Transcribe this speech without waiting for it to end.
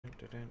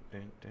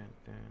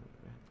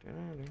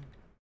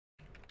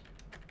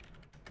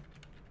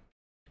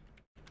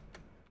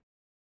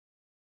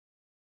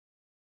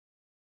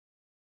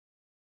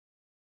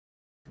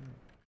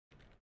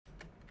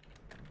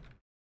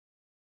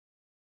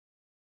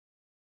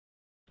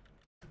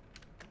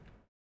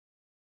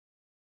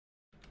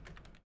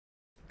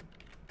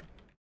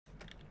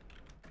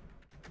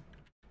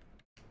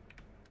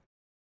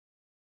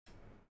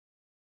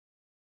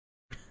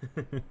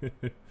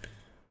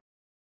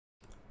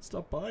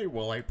Stop by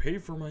while I pay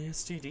for my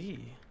STD.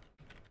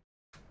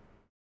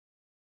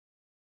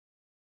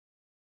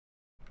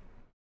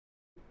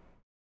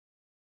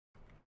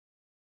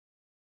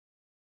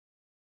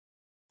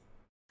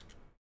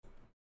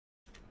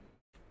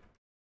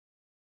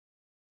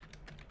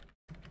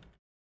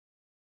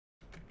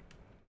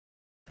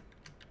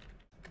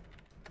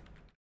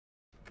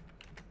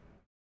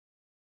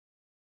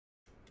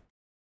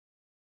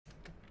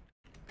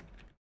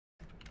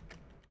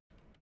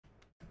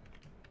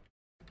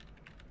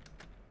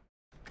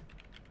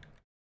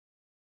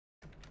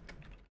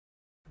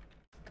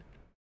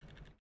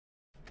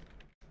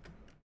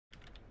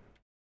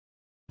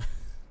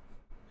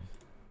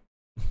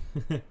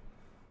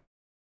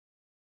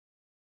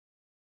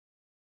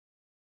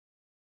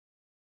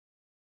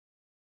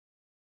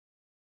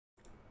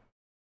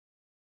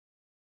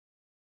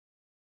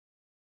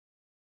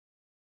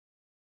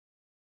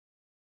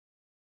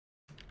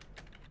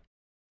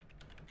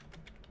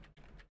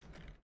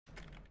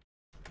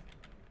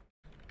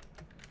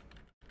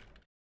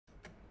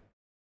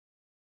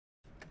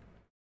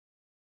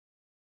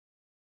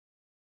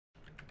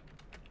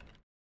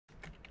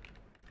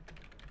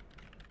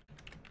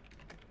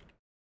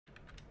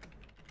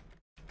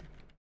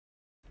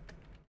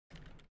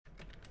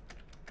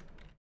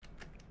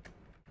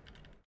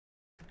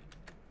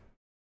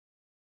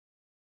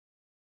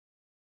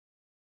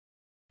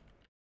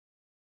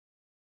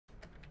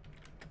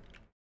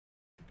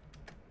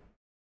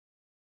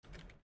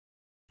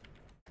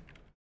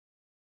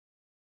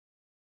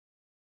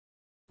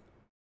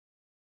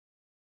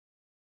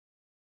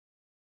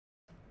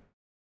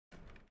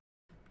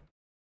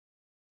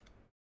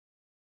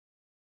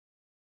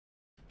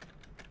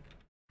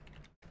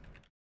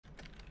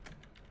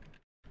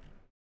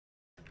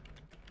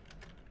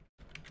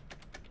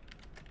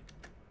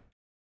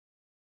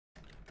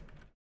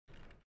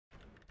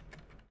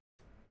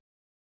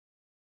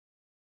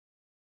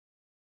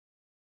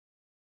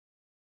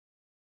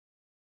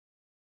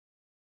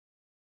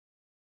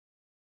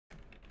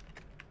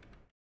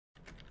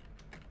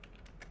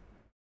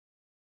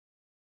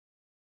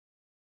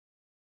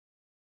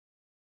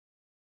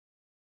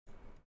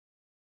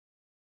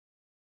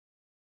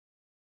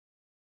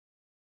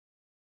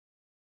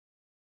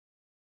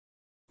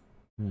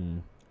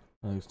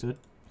 Understood.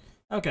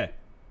 Okay.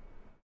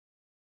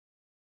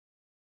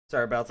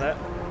 Sorry about that.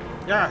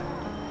 Yeah.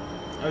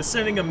 I was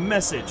sending a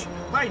message.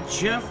 Hi,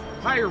 Jeff.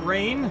 Hi,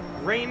 Rain.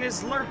 Rain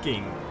is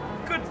lurking.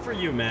 Good for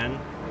you, man.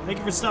 Thank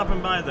you for stopping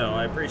by, though.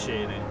 I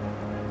appreciate it.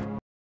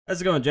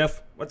 How's it going,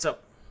 Jeff? What's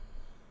up?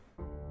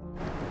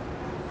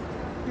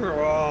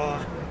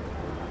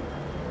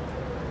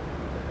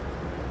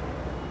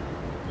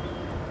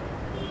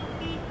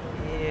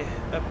 Yeah,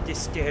 up the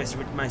stairs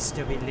with my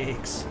stubby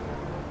legs.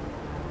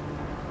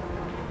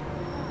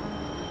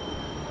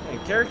 The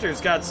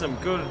character's got some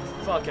good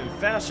fucking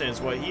fashion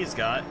is what he's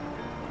got.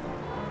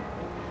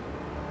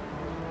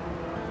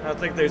 I don't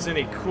think there's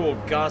any cool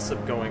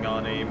gossip going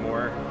on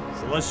anymore.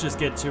 So let's just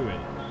get to it.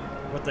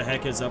 What the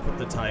heck is up with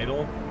the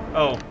title?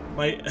 Oh,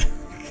 my...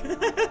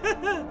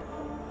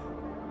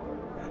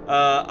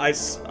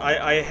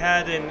 I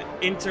had an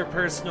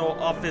interpersonal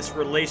office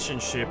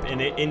relationship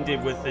and it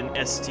ended with an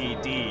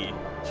STD,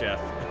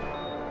 Jeff.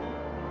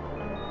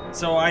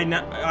 So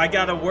I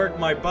gotta work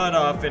my butt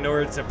off in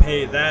order to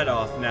pay that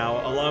off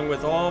now, along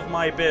with all of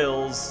my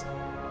bills,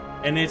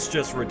 and it's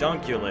just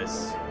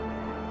redunculous.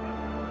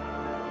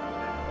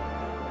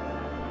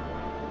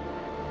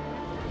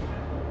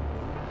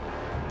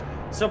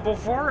 So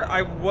before,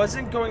 I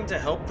wasn't going to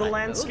help the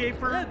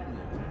landscaper,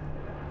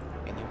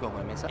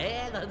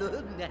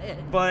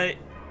 but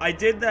I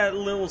did that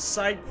little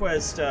side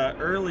quest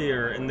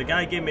earlier, and the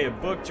guy gave me a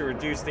book to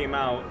reduce the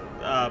amount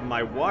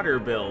my water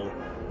bill.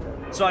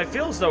 So I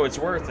feel as though it's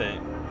worth it.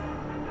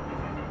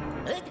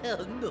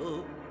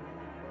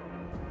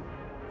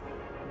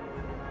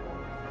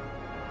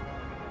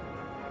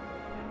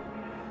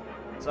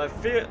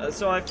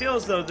 So I feel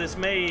as though this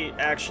may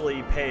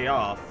actually pay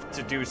off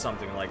to do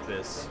something like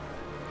this.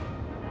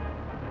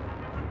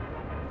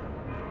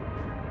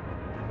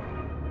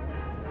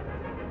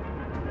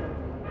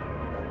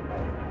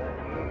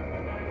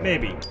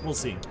 Maybe. We'll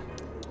see.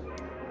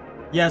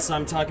 Yes,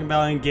 I'm talking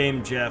about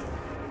in-game, Jeff.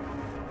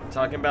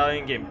 Talking about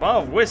in-game.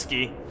 Bottle of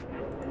whiskey?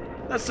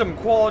 That's some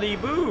quality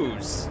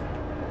booze.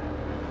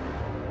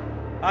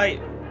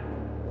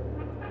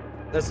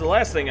 That's the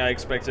last thing I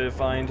expected to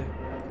find.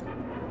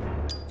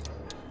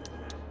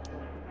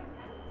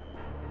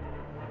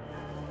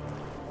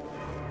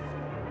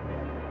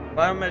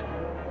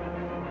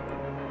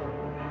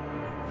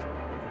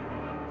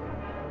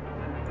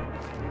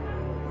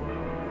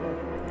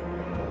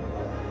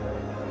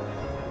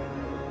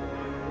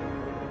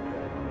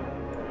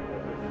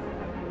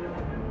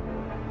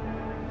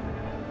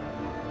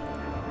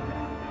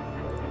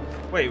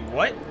 Wait,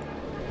 what?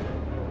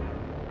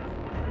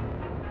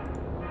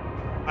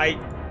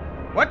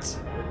 What?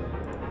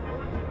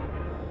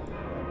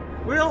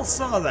 We all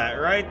saw that,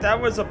 right?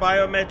 That was a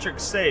biometric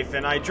safe,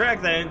 and I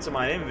dragged that into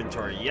my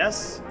inventory,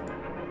 yes?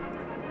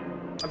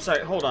 I'm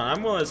sorry, hold on.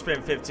 I'm willing to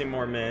spend 15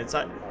 more minutes.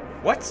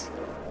 What?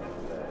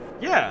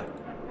 Yeah.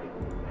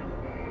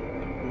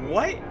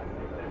 What?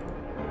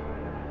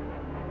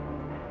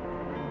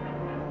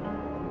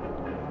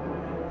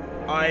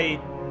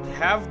 I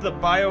have the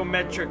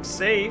biometric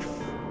safe.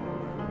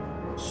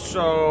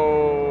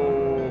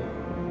 So...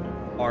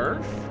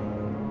 ARF?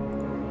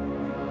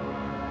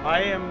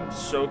 I am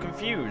so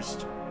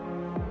confused.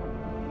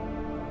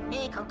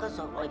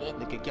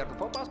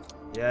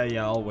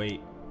 Yeah, I'll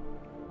wait.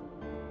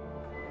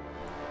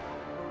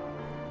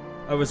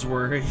 I was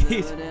worried.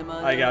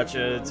 I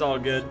gotcha, it's all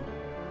good.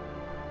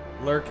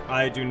 Lurk,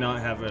 I do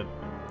not have I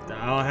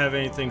don't have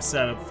anything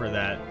set up for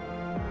that.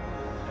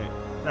 Hey,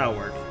 that'll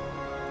work.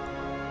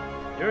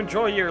 You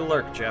enjoy your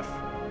lurk, Jeff.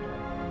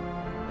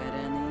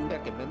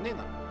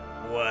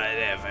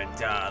 Whatever,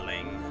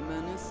 darling.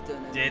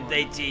 Did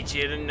they teach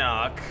you to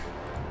knock?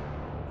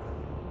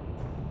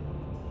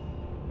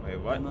 Wait,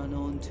 what?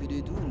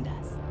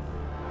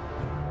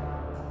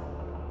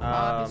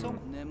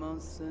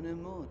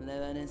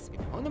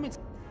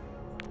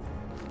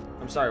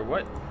 I'm sorry,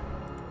 what?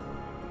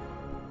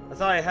 I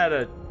thought I had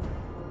a...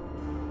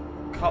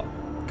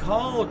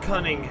 Call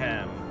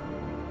Cunningham.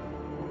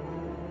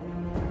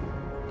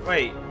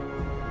 Wait.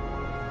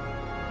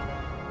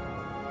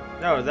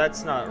 No,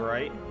 that's not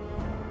right.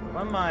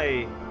 What am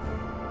I...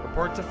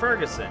 Report to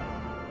Ferguson?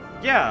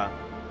 Yeah.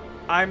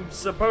 I'm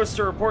supposed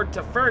to report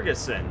to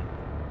Ferguson.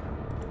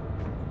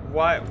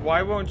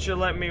 Why won't you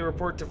let me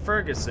report to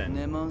Ferguson?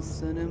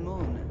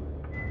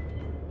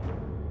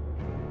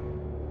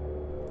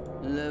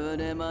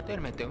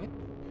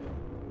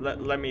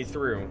 Let me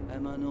through.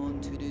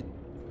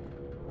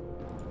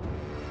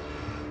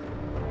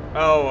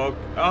 Oh,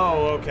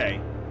 okay.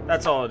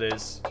 That's all it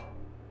is.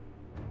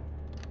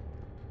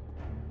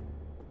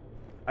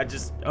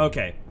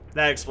 Okay.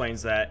 That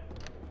explains that.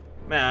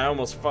 Man, I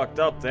almost fucked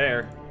up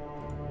there.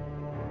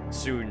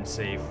 Soon,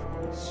 safe.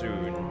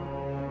 Soon.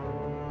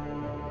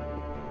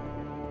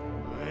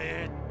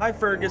 Hi,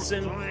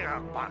 Ferguson.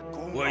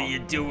 What are you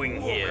doing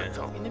here?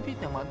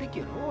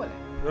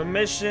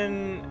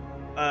 Permission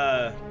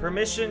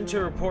to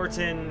report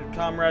in,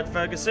 Comrade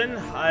Ferguson.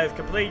 I've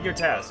completed your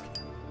task.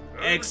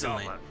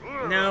 Excellent.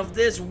 Now, if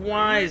this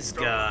wise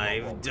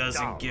guy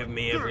doesn't give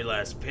me every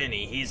last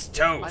penny, he's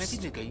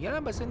toast.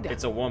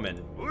 It's a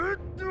woman.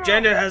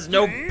 Gender has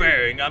no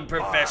bearing on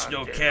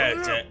professional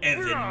character,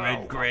 Evan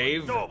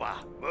Redgrave.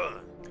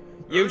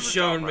 You've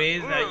shown me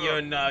that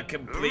you're not a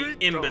complete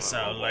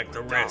imbecile like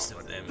the rest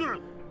of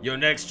them. Your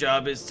next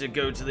job is to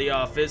go to the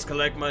office,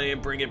 collect money,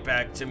 and bring it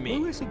back to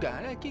me.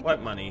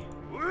 What money?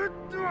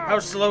 How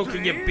slow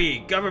can you be?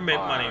 Government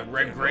money,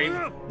 Redgrave.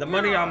 The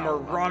money our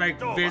moronic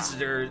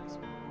visitors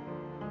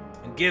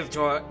give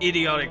to our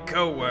idiotic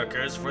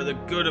co-workers for the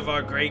good of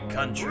our great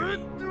country.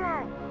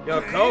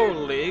 Your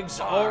colleagues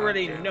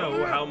already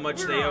know how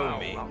much they owe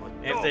me.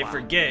 If they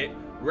forget,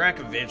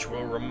 Rakovich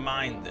will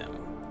remind them.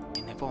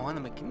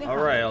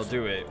 Alright, I'll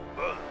do it.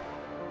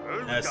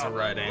 That's the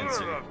right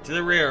answer. To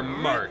the rear,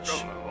 march.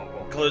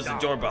 Close the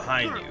door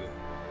behind you.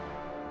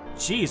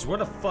 Jeez,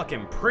 what a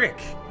fucking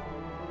prick.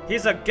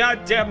 He's a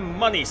goddamn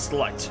money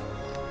slut.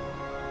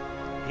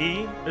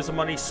 He is a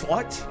money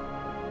slut?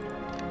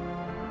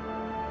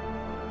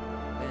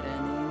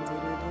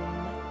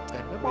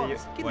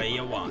 What do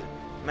you want?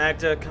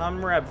 Magda,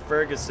 Comrade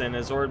Ferguson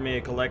has ordered me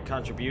to collect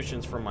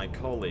contributions from my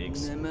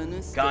colleagues.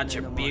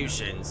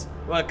 Contributions?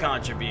 What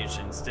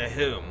contributions? To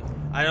whom?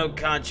 I don't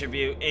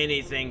contribute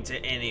anything to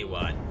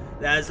anyone.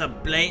 That is a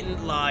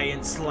blatant lie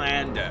and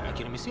slander.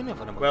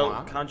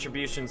 Well,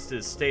 contributions to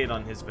the state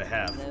on his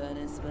behalf.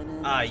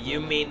 Ah,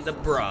 you mean the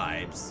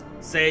bribes.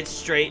 Say it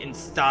straight and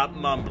stop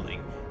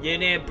mumbling. You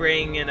need to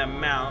bring an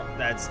amount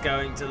that's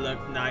going to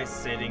look nice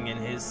sitting in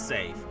his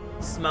safe.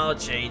 Small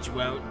change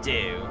won't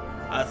do.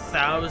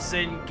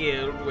 1,000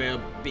 guild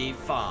will be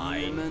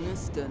fine.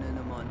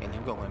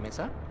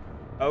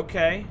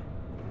 Okay.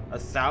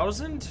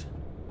 1,000?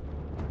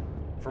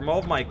 From all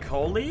of my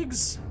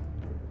colleagues?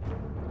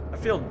 I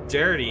feel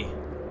dirty.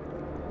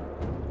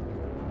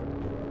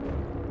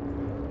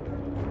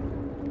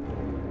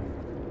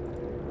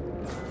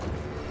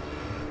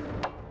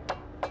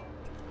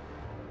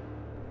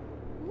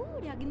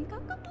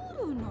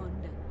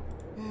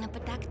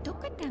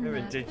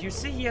 Did you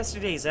see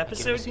yesterday's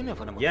episode?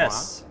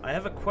 Yes. I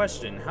have a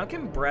question. How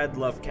can Brad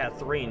love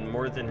Catherine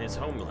more than his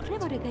homeland?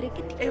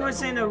 It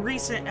was in a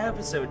recent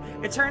episode.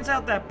 It turns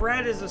out that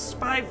Brad is a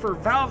spy for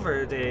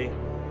Valverde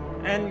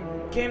and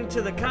came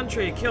to the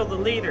country to kill the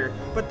leader,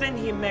 but then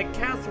he met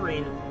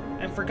Catherine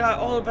and forgot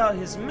all about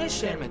his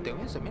mission.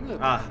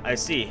 Ah, I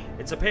see.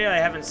 It's a pity I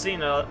haven't seen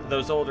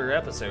those older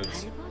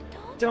episodes.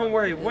 Don't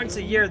worry, once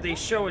a year they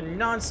show a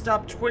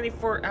non-stop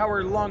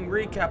 24-hour long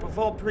recap of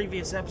all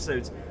previous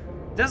episodes.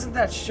 Doesn't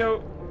that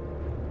sound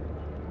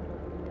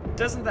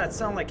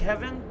like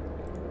heaven?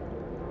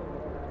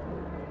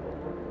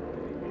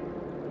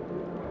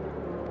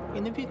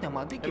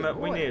 Emma,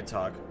 we need to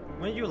talk.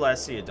 When did you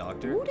last see a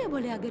doctor?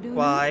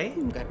 Why?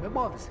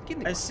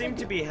 I seem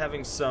to be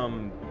having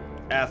some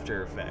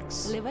after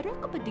effects.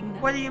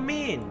 What do you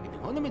mean?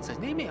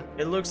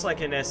 It looks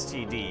like an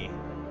STD.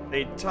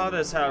 They taught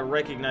us how to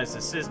recognize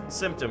the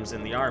symptoms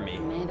in the army.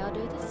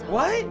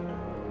 What?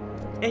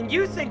 And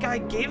you think I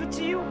gave it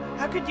to you?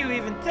 How could you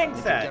even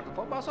think that?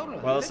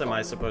 What else am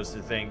I supposed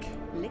to think?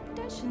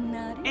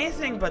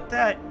 Anything but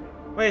that.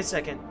 Wait a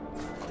second.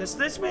 Does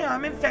this mean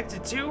I'm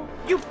infected too?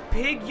 You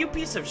pig, you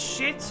piece of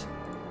shit!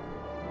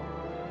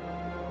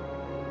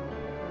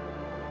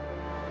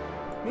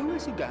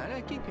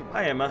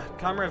 Hi Emma,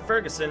 Comrade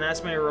Ferguson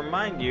asked me to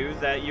remind you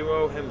that you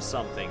owe him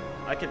something.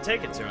 I can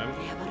take it to him.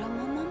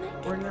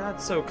 We're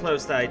not so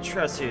close that I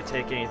trust you to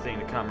take anything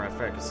to Comrade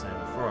Ferguson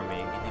for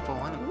me.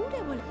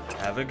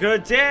 Have a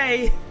good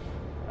day!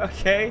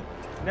 Okay,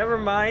 never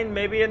mind,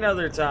 maybe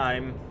another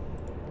time.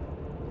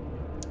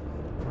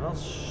 Well,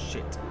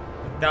 shit.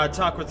 Gotta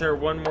talk with her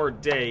one more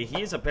day.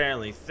 He's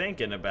apparently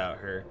thinking about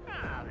her.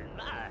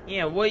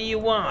 Yeah, what do you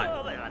want?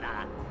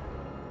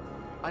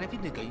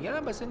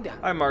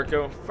 Hi,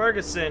 Marco.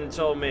 Ferguson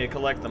told me to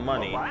collect the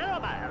money.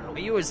 Are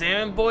you his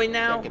errand boy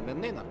now?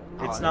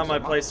 It's not my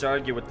place to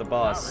argue with the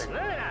boss.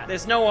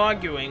 There's no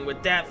arguing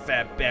with that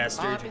fat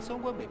bastard. So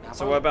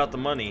what about the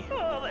money?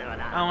 I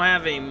don't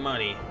have any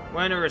money.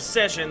 We're in a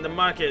recession, the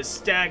market is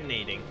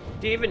stagnating.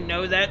 Do you even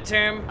know that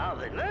term?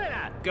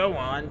 Go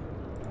on.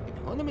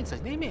 I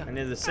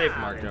need the safe,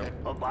 Marco.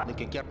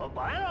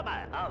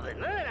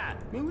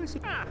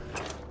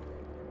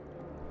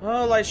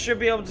 Well, I should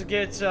be able to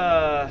get,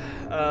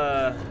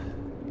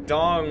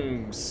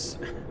 Dong's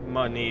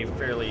money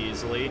fairly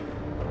easily.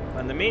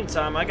 In the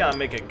meantime, I gotta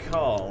make a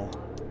call.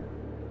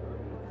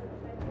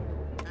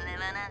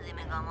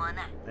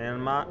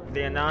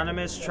 The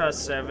Anonymous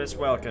Trust Service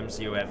welcomes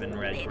you, Evan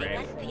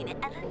Redgrave.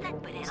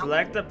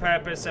 Select the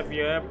purpose of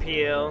your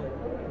appeal.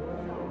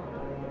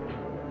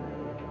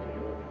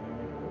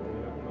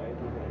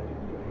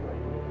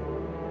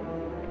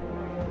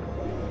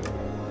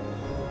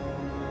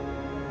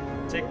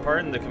 Take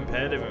part in the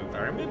competitive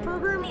environment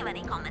program?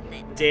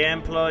 Dear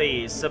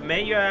employees,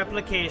 submit your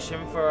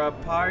application for a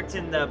part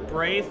in the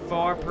Brave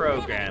 4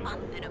 program.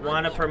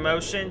 Want a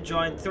promotion?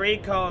 Join 3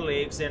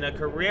 colleagues in a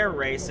career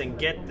race and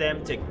get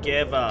them to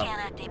give up.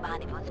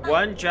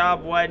 One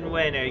job, one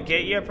winner.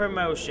 Get your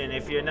promotion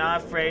if you're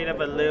not afraid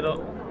of a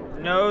little...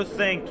 No,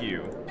 thank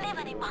you.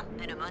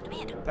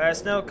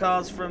 Personal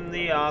calls from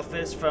the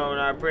office phone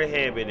are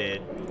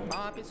prohibited.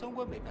 I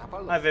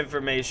have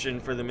information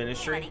for the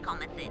ministry.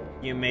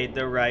 You made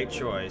the right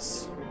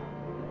choice.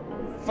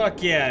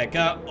 Fuck yeah,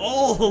 got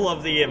all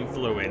of the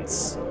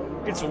influence.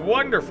 It's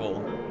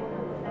wonderful.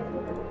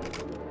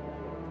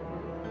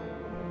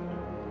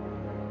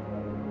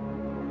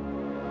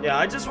 Yeah,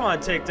 I just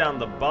want to take down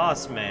the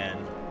boss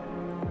man.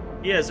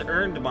 He has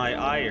earned my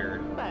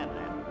ire.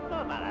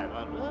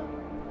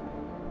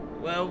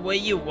 Well, what do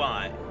you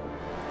want?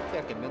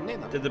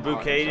 Did the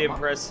bouquet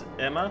impress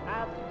Emma?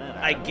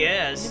 I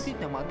guess.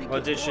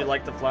 Well, did she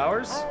like the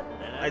flowers?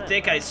 I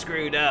think I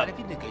screwed up.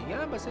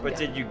 But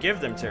did you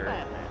give them to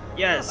her?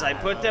 Yes, I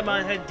put them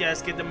on her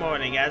desk in the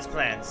morning as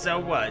planned. So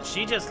what?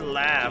 She just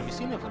laughed.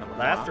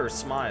 Laughed or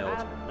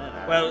smiled?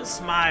 Well,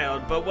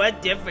 smiled, but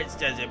what difference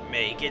does it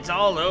make? It's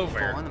all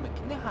over.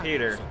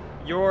 Peter,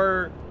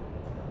 you're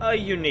a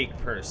unique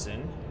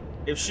person.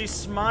 If she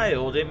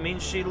smiled, it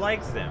means she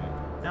liked them.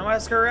 Now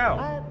ask her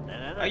out.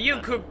 Are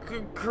you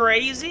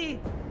crazy?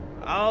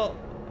 I'll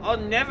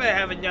never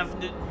have enough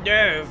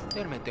nerve.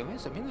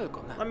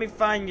 Let me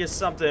find you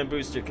something to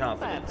boost your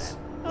confidence.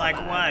 Like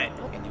what?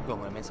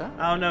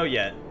 I don't know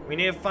yet. We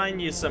need to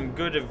find you some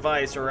good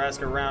advice or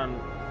ask around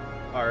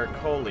our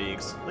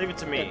colleagues. Leave it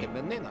to me.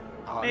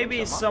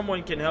 Maybe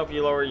someone can help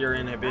you lower your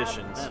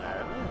inhibitions.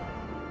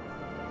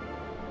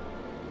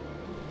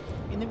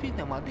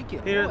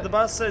 Peter, the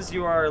boss says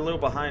you are a little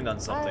behind on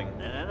something.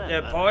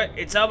 The report?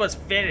 It's almost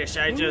finished.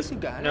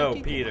 No,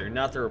 Peter,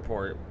 not the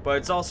report. But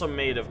it's also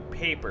made of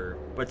paper,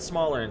 but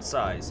smaller in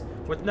size,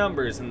 with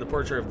numbers and the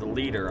portrait of the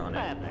leader on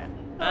it.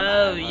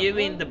 Oh, you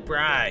mean the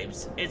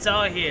bribes. It's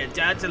all here,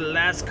 down to the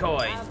last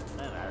coin.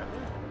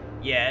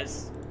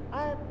 Yes.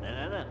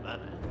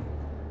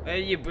 What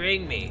did you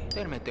bring me?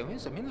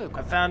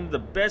 I found the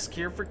best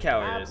cure for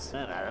cowardice.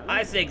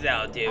 I think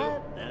that'll do.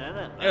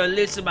 It'll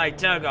loosen my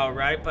tongue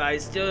alright, but I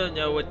still don't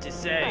know what to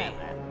say.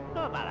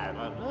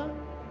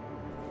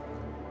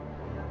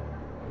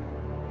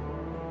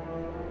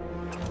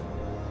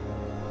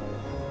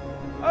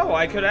 Oh,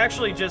 I could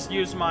actually just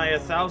use my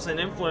 1,000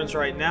 influence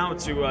right now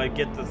to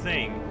get the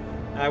thing.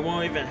 I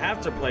won't even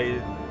have to play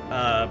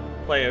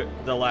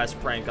the last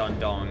prank on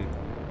Dong.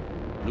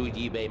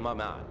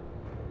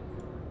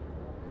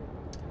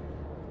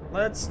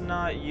 Let's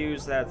not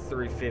use that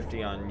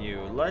 350 on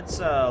you. Let's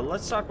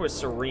talk with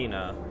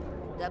Serena.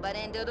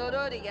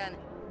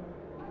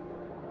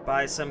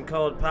 Buy some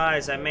cold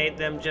pies. I made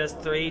them just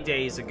 3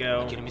 days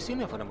ago.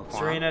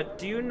 Serena,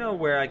 do you know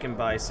where I can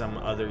buy some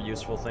other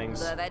useful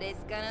things?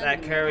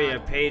 That courier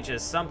page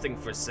has something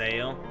for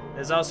sale.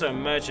 There's also a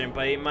merchant,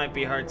 but he might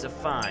be hard to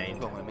find.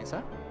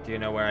 Do you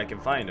know where I can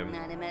find him?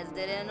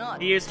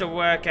 He used to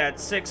work at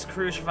 6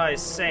 Crucify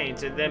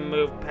Saint and then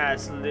moved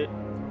past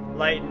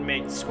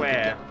Enlightenment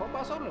Square.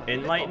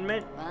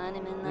 Enlightenment?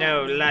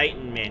 No,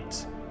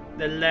 Lightenment.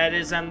 The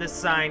letters on the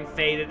sign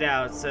faded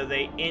out, so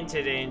they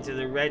entered it into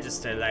the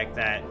register like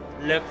that.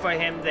 Look for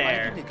him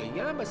there.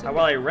 How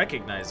will I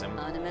recognize him?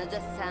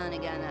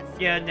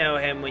 You'll know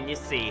him when you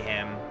see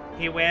him.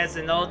 He wears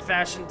an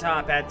old-fashioned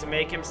top hat to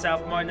make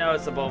himself more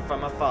noticeable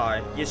from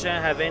afar. You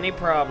shouldn't have any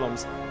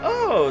problems.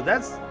 Oh,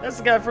 that's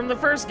the guy from the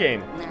first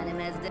game.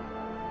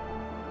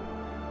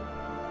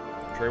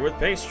 Tray with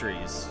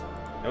pastries.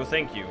 No,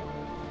 thank you.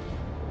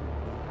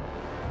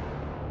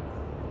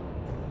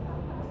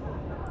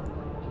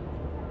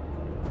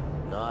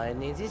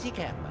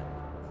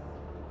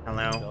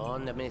 Hello.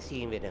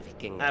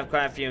 I have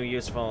quite a few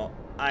useful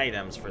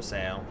items for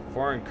sale.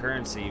 Foreign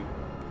currency,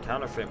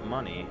 counterfeit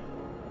money.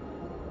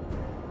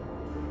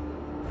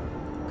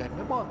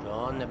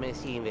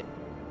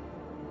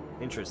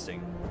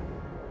 Interesting.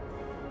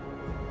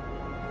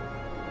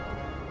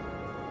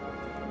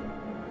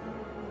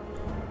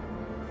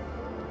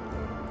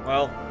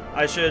 Well,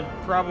 I should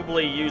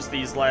probably use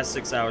these last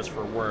 6 hours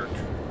for work.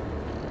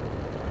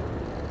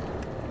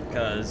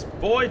 Because,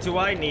 boy, do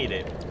I need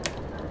it.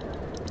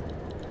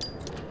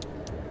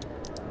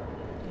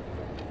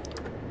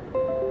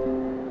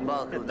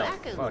 Get the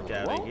fuck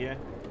out of here.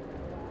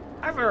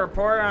 I have a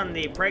report on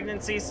the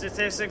pregnancy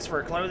statistics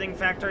for clothing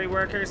factory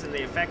workers and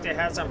the effect it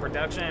has on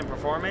production and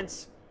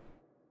performance.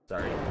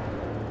 Sorry.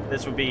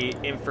 This would be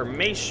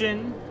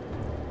information.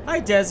 Hi,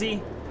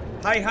 Desi.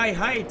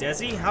 Hi,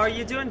 Desi. How are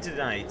you doing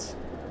tonight?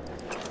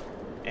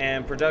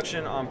 And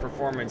production on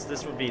performance.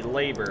 This would be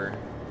labor.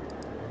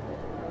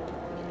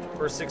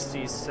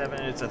 467.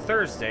 It's a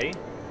Thursday.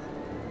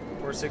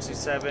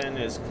 467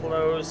 is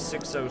closed.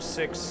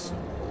 606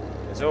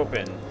 is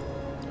open.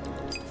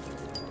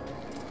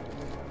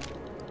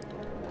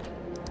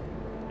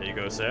 There you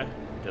go, sir.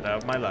 Get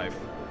out of my life.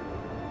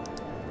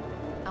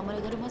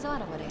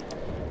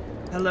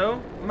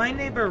 Hello? My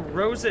neighbor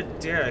Rosa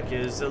Derrick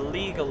is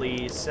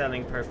illegally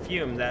selling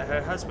perfume that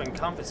her husband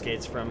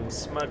confiscates from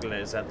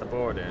smugglers at the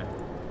border.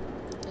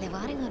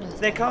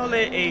 They call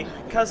it a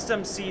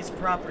custom seized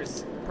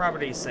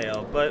property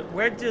sale, but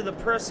where do the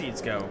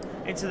proceeds go?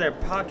 Into their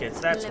pockets,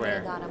 that's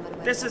where.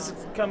 This is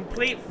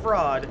complete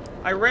fraud.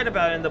 I read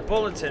about it in the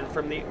bulletin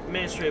from the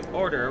Ministry of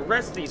Order.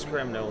 Arrest these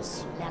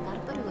criminals.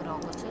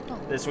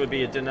 This would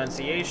be a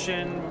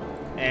denunciation,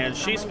 and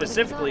she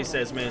specifically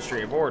says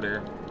Ministry of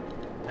Order.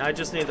 I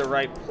just need the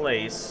right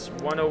place.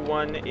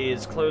 101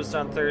 is closed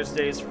on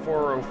Thursdays.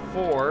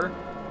 404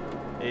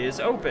 is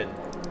open.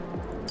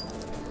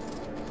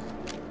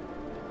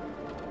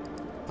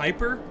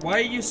 Hyper? Why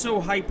are you so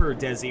hyper,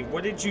 Desi?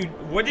 What did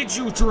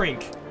you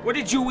drink? What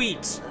did you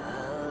eat?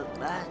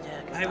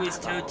 I was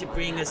told to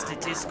bring a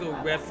statistical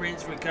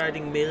reference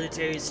regarding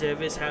military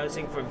service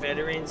housing for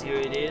veterans. Here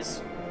it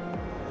is.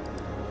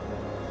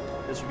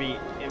 This would be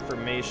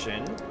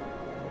information.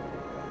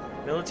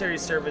 Military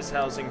service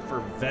housing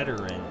for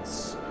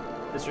veterans.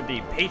 This would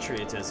be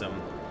patriotism.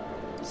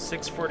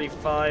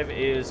 645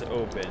 is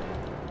open.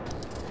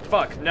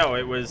 Fuck, no,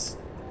 it was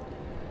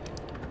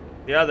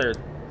the other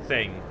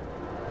thing.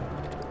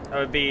 That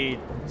would be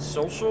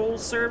social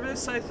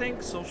service, I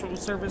think? Social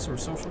service or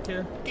social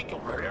care?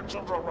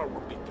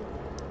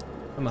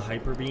 I'm a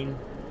hyper bean.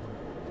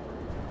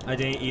 I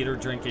didn't eat or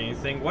drink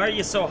anything. Why are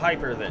you so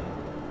hyper then?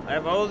 I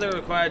have all the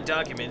required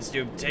documents to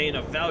obtain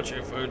a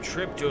voucher for a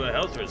trip to a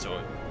health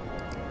resort.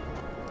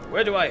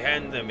 Where do I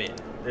hand them in?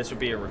 This would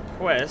be a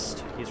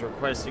request. He's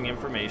requesting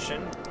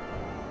information.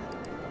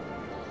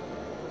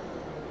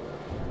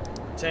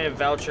 Obtain a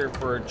voucher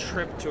for a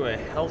trip to a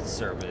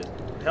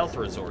health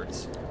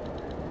resort.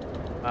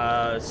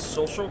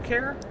 Social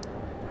care?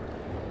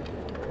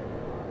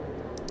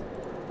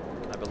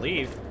 I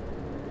believe.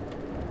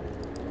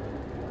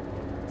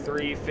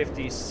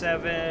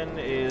 357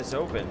 is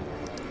open.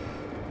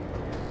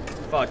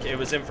 Fuck, it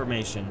was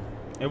information.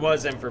 It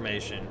was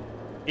information.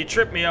 He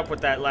tripped me up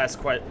with that last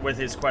with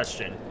his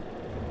question.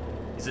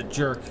 He's a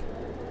jerk.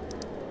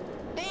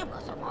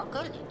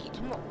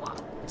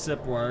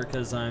 Except water,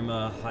 because I'm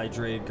a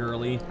hydrated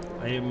girly.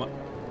 I ate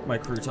my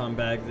crouton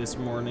bag this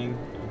morning.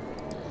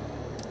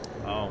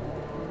 Oh.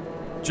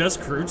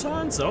 Just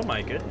croutons? Oh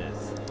my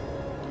goodness.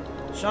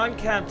 Sean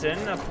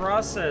Captain, a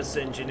process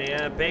engineer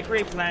at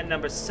bakery plant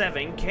number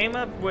 7, came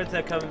up with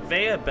a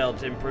conveyor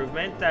belt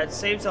improvement that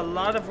saves a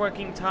lot of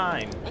working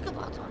time.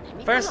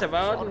 First of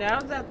all, now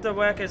that the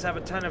workers have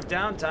a ton of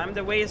downtime,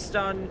 they waste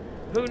on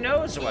who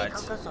knows what.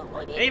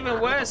 Even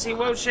worse, he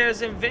won't share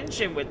his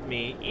invention with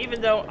me,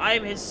 even though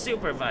I'm his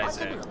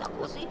supervisor.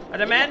 I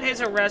demand his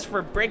arrest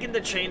for breaking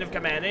the chain of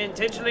command and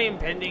intentionally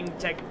impeding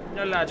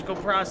technological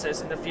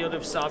process in the field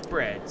of soft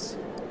breads.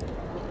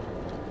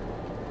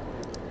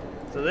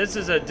 So this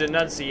is a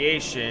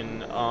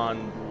denunciation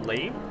on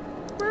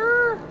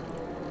labor?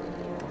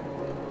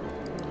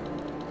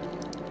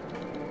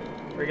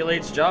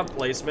 Regulates job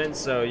placement,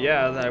 so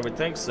yeah, I would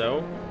think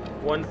so.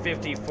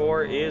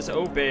 154 is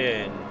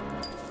open.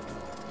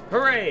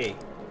 Hooray!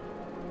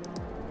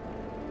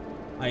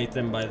 I ate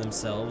them by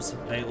themselves.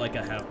 I ate like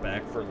a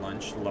halfback for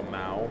lunch,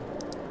 Lamau.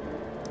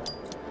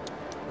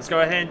 Let's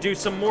go ahead and do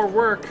some more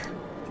work.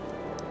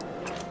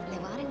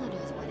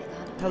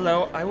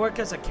 Hello, I work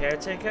as a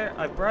caretaker.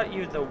 I've brought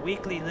you the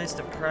weekly list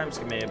of crimes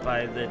committed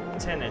by the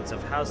tenants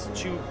of House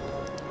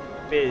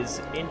Chubiz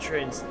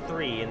Entrance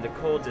 3 in the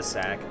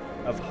cul-de-sac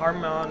of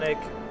Harmonic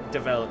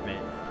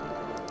Development.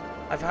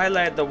 I've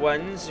highlighted the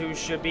ones who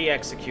should be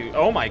executed.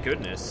 Oh my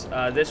goodness.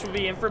 This would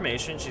be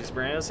information. She's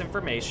bringing us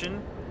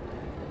information.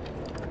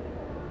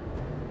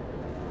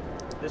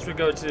 This would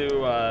go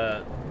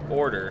to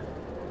order.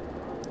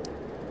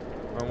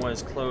 Room 1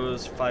 is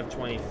closed.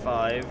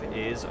 525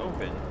 is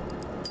open.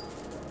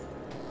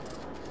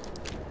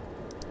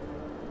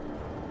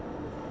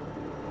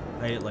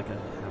 I ate like a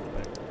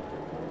halfback.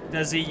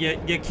 Does he?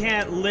 You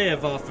can't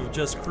live off of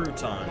just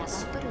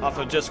croutons. Off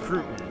of just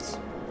croutons.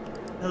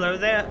 Hello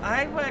there.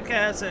 I work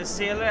as a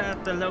sealer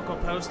at the local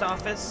post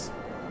office.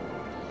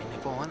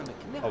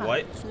 A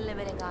what?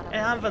 An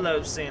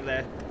envelope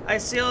sealer. I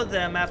seal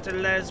them after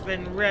letters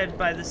been read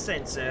by the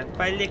censor.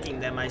 By licking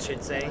them, I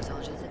should say.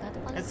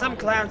 And some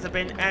clowns have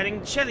been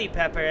adding chili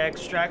pepper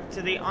extract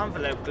to the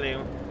envelope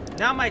glue.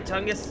 Now my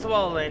tongue is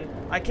swollen.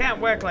 I can't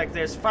work like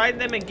this.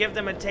 Find them and give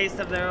them a taste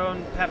of their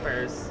own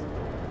peppers.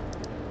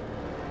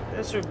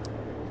 This would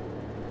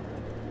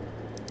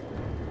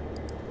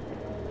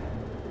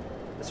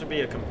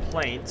be a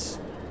complaint.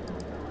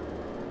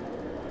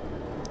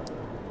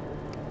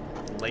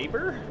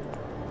 Labor?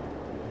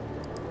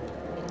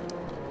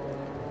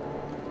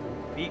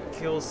 Beat,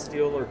 kill,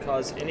 steal, or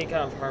cause any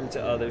kind of harm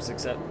to others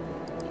except...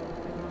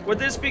 Would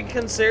this be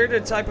considered a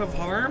type of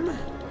harm?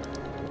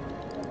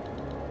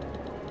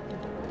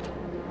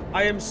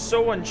 I am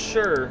so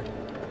unsure.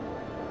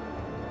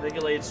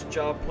 Regulates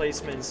job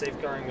placement and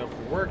safeguarding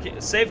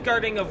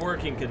of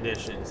working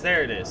conditions.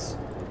 There it is.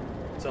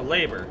 So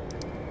labor.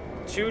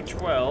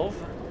 212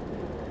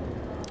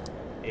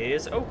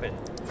 is open.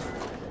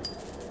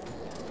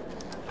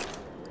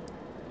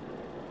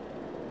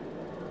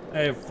 I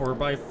have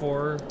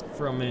 4x4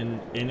 from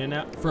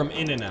In-N-Out.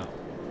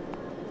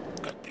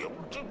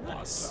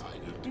 Nice.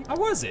 How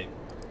was it?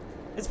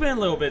 It's been a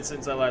little bit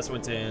since I last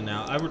went to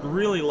In-N-Out. I would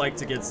really like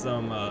to get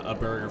some a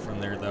burger from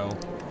there though.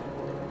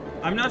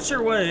 I'm not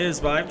sure what it is,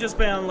 but I've just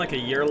been on like a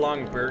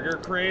year-long burger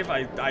crave.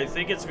 I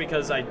think it's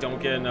because I don't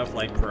get enough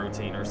like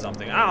protein or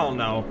something. I don't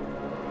know.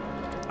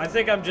 I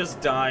think I'm just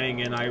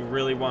dying and I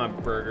really want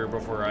a burger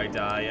before I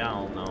die. I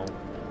don't know.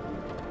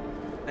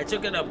 I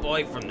took in a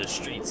boy from the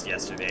streets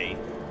yesterday.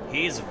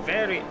 He's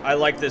very... I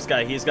like this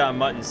guy. He's got a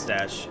mutton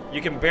stash.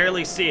 You can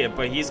barely see it,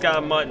 but he's got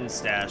a mutton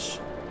stash.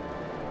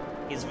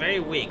 He's very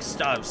weak,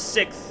 starved,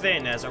 sick,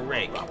 thin as a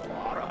rake.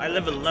 I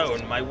live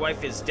alone. My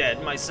wife is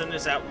dead. My son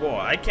is at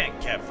war. I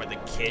can't care for the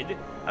kid.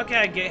 How can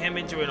I get him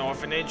into an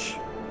orphanage?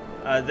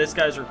 This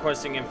guy's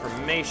requesting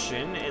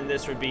information, and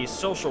this would be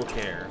social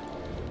care.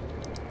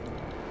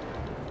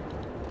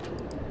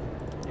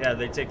 Yeah,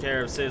 they take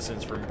care of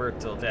citizens from birth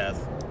till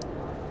death.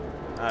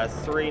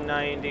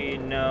 390,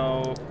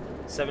 no.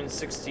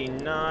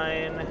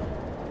 769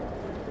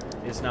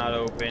 is not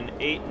open.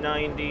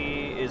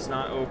 890 is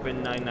not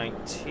open.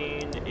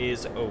 919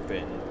 is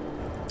open.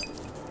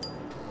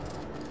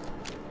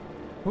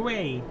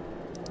 Hooray!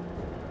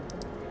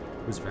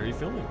 It was very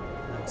filling.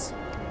 Nice.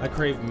 I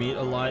crave meat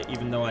a lot,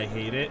 even though I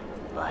hate it.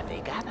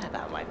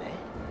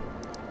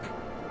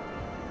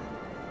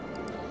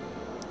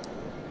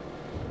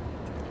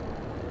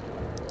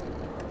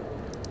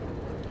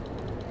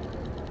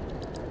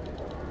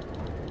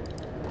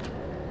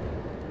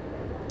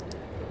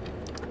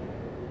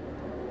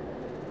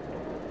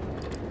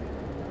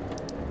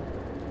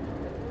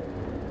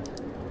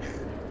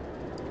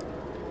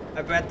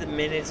 I brought the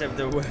minutes of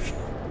the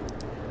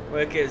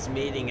workers'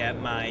 meeting at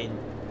mine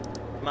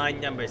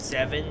number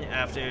 7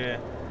 after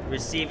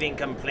receiving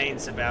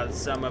complaints about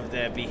some of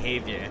their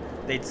behavior.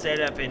 They'd set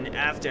up an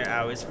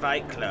after-hours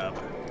fight club.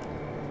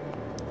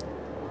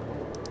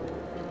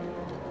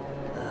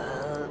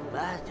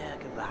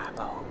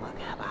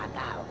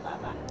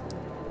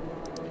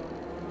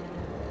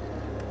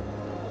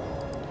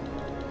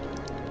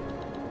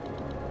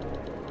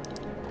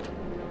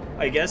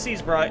 I guess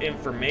he's brought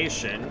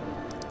information.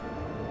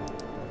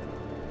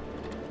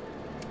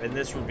 And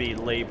this would be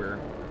labor.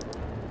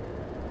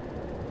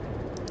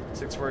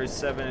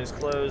 647 is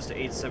closed.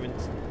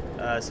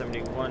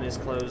 871 is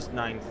closed.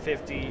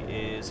 950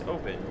 is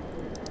open.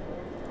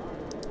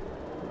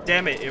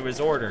 Damn it, it was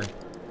order.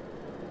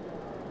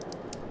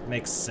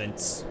 Makes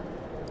sense.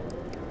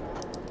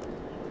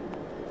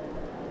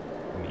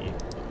 Me.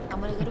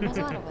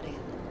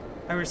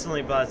 I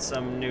recently bought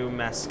some new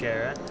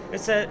mascara. It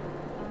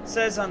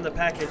says on the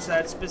package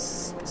that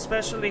it's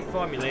specially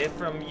formulated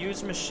from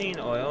used machine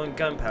oil and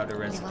gunpowder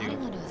residue.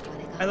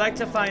 I'd like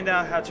to find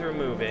out how to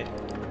remove it.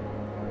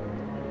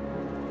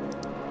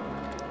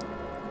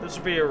 This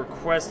would be a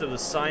request of the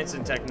science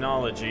and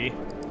technology.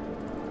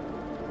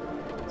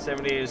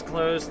 78 is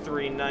closed.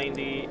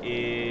 390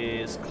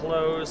 is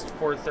closed.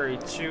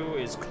 432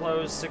 is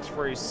closed.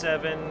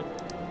 647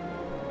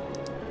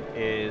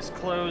 is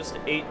closed.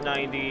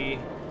 890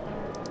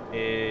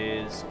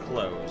 is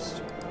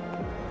closed.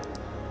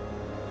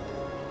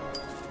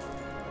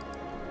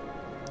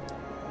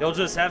 You'll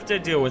just have to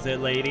deal with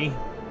it, lady.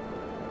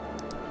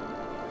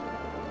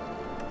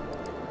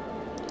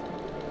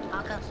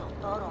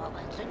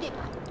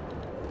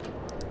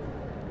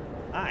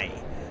 Hi.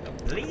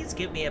 Please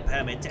give me a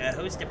permit to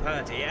host a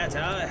party at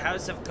our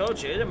House of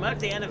Culture to mark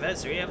the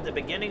anniversary of the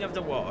beginning of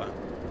the war.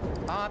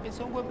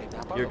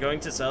 You're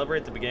going to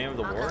celebrate the beginning of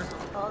the war?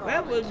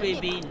 Where would we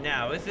be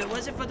now if it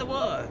wasn't for the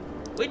war?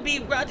 We'd be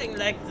rotting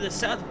like the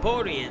South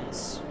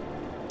Boreans.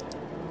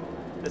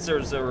 This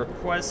is a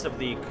request of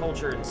the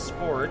Culture and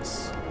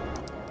Sports.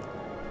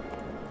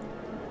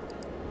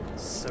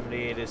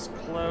 78 is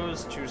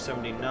closed.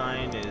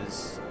 279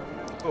 is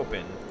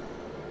open.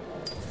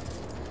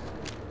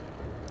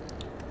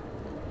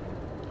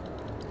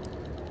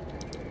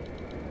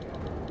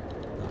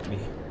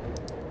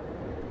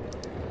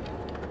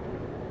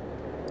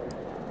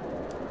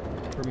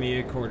 For me,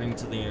 according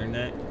to the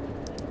internet,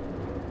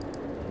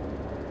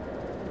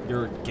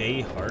 your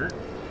gay heart?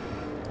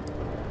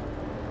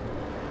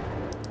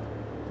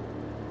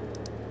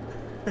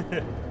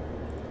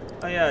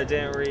 Oh yeah, I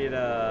didn't read,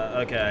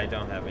 okay, I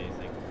don't have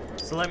anything.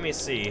 So let me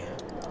see.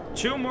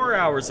 2 more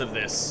hours of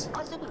this.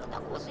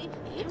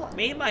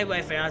 Me, my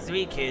wife, and our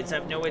 3 kids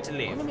have nowhere to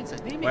live.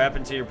 What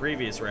happened to your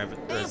previous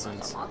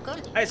residence?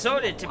 I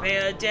sold it to pay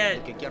a debt.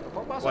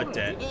 What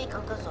debt?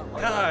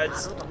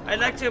 Cards. I'd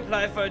like to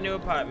apply for a new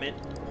apartment.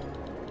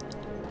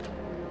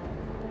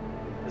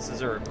 This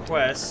is a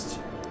request.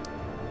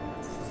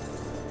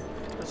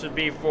 This would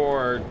be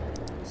for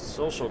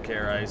social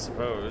care, I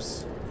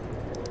suppose.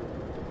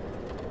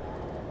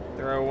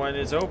 301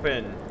 is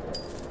open.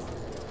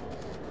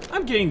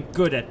 I'm getting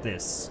good at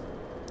this.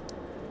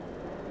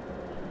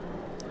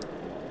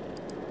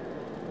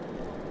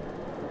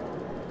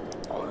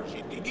 I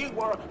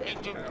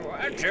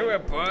want to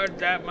report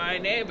that my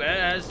neighbor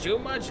has too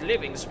much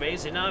living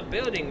space and our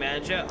building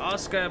manager,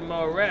 Oscar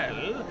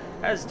Morel,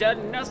 has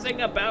done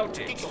nothing about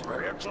it.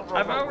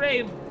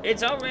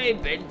 It's already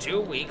been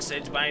 2 weeks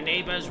since my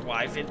neighbor's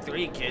wife and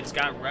 3 kids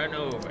got run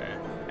over,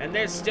 and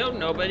there's still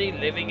nobody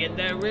living in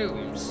their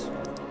rooms.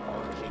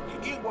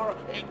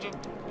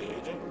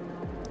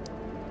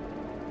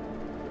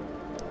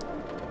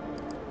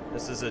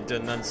 This is a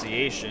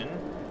denunciation.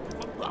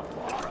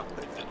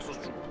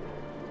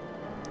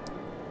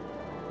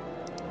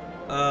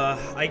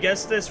 I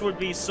guess this would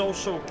be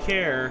social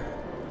care.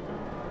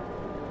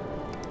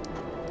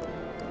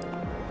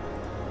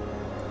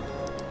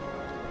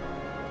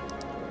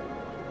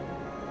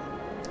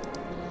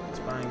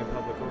 Spying a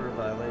public order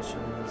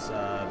violations,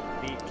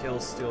 beat, kill,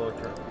 steal, or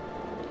curb.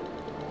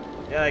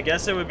 Yeah, I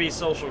guess it would be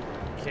social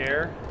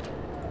care.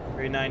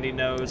 390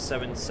 no,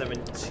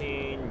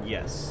 717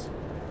 yes.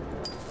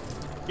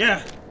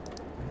 Yeah!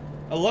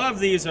 A lot of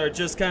these are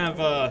just kind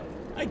of,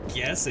 I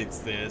guess it's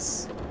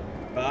this.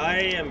 But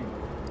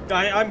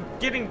I'm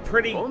getting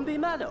pretty good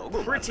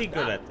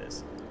at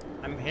this.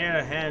 I'm here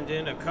to hand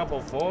in a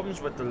couple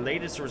forms with the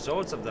latest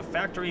results of the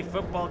Factory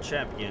Football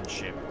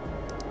Championship.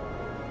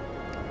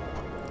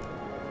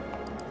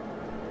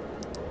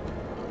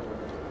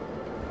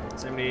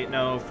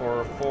 No,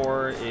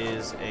 404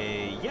 is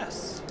a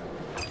yes.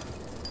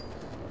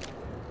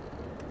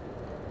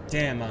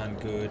 Damn, I'm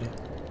good.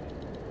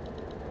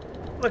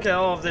 Look at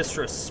all of this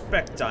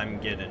respect I'm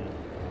getting.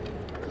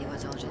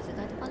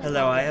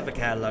 Hello, I have a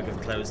catalog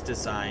of clothes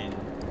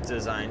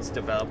designs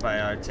developed by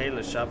our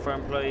tailor shop for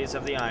employees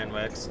of the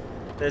Ironworks.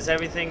 There's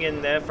everything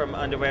in there from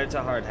underwear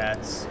to hard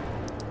hats.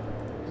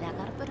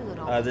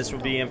 This will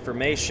be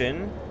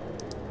information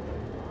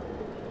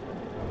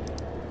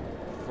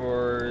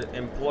for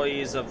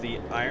employees of the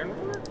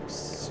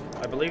Ironworks.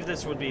 I believe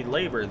this would be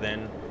labor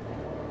then.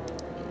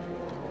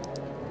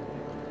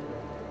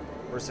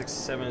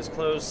 467 is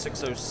closed,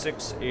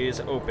 606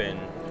 is open.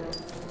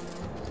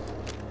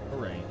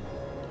 Hooray.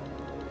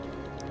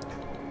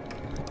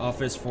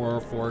 Office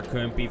 404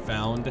 couldn't be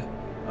found.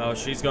 Oh,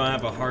 she's gonna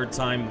have a hard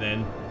time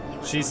then.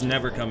 She's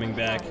never coming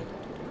back.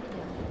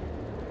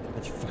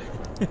 That's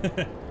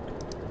fine.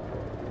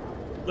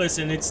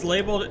 Listen, it's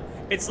labeled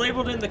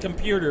in the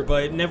computer,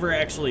 but it never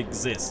actually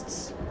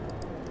exists.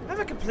 I have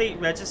a complete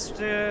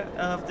register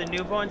of the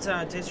newborns in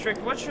our district.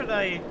 Who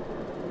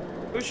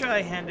should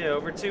I hand it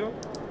over to?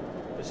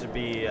 This would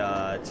be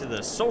to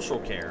the social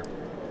care.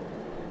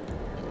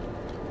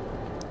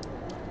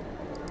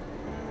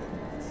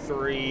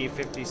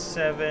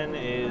 357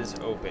 is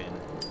open.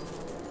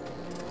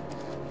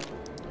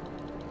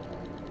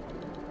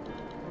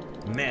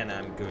 Man,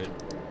 I'm good.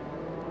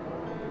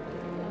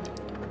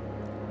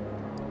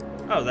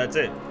 Oh, that's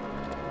it.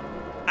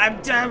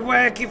 I'm done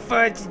working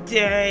for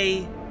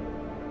today.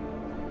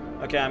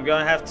 Okay, I'm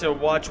gonna have to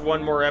watch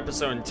one more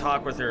episode and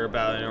talk with her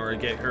about it in order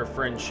to get her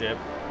friendship.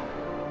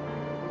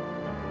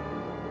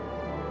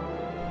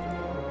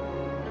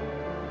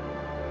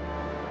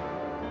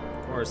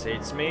 Morris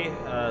hates me.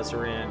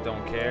 Serena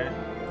don't care.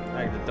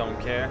 Magda don't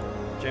care.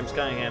 James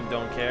Cunningham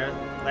don't care.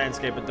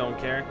 Landscaper don't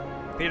care.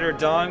 Peter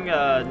Dong,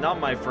 not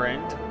my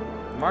friend.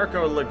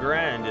 Marco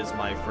Legrand is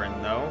my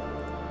friend, though.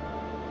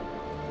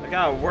 I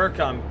gotta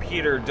work on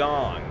Peter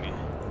Dong.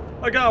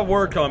 I gotta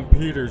work on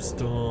Peter's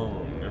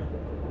Dong.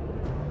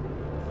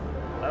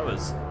 That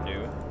was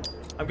new.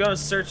 I'm gonna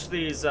search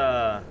these,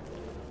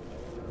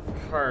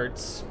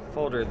 cards.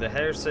 Folder. The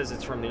header says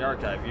it's from the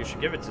archive. You should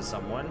give it to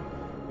someone.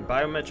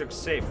 Biometric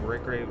safe.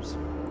 Rick Graves.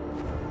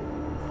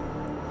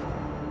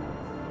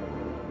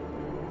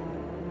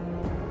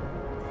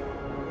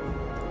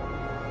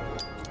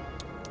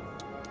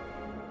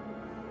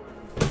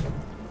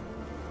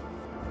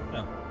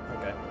 Oh,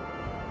 okay.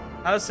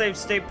 How to save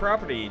state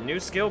property. New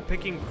skill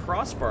picking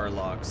crossbar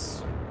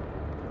locks.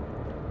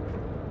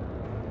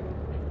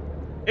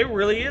 It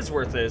really is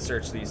worth it to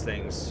search these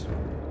things.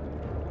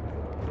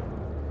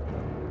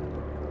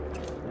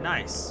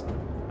 Nice.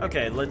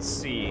 Okay, let's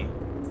see.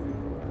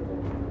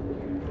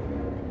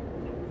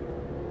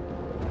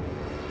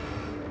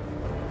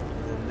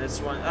 And this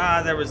one.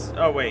 Ah, there was.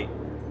 Oh, wait.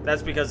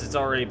 That's because it's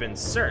already been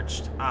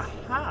searched.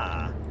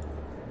 Aha.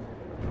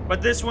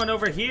 But this one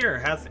over here,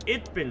 hath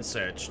it been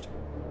searched?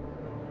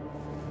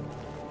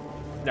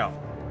 No.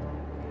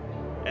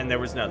 And there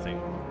was nothing.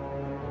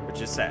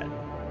 Which is sad.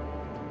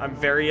 I'm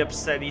very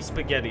upsetty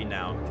spaghetti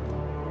now.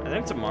 I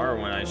think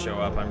tomorrow when I show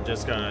up, I'm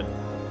just gonna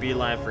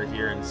beeline for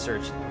here and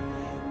search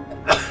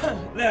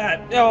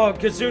that. Oh,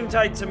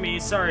 gesundheit to me.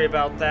 Sorry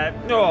about that.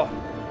 Oh,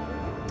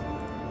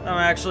 I'm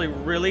actually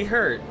really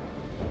hurt.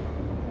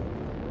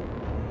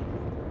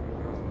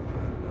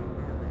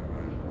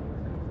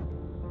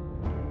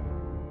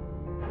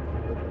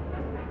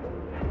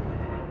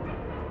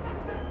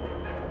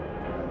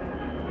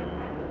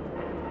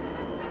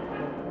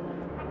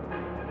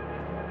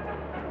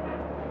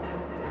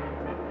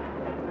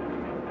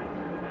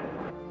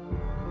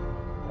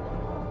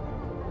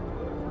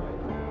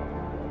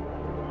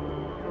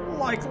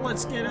 Like,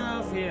 let's get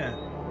out of here.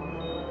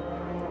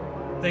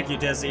 Thank you,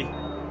 Desi.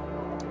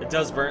 It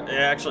does burn. It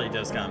actually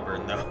does kind of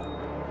burn, though.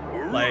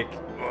 Like.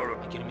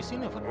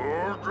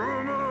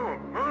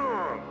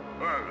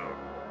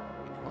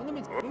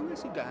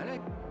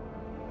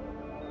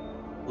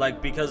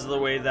 Like, because of the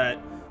way that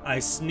I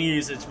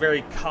sneeze, it's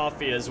very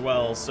coughy as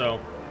well,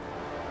 so.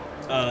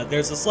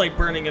 There's a slight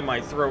burning in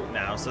my throat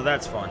now, so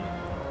that's fun.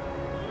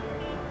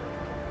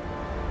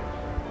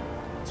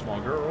 Small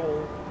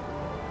girl.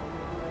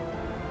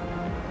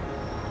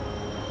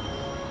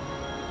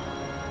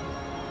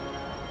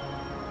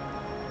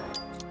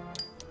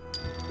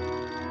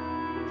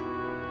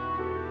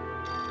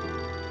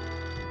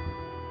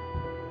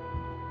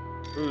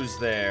 Who's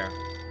there?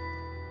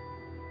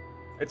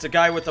 It's a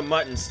guy with a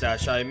mutton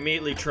stash. I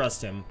immediately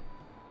trust him.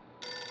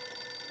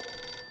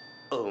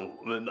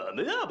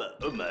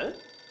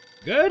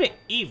 Good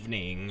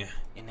evening.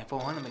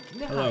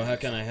 Hello, how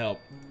can I help?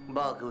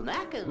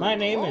 My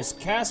name is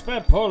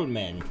Casper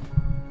Pullman.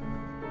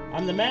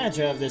 I'm the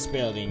manager of this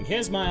building.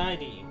 Here's my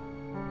ID.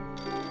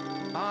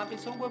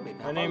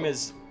 My name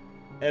is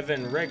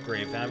Evan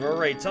Redgrave, and I've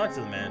already talked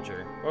to the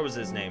manager. What was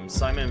his name?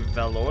 Simon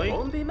Valoy?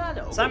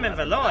 Simon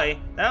Valoy?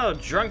 That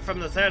old drunk from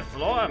the third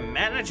floor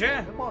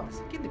manager?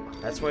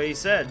 That's what he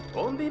said.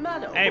 And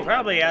he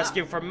probably asked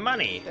you for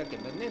money.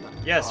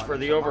 Yes, for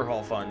the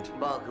overhaul fund.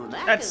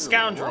 That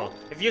scoundrel.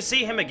 If you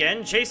see him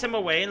again, chase him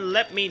away and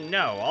let me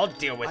know. I'll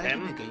deal with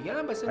him.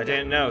 I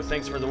didn't know.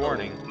 Thanks for the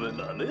warning.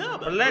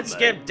 But let's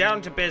get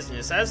down to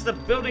business. As the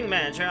building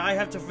manager, I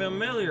have to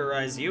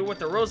familiarize you with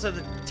the rules of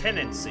the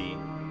tenancy.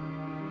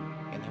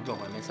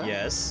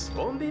 Yes.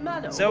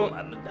 So,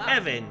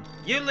 Evan,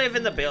 you live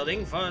in the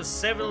building for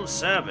several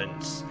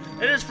servants.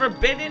 It is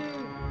forbidden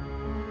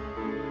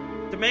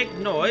to make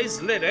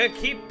noise, litter,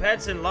 keep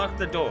pets, and lock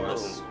the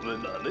doors.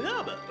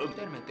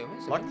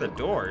 Lock the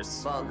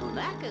doors?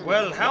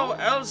 Well, how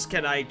else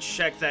can I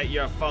check that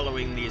you're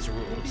following these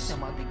rules?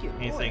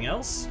 Anything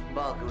else?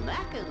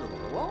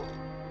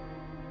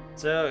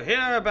 So here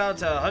are about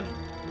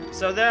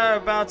there are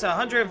about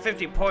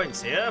 150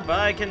 points here, but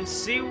I can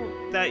see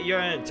that you're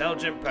an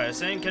intelligent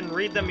person and can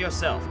read them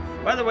yourself.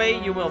 By the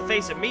way, you will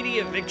face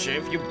immediate eviction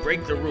if you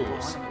break the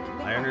rules.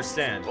 I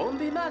understand.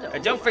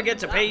 And don't forget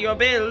to pay your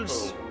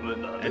bills,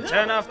 and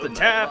turn off the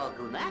tap,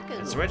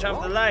 and switch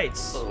off the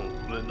lights.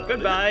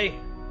 Goodbye.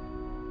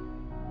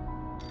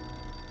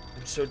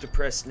 I'm so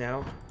depressed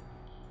now.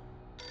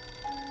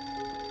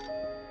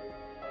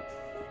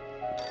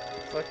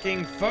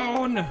 Fucking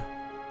phone!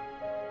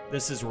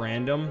 This is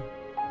random.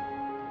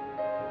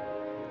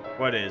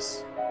 What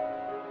is?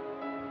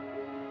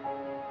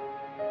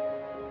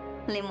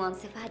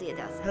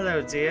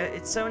 Hello, dear.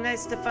 It's so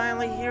nice to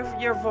finally hear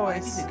your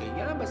voice.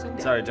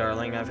 Sorry,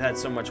 darling. I've had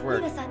so much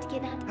work.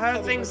 How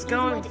are things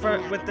going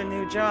with the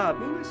new job?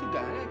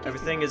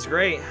 Everything is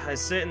great. I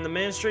sit in the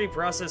ministry,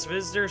 process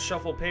visitors,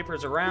 shuffle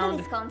papers around.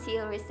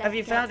 Have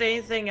you found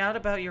anything out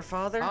about your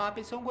father?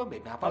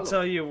 I'll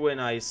tell you when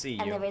I see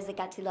you.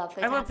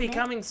 I will be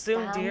coming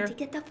soon, dear.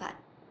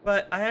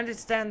 But I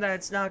understand that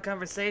it's not a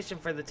conversation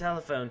for the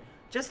telephone.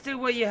 Just do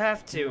what you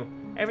have to.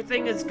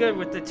 Everything is good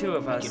with the two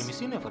of us.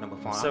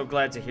 So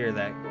glad to hear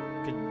that.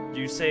 Could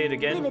you say it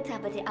again?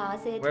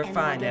 We're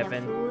fine,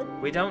 Evan.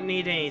 We don't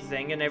need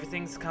anything, and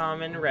everything's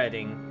calm and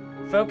reading.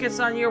 Focus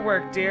on your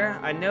work, dear.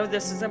 I know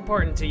this is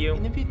important to you.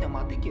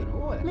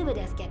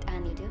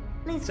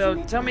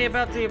 So, tell me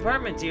about the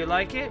apartment. Do you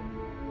like it?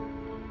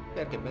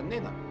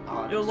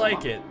 You'll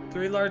like it.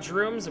 3 large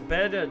rooms, a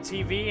bed, a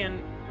TV,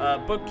 and a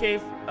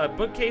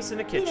bookcase in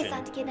the kitchen.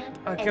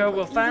 Our girl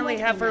will finally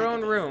have her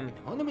own room.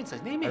 I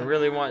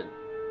really want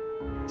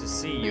to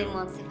see you.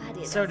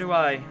 So do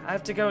I. I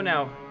have to go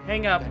now.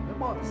 Hang up.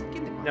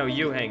 No,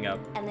 you hang up.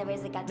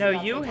 No,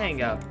 you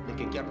hang up.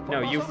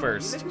 No, you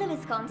first.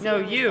 No,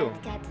 you.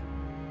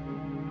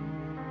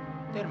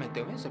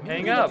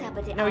 Hang up.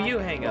 No, you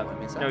hang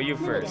up. No, you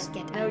first.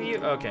 No, you.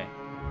 Okay.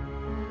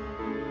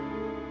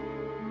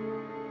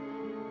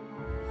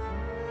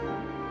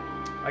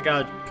 I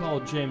gotta call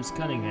James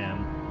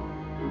Cunningham.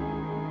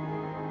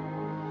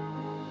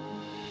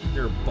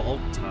 Your bald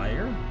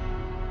tire?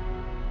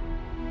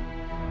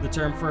 The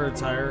term for a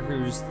tire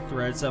whose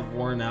threads have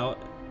worn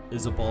out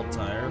is a bald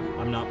tire.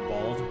 I'm not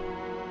bald.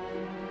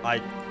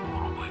 I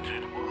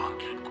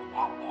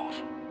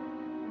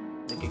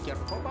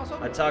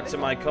talked to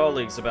my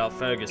colleagues about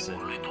Ferguson.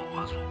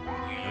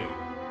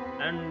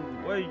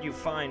 And what did you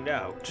find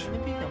out?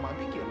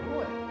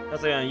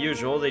 Nothing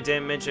unusual. They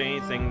didn't mention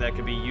anything that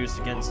could be used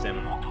against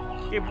him.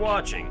 Keep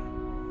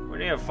watching. We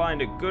need to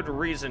find a good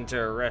reason to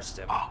arrest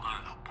him.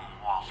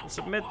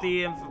 Submit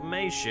the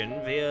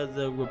information via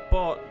the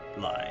report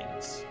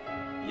lines.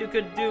 You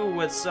could do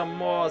with some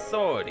more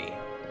authority.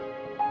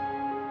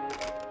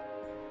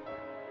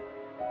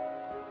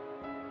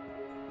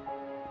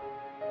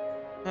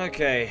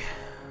 Okay.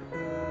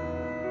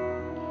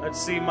 Let's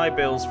see my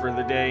bills for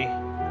the day.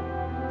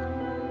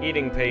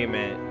 Eating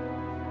payment.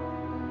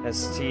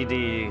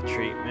 STD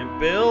treatment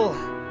bill.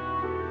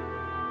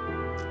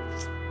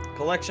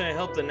 Collection to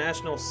help the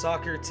national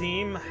soccer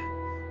team.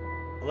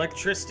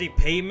 Electricity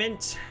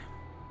payment.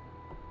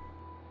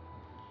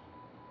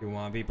 You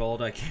want to be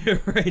bald? I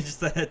can't arrange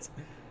that.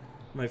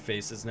 My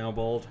face is now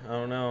bald. I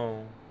don't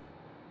know.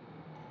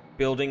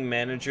 Building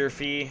manager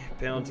fee.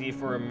 Penalty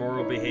for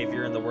immoral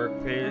behavior in the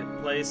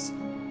workplace.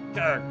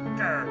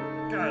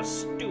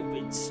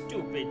 Stupid,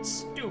 stupid,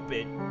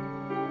 stupid.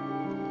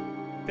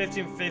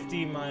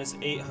 1550 minus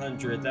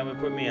 800. That would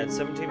put me at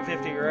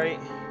 1750, right?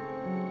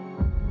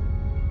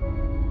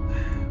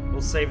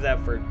 We'll save that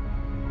for...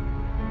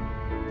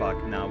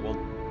 Fuck, no,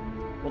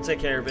 we'll take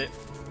care of it.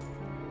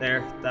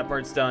 There, that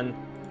part's done.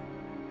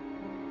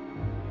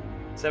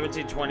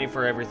 1720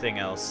 for everything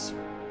else.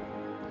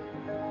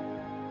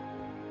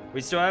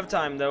 We still have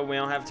time, though. We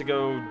don't have to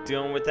go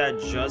dealing with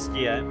that just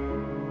yet.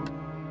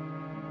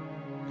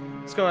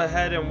 Let's go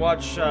ahead and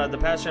watch the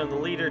Passion of the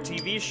Leader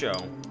TV show.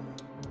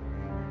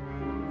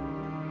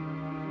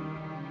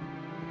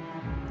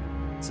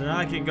 So now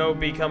I can go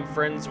become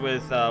friends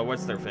with,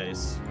 what's their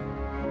face?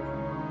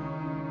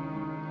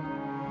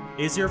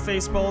 Is your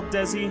face bald,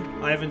 Desi?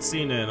 I haven't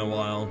seen it in a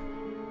while.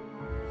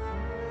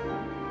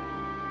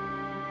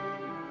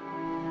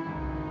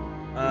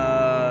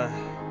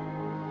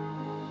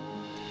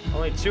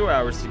 Only 2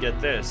 hours to get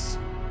this.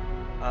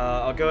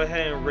 I'll go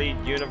ahead and read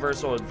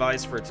Universal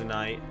Advice for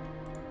tonight,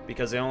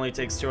 because it only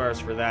takes 2 hours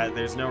for that.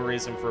 There's no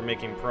reason for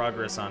making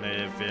progress on it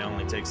if it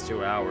only takes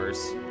 2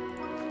 hours.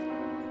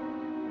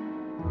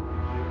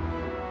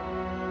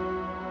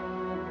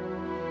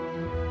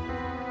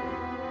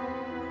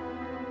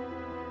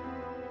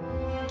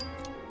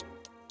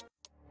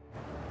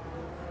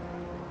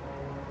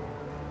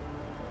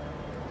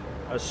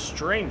 A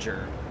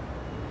stranger.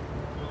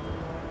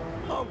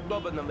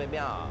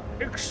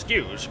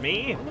 Excuse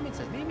me.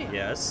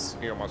 Yes.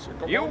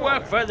 You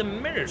work for the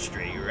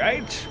ministry,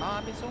 right?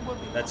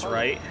 That's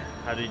right.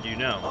 How did you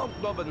know?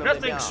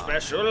 Nothing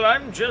special.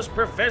 I'm just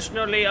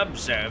professionally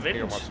observant.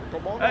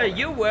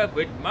 You work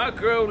with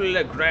Marco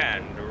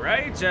Legrand,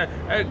 right?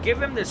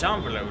 Give him this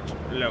envelope.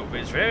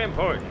 It's very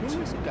important.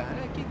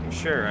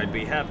 Sure, I'd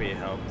be happy to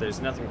help.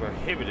 There's nothing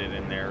prohibited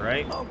in there,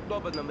 right?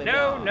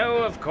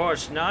 No, of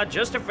course not.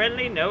 Just a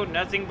friendly note,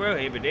 nothing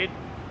prohibited.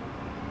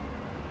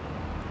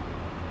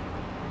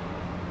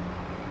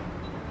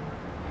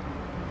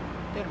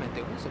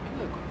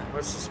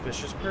 What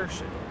suspicious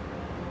person?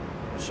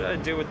 What should I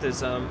do with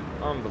this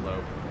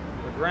envelope?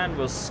 Legrand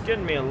will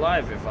skin me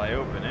alive if I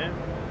open it.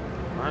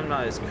 I'm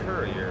not his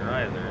courier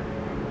either.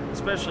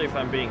 Especially if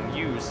I'm being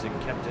used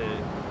and kept it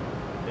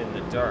in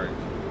the dark.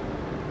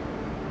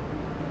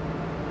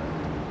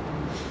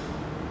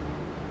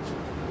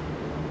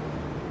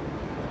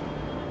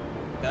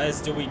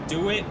 Guys, do we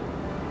do it?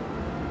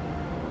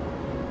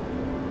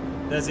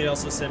 Does he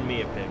also send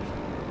me a pic?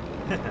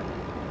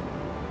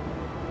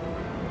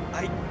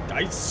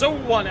 I so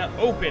want to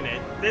open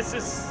it. This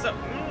is so...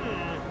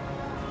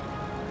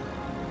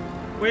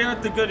 We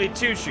aren't the goody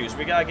two-shoes.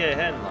 We gotta get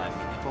ahead in life.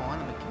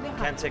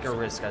 Can't take a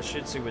risk. I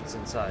should see what's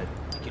inside.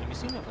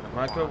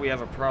 Marco, we have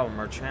a problem.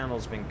 Our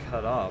channel's been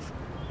cut off.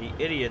 The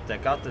idiot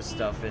that got this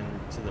stuff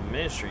into the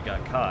ministry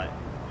got caught.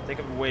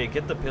 Think of a way to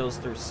get the pills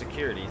through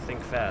security. Think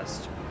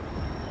fast.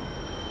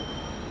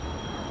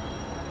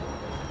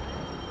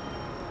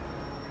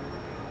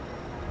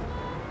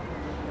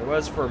 It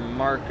was for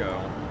Marco.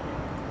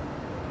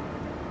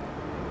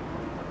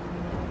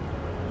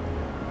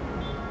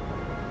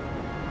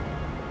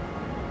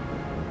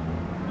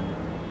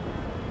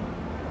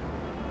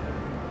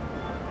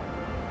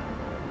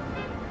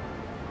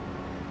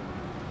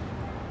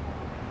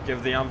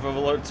 Give the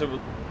envelope to...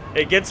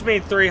 It gets me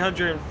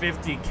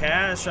 350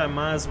 cash. I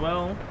might as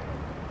well.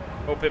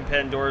 Open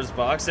Pandora's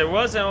box. It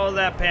wasn't all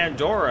that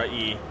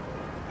Pandora-y.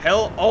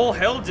 All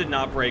hell did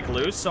not break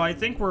loose, so I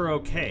think we're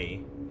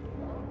okay.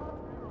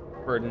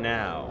 For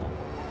now.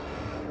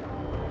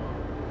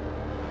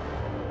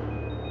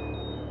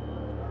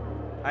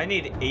 I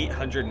need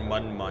 800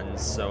 mun,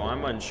 so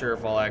I'm unsure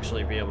if I'll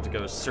actually be able to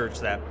go search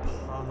that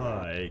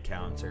pie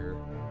counter.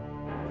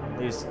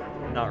 At least,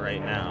 not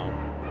right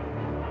now.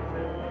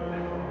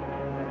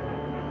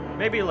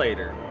 Maybe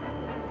later.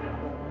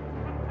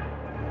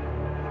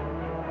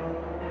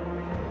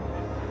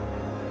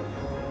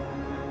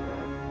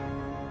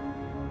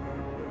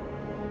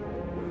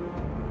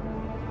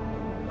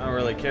 I don't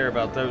really care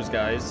about those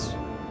guys.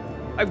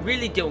 I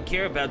really don't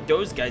care about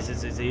those guys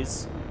as it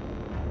is.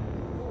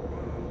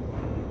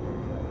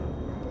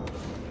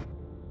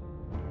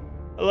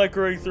 I like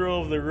running through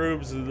all of the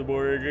rooms in the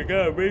morning. I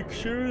gotta make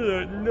sure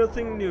that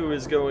nothing new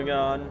is going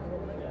on.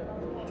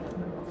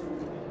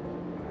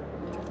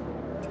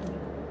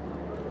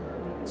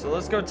 So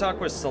let's go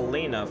talk with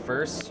Selena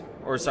first.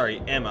 Or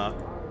sorry, Emma,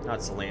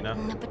 not Selena.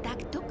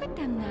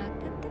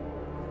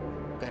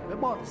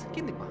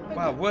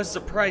 Wow, what a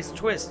surprise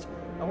twist.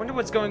 I wonder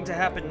what's going to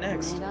happen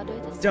next.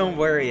 Don't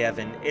worry,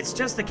 Evan. It's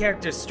just the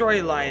character's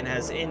storyline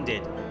has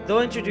ended.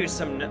 They'll introduce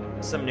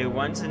some new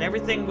ones, and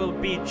everything will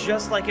be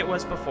just like it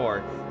was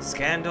before.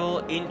 Scandal,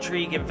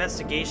 intrigue,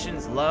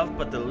 investigations, love,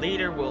 but the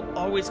leader will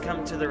always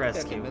come to the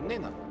rescue.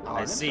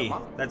 I see.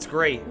 That's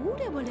great.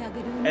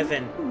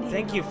 Evan,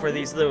 thank you for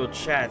these little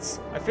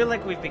chats. I feel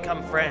like we've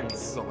become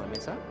friends.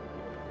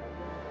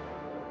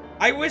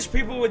 I wish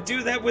people would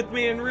do that with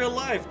me in real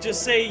life.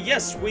 Just say,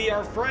 yes, we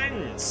are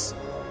friends.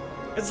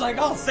 It's like,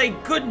 oh,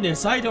 thank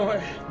goodness,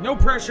 no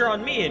pressure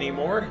on me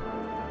anymore.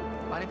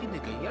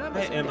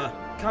 Hey, Emma.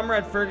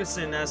 Comrade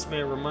Ferguson asked me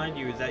to remind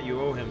you that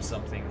you owe him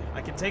something.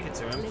 I can take it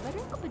to him.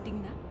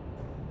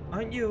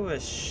 Aren't you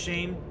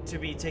ashamed to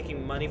be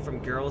taking money from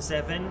girls,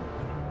 Evan?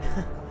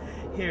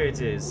 Here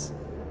it is.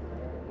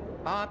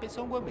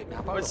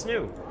 What's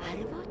new?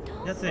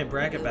 Nothing to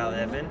brag about,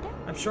 Evan.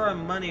 I'm short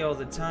on money all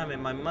the time,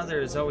 and my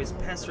mother is always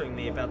pestering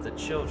me about the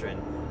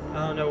children.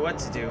 I don't know what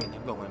to do.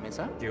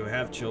 Do you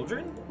have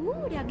children?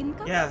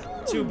 Yeah,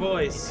 2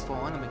 boys.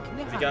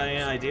 Have you got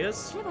any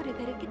ideas?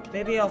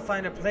 Maybe I'll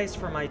find a place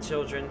for my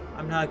children.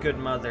 I'm not a good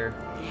mother.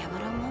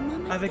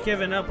 I've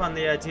given up on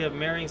the idea of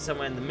marrying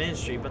someone in the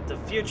ministry, but the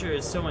future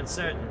is so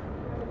uncertain.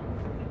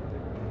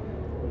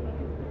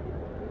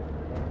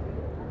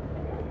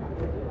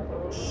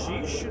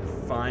 She should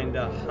find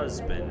a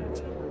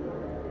husband.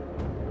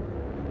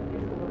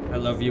 I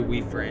love you,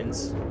 we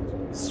friends.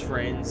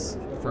 Friends,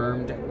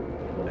 firmed.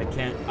 I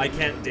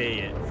can't date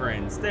it,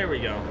 friends. There we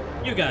go.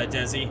 You got it,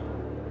 Desi.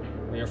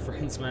 We are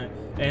friends, man.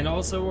 And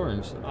also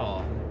Orange.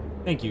 Oh,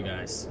 thank you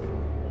guys.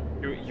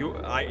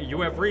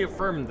 You have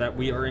reaffirmed that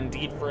we are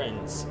indeed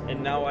friends,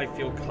 and now I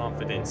feel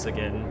confidence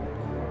again.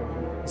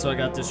 So I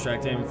got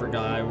distracted and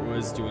forgot I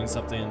was doing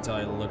something until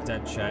I looked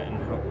at chat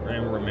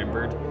and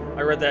remembered.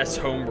 I read that as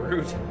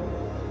homebrewed.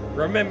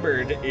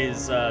 Remembered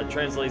is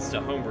translates to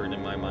homebrewed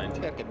in my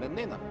mind.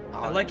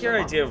 I like your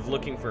idea of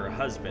looking for a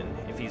husband.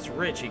 If he's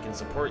rich, he can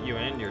support you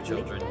and your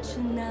children.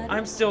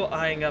 I'm still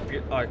eyeing up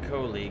our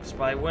colleagues,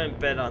 but I wouldn't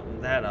bet on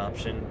that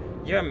option.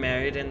 You're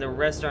married, and the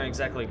rest aren't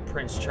exactly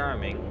Prince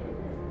Charming.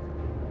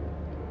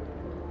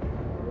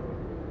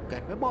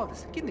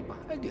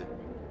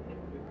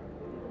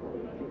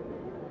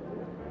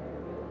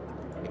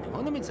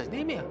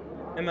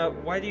 Emma,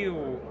 why do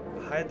you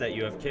hide that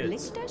you have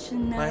kids?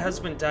 My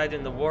husband died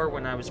in the war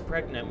when I was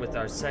pregnant with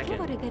our second.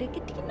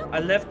 I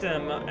left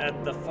him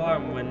at the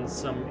farm with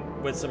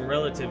some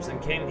relatives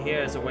and came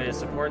here as a way to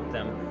support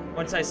them.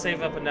 Once I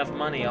save up enough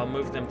money, I'll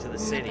move them to the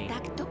city.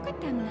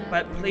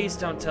 But please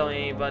don't tell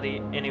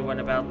anyone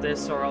about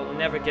this, or I'll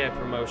never get a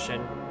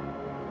promotion.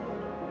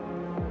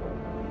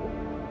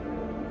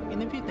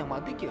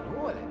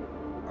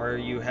 Are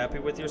you happy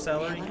with your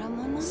salary?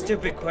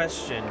 Stupid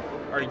question.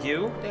 Are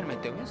you?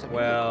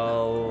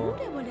 Well,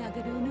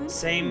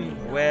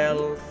 same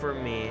well for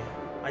me.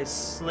 I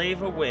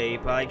slave away,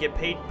 but I get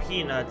paid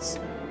peanuts.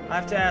 I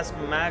have to ask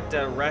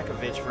Magda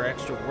Rakovich for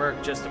extra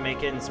work just to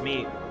make ends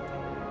meet.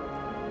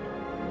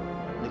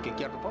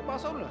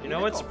 You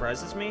know what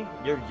surprises me?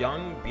 You're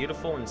young,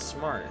 beautiful, and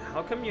smart.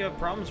 How come you have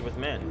problems with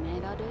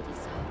men?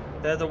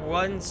 They're the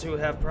ones who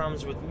have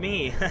problems with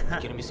me.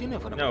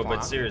 No,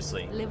 but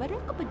seriously.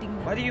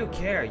 Why do you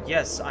care?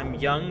 Yes, I'm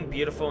young,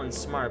 beautiful, and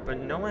smart, but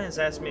no one has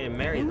asked me to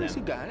marry them.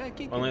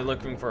 Only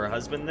looking for a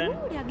husband then?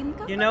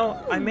 You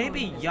know, I may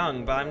be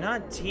young, but I'm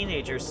not a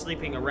teenager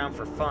sleeping around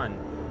for fun.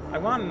 I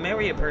want to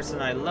marry a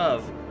person I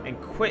love and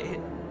quit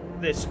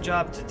this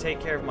job to take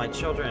care of my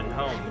children at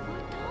home.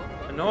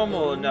 A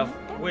normal enough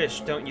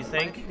wish, don't you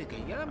think?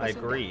 I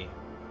agree.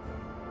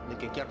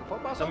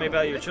 Tell me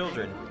about your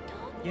children.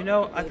 You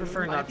know, I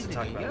prefer not to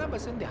talk about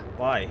them.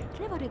 Why?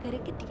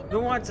 Who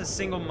wants a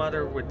single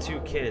mother with 2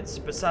 kids?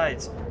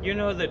 Besides, you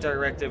know the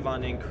directive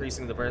on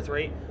increasing the birth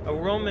rate. A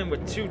woman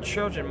with 2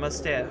 children must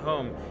stay at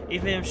home,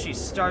 even if she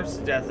starves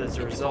to death as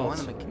a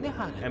result.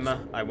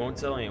 Emma, I won't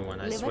tell anyone,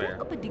 I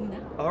swear.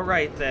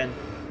 Alright then.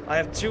 I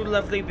have 2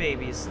 lovely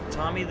babies,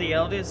 Tommy the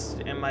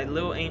eldest, and my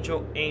little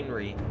angel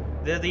Amory.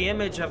 They're the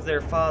image of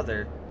their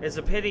father. It's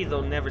a pity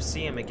they'll never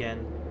see him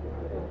again.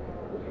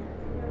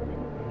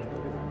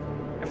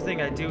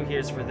 Everything I do here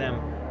is for them.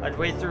 I'd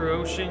wade through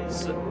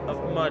oceans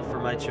of mud for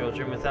my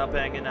children without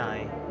batting an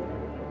eye.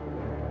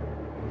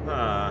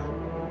 Huh.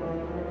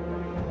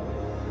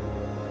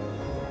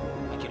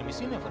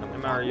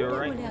 Emma, are you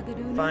alright?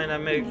 Fine,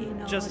 I'm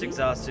just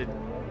exhausted.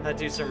 I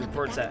do some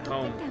reports at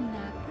home.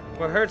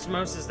 What hurts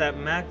most is that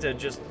Magda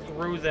just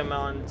threw them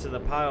onto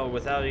the pile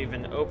without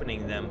even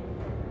opening them.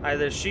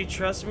 Either she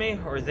trusts me,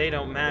 or they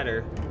don't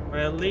matter. Or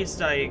at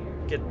least I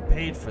get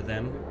paid for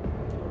them.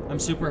 I'm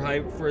super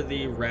hyped for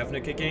the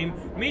Ravnica game.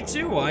 Me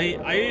too, I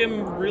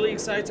am really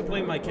excited to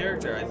play my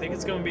character. I think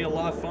it's going to be a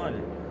lot of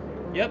fun.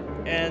 Yep,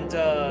 and,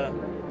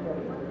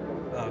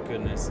 oh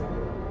goodness.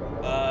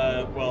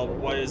 Well,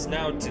 what is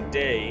now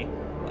today,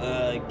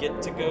 get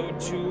to go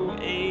to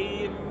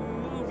a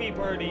movie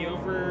party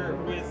over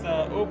with,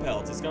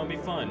 Opelt. It's going to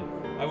be fun.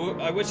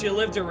 I wish you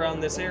lived around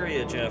this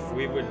area, Jeff.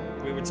 We would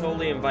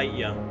totally invite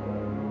you.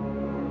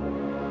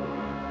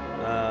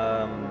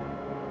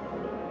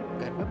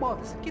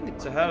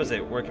 So how is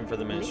it working for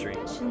the ministry?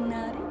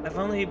 I've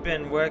only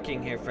been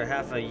working here for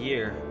half a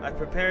year. I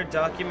prepare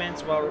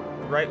documents while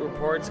write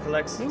reports,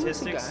 collect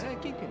statistics.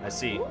 I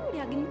see.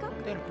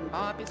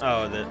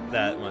 Oh,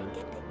 that one.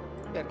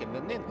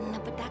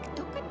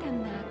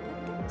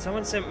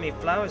 Someone sent me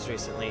flowers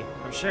recently.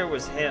 I'm sure it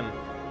was him.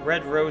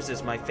 Red rose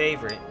is my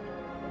favorite.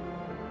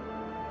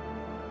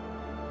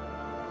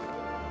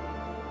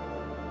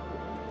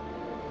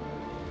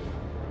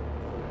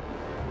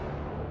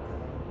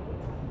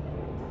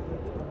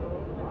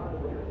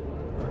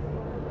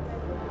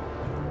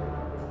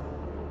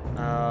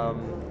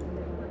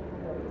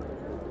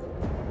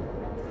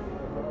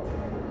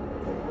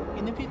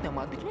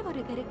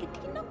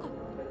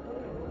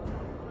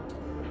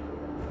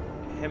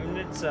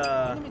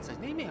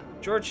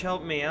 George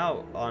helped me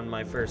out on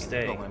my first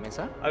day.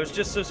 I was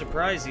just so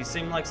surprised. He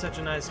seemed like such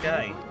a nice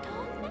guy.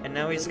 And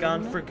now he's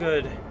gone for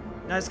good.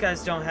 Nice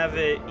guys don't have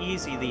it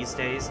easy these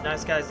days.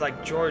 Nice guys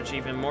like George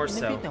even more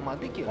so.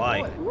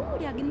 Why?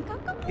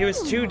 He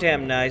was too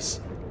damn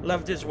nice.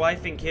 Loved his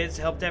wife and kids,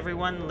 helped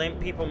everyone, lent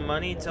people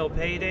money till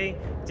payday,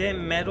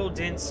 didn't meddle,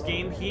 didn't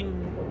scheme. He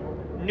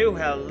knew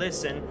how to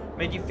listen,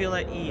 made you feel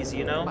at ease,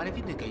 you know?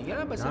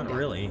 Not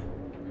really.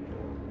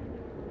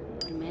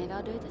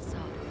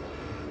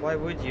 Why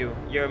would you?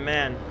 You're a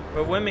man.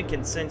 But women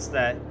can sense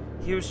that.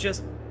 He was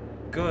just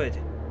good.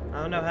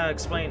 I don't know how to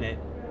explain it.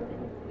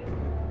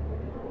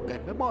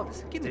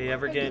 Did he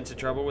ever get into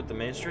trouble with the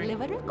ministry?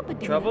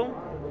 Trouble?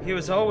 He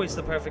was always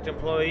the perfect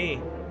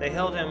employee. They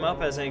held him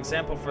up as an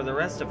example for the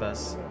rest of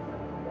us.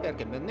 Do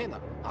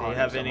you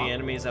have any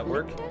enemies at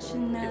work?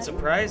 It's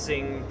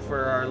surprising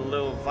for our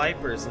little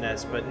viper's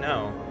nest, but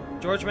no.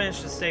 George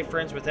managed to stay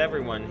friends with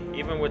everyone,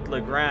 even with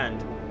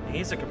Legrand.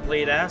 He's a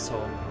complete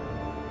asshole.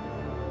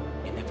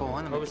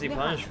 What was he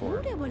punished for?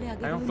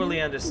 I don't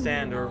fully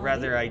understand, or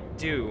rather I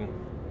do.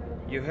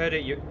 You heard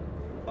it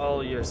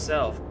all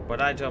yourself,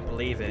 but I don't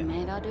believe it.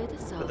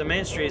 But the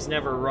ministry is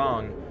never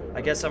wrong.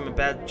 I guess I'm a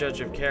bad judge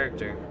of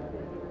character.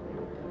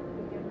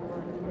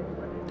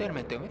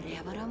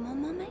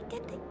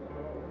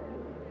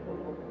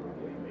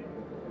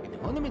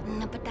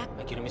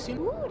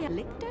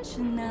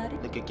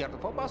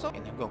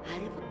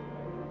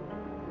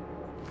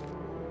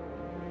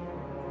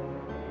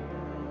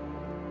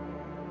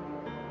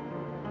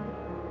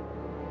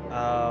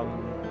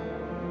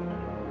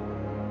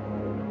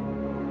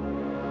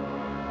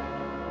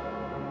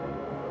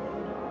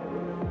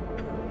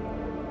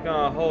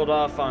 Gonna hold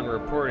off on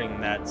reporting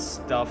that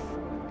stuff.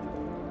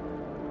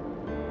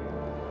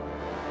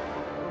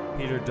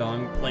 Peter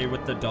Dong, play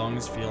with the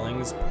dong's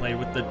feelings, play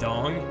with the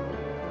dong.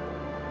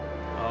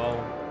 Oh.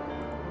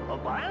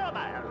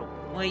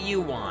 What do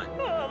you want?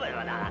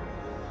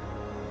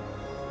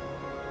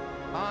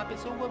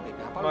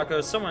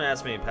 Marco, someone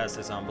asked me to pass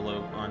this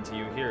envelope on to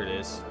you. Here it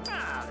is.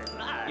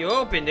 You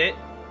opened it?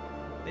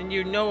 Then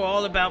you know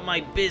all about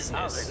my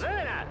business.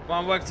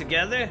 Want to work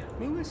together?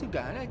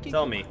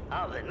 Tell me.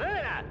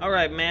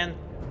 Alright, man.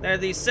 There are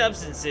these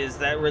substances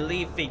that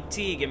relieve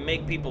fatigue and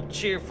make people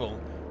cheerful.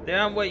 They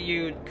aren't what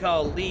you'd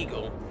call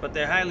legal, but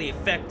they're highly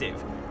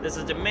effective. There's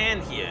a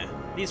demand here.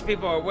 These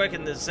people are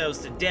working themselves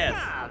to death.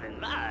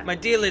 My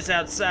deal is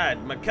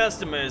outside, my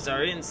customers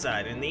are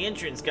inside, and the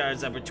entrance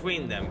guards are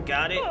between them.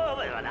 Got it?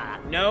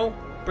 No?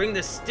 Bring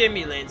the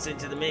stimulants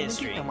into the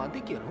ministry.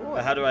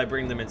 But how do I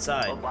bring them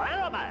inside?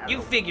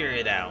 You figure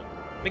it out.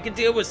 Make a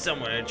deal with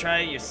someone or try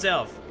it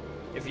yourself.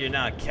 If you're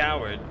not a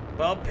coward,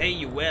 but I'll pay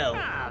you well.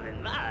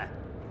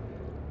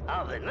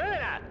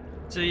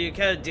 So you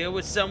cut a deal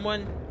with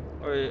someone?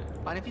 Or...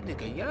 I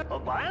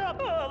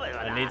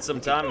need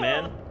some time,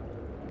 man.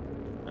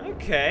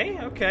 Okay,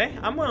 okay.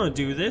 I'm gonna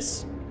do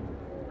this.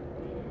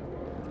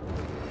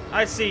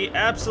 I see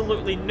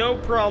absolutely no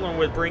problem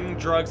with bringing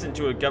drugs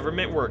into a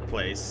government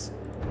workplace.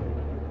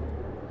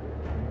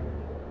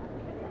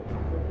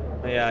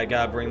 Yeah, I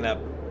gotta bring that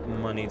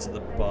money to the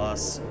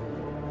boss.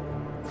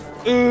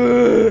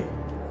 Ugh.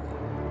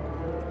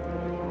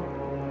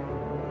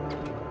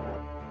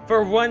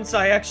 For once,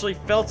 I actually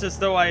felt as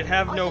though I'd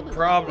have no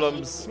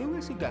problems.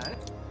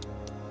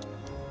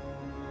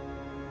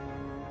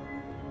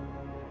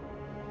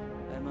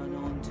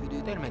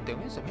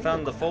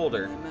 Found the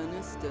folder.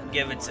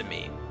 Give it to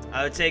me.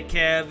 I'll take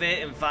care of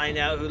it and find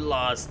out who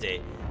lost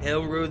it.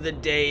 He'll rue the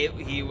day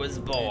he was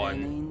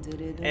born.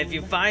 And if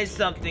you find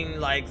something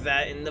like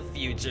that in the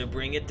future,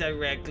 bring it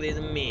directly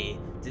to me.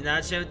 Do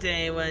not show it to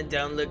anyone,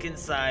 don't look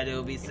inside, it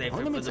will be safer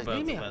for the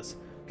both of us.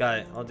 Got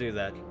it, I'll do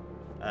that.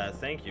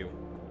 Thank you.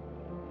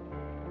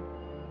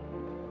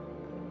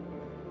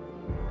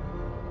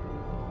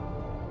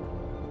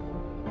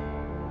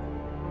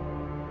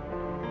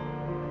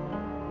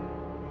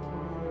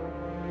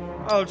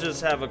 I'll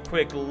just have a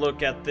quick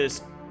look at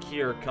this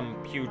here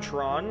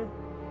computron.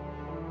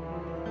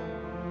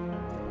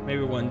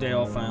 Maybe one day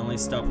I'll finally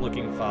stop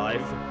looking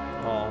 5.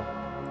 Aw.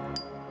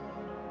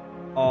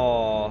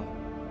 Aw.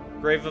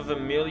 Grave of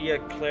Amelia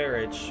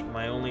Claridge,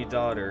 my only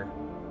daughter.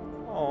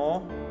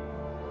 Aw.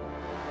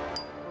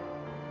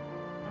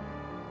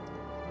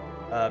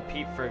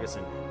 Pete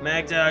Ferguson.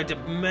 Magda, I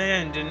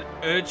demand an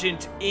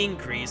urgent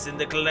increase in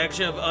the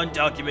collection of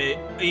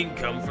undocumented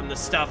income from the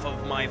staff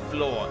of my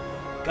floor.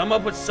 Come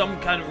up with some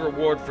kind of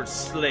reward for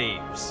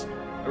slaves.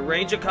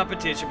 Arrange a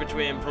competition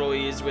between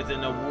employees with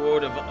an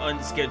award of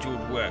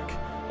unscheduled work.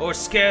 Or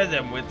scare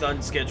them with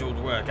unscheduled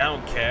work, I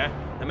don't care.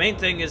 The main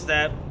thing is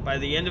that, by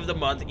the end of the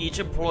month, each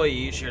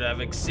employee should have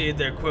exceeded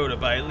their quota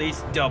by at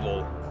least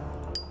double.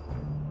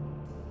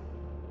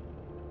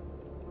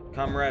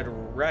 Comrade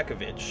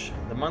Rakovich,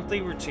 the monthly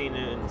routine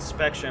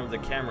inspection of the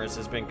cameras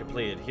has been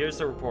completed. Here's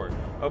the report.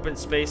 Open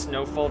space,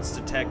 no faults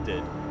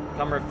detected.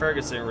 Comrade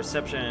Ferguson,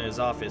 reception in his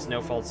office,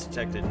 no faults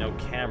detected, no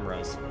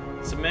cameras.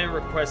 Submit a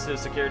request to the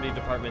security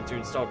department to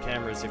install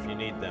cameras if you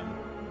need them.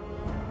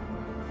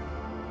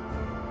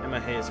 Emma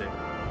Hazer.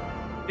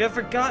 You have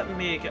forgotten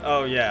me again.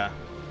 Oh, yeah.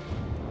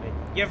 Wait.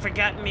 You have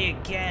forgotten me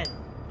again.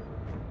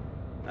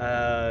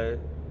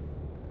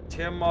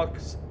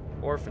 Tiamak's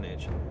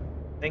Orphanage.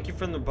 Thank you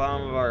from the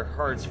bottom of our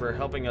hearts for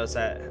helping us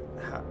at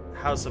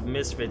House of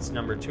Misfits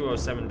number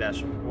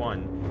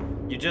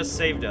 207-1. You just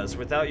saved us.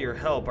 Without your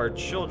help, our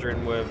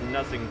children would have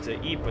nothing to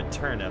eat but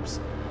turnips.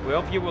 We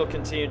hope you will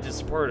continue to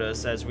support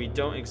us as we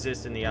don't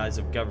exist in the eyes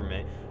of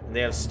government, and they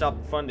have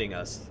stopped funding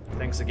us.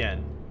 Thanks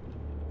again.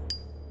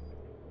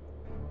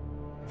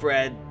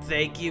 Fred,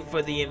 thank you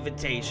for the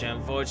invitation.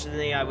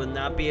 Unfortunately, I will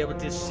not be able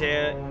to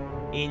share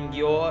in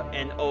your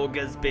and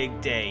Olga's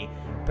big day.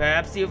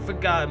 Perhaps you've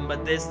forgotten,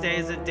 but this day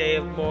is a day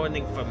of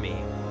mourning for me.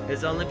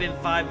 It's only been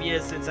 5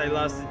 years since I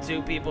lost the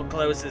 2 people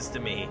closest to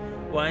me.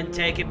 One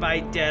taken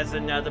by death,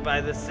 another by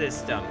the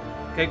system.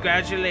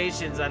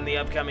 Congratulations on the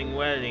upcoming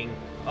wedding.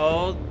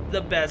 All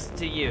the best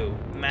to you,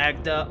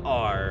 Magda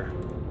R.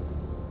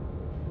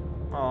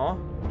 Aw.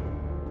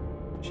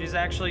 She's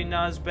actually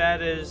not as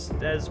bad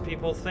as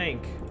people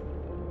think.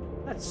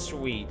 That's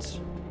sweet.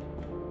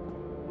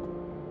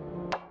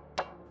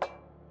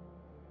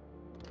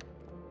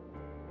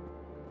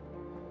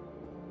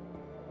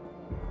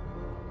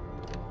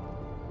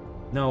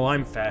 No,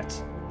 I'm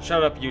fat.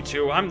 Shut up, you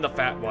two. I'm the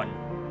fat one.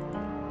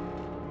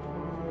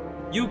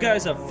 You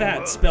guys are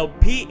fat, spelled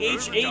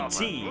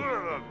P-H-A-T.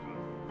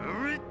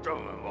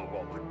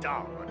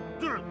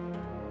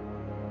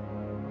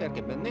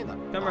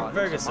 Comrade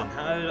Ferguson,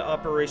 how did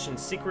Operation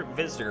Secret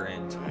Visitor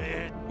end?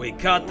 We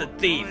caught the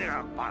thief.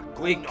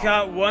 We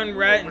caught one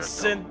rat and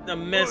sent a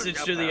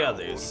message to the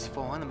others.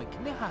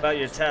 About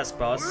your task,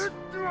 boss.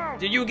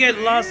 Did you get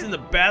lost in the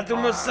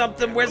bathroom or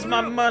something? Where's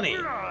my money?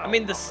 I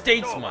mean the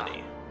state's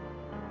money.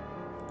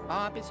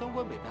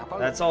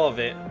 That's all of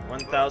it.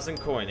 1,000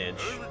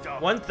 coinage.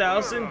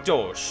 1,000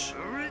 dosh.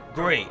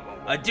 Great.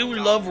 I do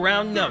love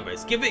round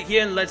numbers. Give it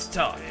here and let's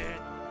talk.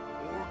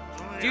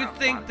 Do you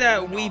think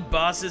that we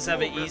bosses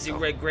have an easy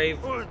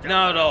Redgrave?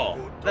 Not at all.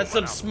 That's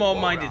some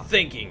small-minded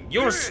thinking.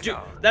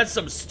 That's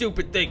some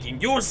stupid thinking.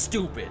 You're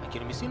stupid.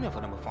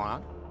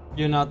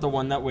 You're not the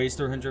one that weighs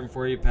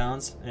 340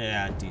 pounds?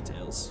 Yeah,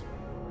 details.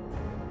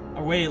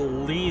 I weigh at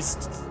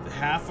least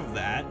half of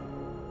that.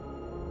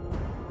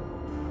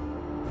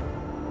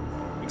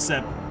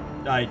 Except,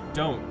 I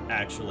don't,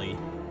 actually.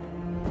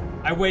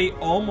 I weigh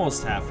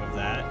almost half of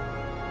that.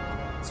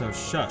 So,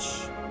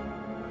 shush.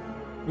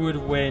 Who would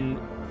win,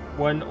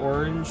 one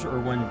Orange or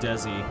one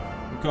Desi?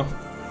 I'm gonna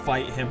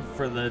fight him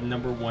for the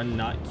 #1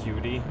 not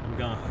cutie. I'm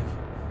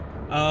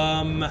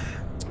gonna...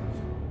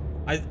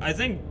 I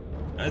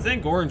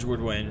think Orange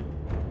would win.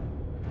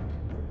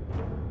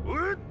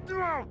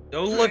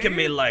 Don't look at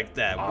me like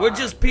that. We're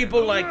just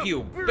people like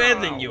you. Better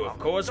than you, of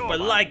course, but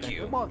like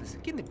you.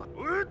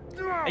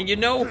 And you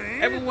know,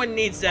 everyone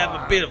needs to have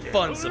a bit of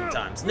fun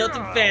sometimes.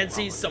 Nothing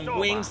fancy, some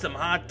wings, some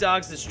hot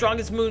dogs, the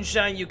strongest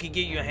moonshine you can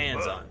get your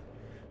hands on.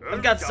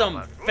 I've got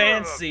some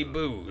fancy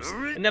booze,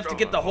 enough to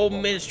get the whole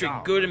ministry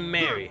good and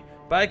merry.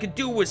 But I could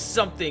do with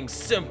something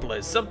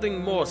simpler,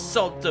 something more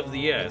salt of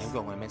the earth.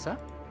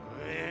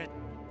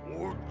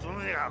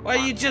 Why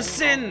are you just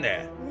sitting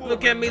there?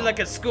 Look at me like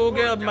a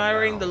schoolgirl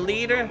admiring the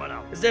leader?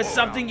 Is there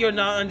something you're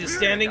not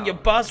understanding? Your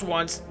boss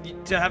wants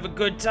you to have a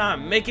good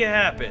time. Make it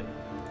happen.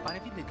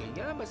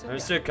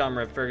 Understood,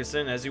 Comrade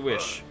Ferguson, as you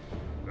wish.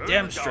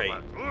 Damn straight.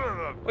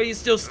 What are you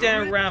still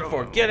standing around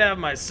for? Get out of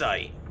my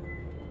sight.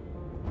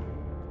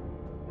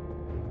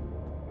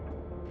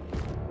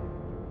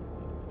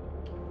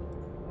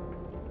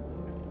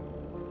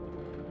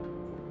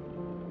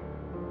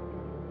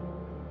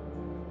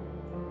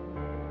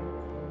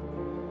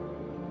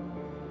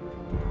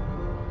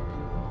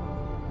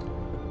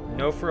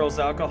 No frills,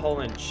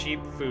 alcohol, and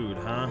cheap food,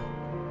 huh?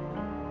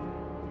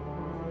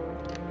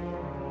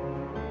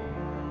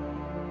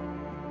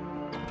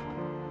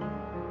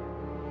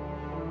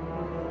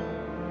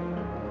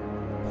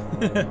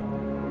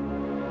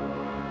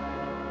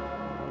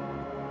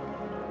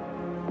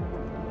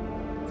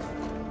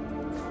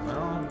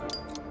 Well,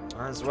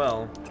 might as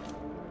well.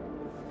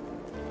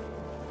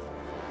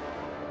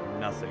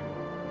 Nothing.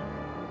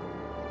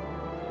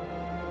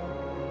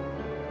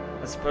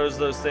 I suppose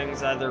those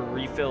things either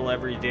refill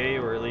every day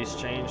or at least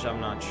change,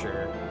 I'm not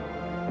sure.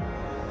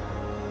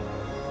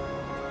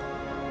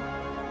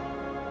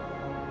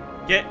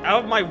 Get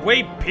out of my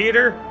way,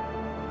 Peter!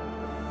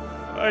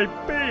 Hey,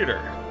 Peter!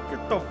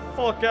 Get the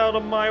fuck out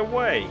of my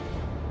way!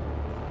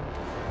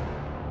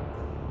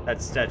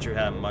 That statue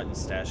had a mutton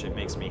stash, it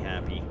makes me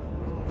happy.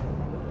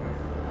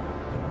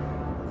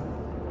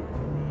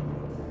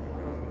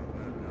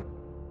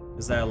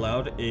 Is that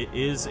allowed? It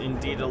is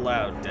indeed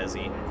allowed,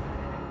 Desi.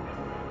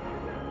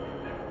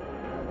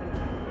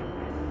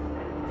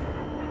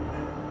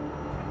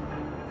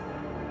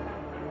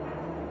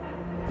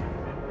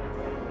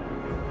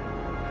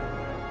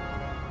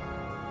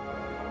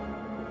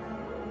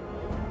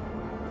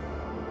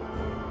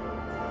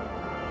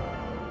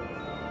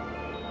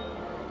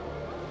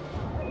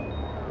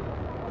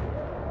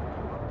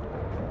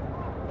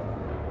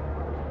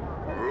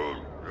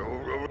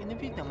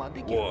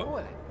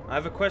 What? I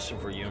have a question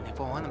for you.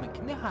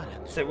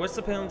 Say, what's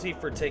the penalty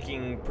for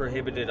taking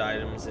prohibited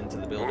items into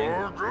the building?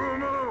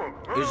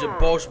 Is it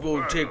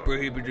possible to take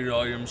prohibited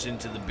items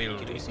into the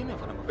building?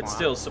 But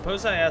still,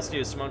 suppose I asked you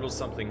to smuggle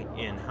something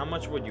in, how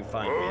much would you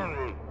fine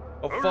me?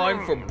 A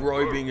fine for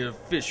bribing an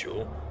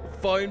official, a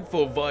fine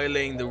for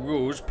violating the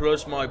rules,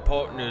 plus my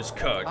partner's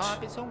cut.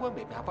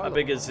 How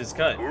big is his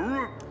cut?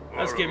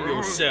 Ask him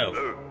yourself.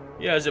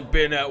 He hasn't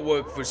been at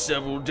work for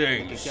several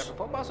days.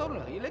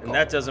 And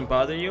that doesn't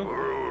bother you?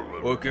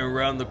 Working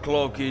around the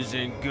clock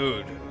isn't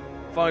good.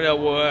 Find out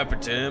what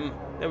happened to him,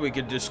 then we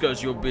can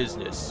discuss your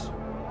business.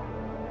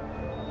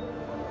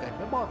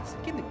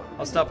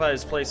 I'll stop by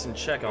his place and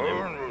check on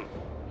him.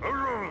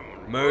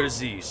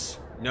 Merzies,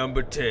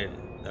 number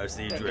 10. That's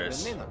the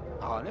address.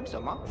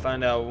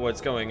 Find out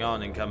what's going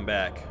on and come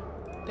back.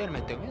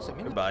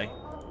 Goodbye.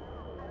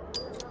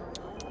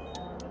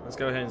 Let's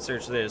go ahead and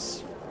search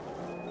this.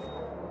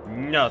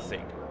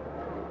 Nothing.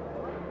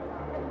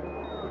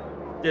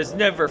 There's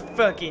never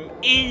fucking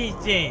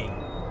anything.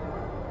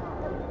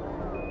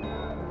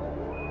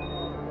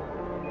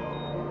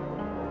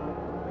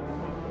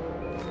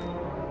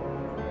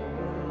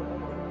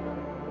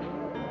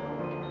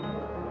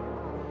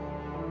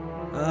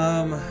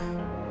 I'm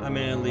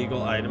an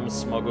illegal item,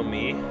 smuggle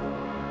me.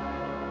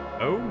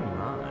 Oh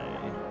my.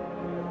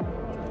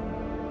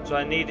 So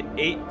I need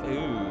 8,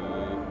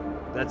 ooh,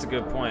 that's a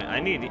good point.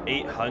 I need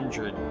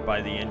 800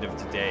 by the end of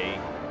today.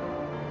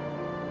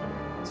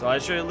 So I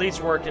should at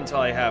least work until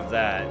I have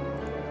that.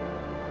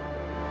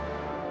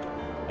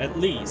 At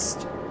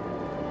least.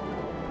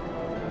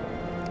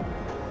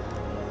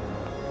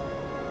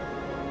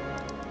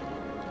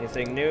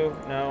 Anything new?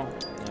 No?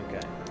 Okay.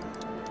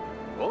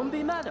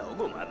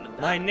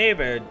 My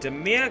neighbor,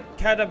 Demir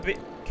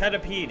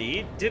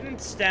Katapidi,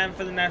 didn't stand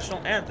for the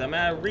national anthem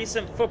at a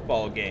recent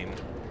football game.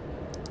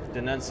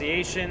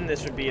 Denunciation,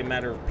 this would be a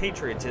matter of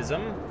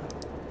patriotism.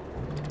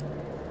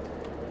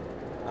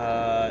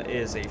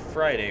 Is a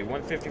Friday.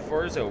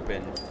 154 is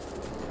open.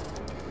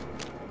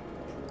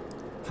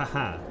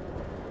 Haha.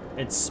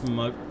 It's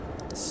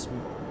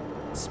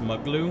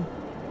Smuggloo?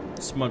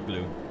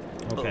 Smuggloo.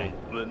 Okay.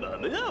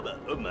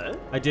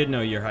 I did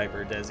know you're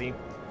hyper, Desi.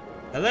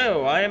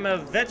 Hello, I am a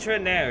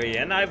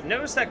veterinarian. I've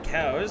noticed that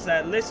cows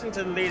that listen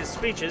to the latest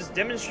speeches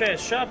demonstrate a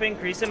sharp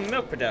increase in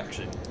milk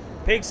production.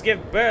 Pigs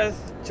give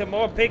birth to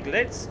more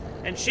piglets,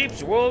 and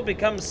sheep's wool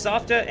becomes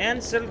softer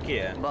and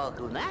silkier.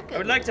 I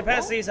would like to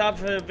pass these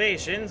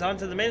observations on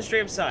to the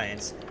Ministry of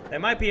Science. They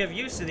might be of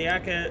use to the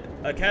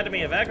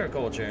Academy of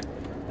Agriculture.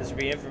 This will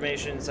be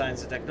Information,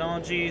 Science, and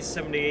Technology.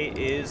 78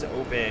 is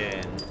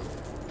open.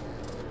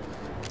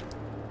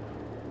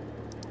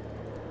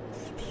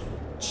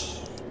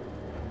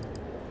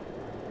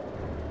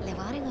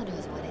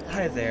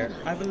 Hi there,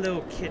 I have a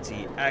little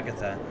kitty,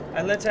 Agatha.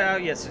 I let her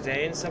out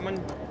yesterday and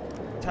someone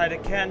tied a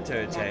can to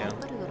her tail.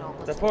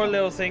 The poor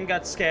little thing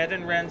got scared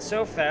and ran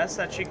so fast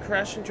that she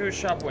crashed into a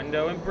shop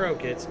window and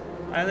broke it.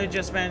 I only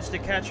just managed to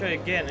catch her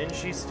again and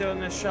she's still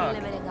in a shock.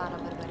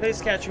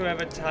 Please catch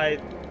whoever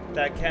tied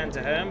that can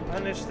to her and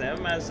punish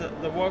them as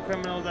the war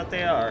criminal that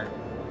they are.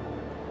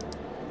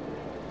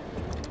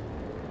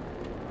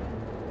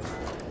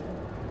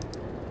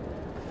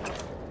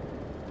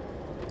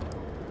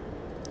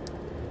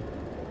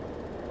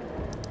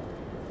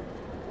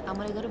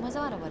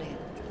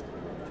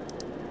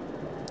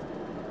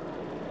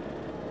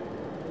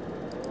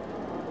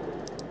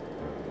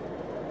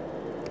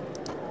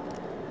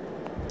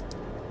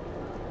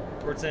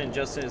 Reports an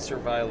injustice or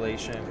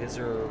violation of his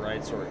or her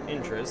rights or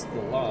interests,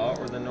 the law,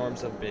 or the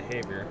norms of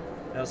behavior.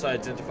 And also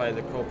identify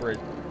the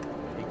culprit's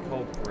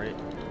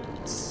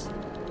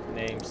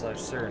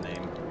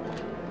name/surname.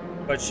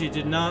 But she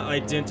did not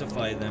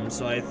identify them,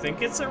 so I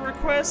think it's a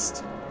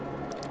request.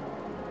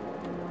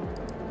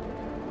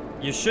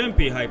 You shouldn't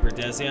be hyper,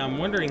 Desi. I'm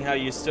wondering how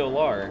you still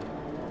are.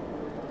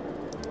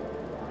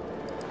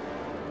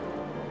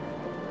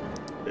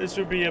 This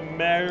would be a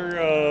matter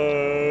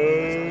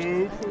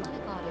of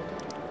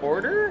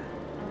order?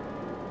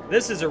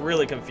 This is a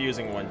really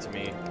confusing one to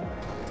me.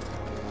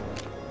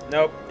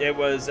 Nope, it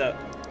was is a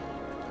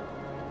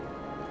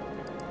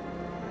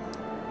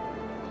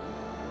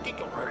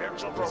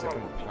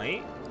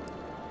complaint?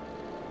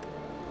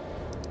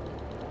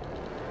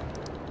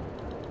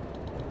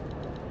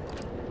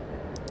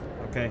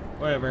 Okay,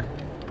 whatever.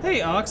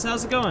 Hey, Ox,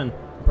 how's it going?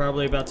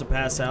 Probably about to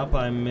pass out,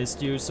 but I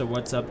missed you, so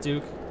what's up,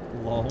 Duke?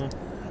 Lol.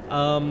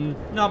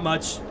 Not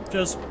much.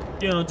 Just,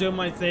 you know, doing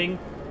my thing.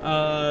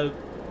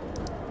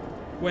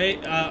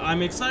 Wait,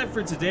 I'm excited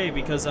for today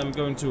because I'm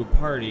going to a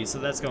party, so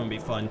that's going to be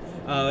fun.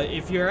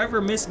 If you're ever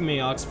missing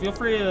me, Ox, feel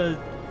free to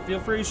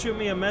shoot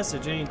me a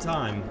message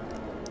anytime.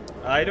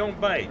 I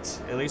don't bite.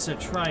 At least I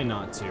try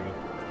not to.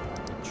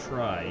 I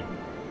try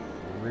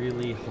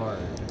really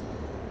hard.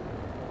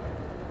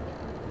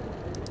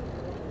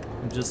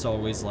 I'm just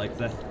always like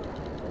that.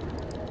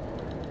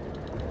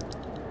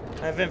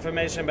 I have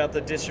information about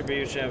the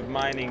distribution of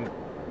mining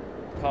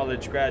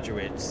college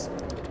graduates.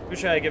 Who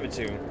should I give it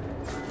to?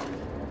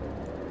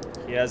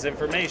 He has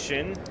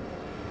information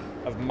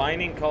of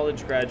mining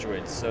college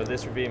graduates, so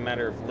this would be a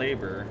matter of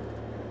labor.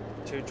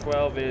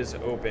 212 is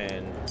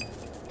open.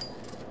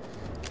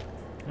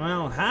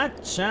 Well,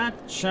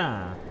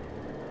 ha-cha-cha.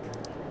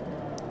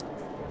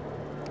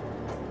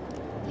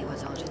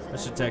 I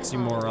should text you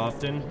more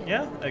often.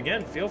 Yeah,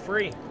 again, feel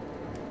free.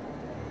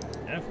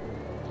 Yeah.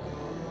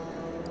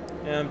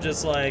 And I'm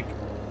just like,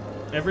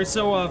 every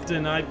so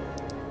often, I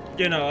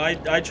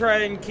try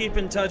and keep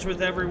in touch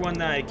with everyone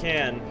that I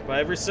can, but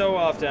every so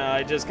often,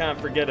 I just kind of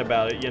forget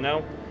about it, you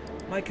know?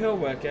 My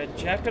co-worker,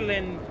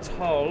 Jacqueline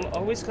Toll,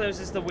 always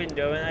closes the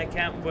window and I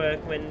can't work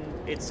when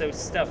it's so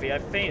stuffy.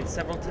 I've fainted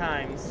several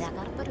times.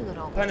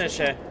 Punish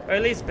her, or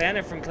at least ban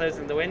her from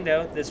closing the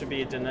window. This would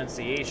be a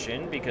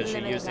denunciation because she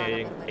used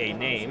a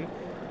name.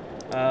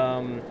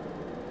 I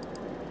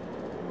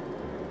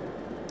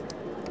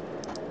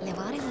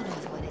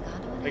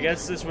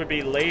guess this would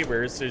be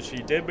labor, since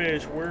she did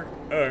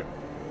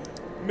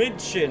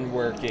mention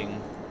working.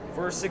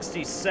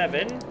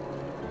 467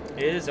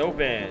 is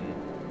open.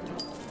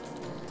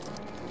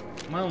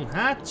 Well,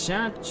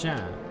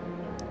 ha-cha-cha.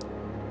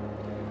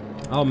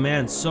 Oh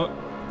man, so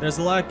there's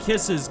a lot of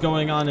kisses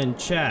going on in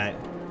chat.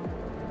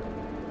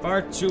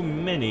 Far too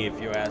many, if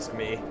you ask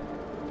me.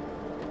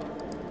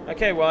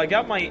 Okay, well, I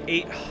got my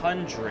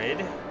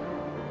 800,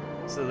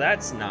 so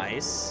that's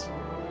nice.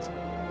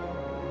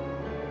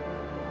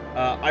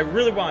 I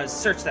really want to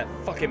search that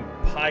fucking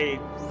pie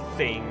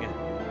thing.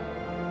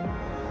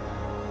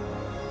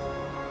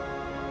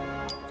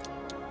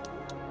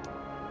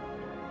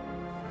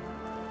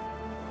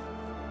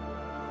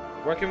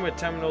 Working with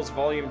Terminals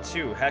Volume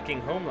 2,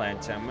 hacking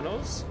Homeland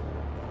Terminals.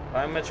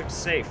 Biometric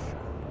safe.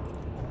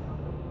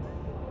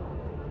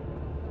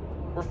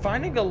 We're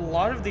finding a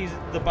lot of the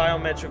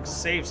biometric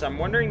safes. I'm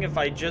wondering if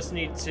I just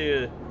need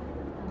to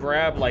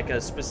grab like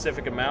a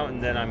specific amount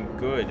and then I'm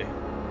good.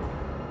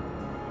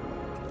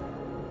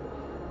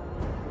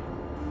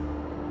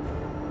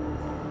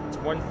 It's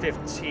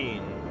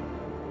 115.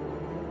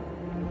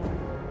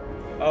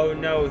 Oh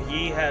no,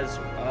 he has...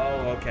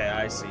 Oh, okay,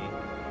 I see.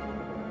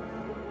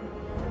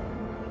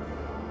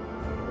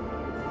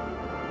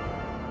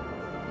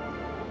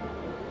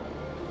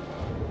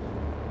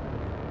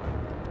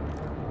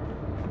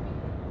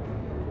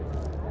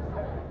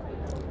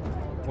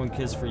 One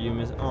kiss for you,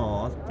 Miss.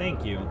 Aw,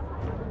 thank you.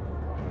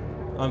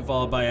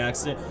 Unfollowed by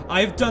accident.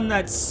 I've done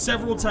that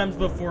several times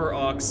before,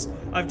 Ox.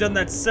 I've done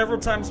that several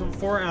times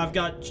before, and I've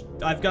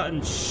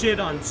gotten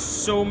shit on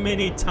so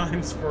many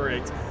times for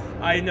it.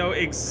 I know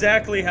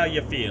exactly how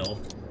you feel.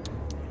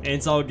 And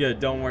it's all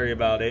good. Don't worry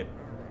about it.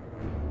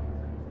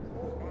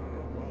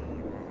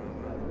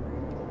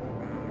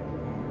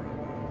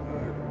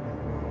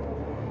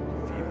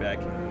 Feedback.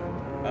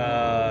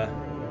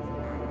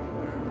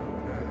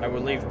 I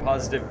will leave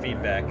positive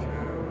feedback.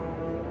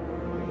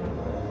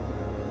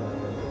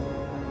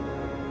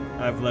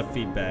 I've left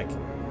feedback.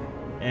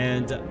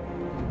 And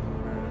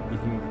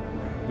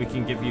we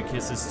can give you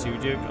kisses too,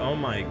 Duke. Oh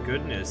my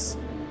goodness.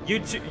 You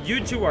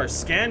two are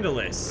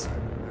scandalous.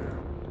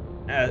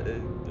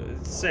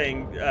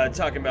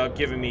 Talking about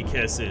giving me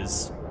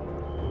kisses.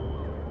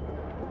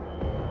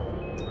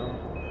 Oh.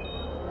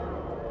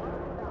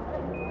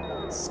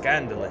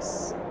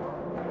 Scandalous.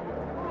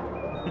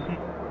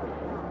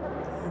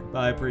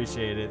 I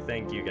appreciate it.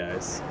 Thank you,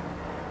 guys.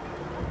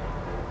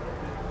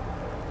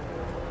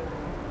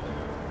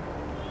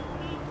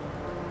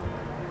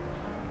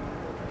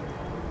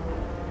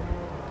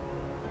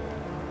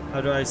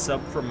 How do I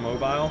sub from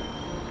mobile?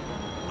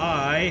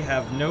 I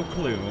have no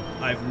clue.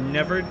 I've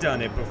never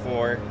done it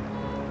before.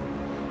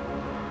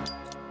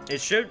 It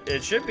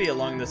should be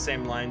along the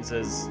same lines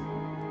as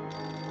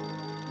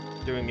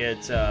doing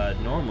it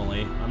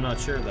normally. I'm not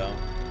sure though.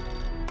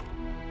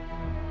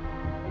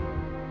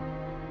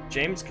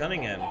 James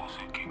Cunningham.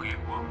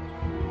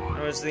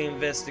 How is the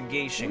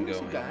investigation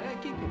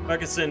going?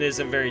 Ferguson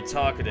isn't very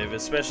talkative,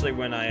 especially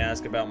when I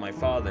ask about my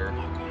father.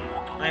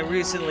 I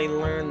recently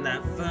learned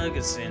that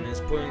Ferguson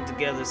is putting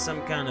together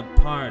some kind of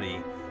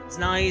party. It's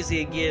not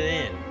easy to get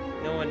in.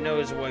 No one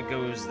knows what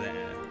goes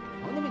there.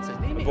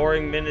 A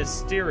boring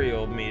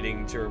ministerial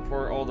meeting to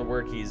report all the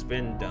work that's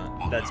been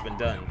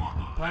done.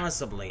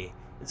 Possibly.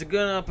 It's a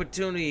good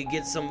opportunity to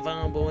get some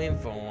valuable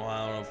info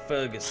out of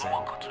Ferguson.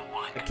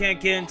 I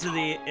can't get into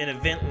an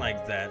event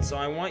like that, so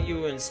I want you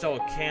to install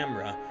a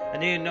camera. I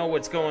need to know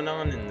what's going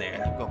on in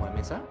there.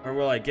 Where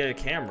will I get a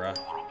camera?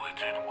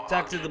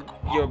 Talk to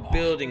your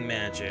building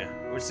manager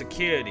or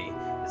security.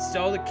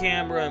 Install the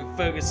camera in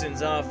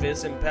Ferguson's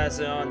office and pass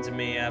it on to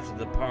me after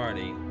the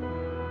party.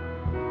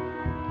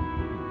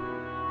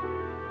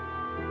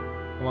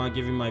 I want to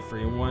give you my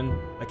free one.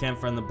 I can't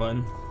find the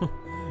button.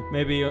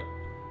 Maybe you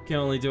can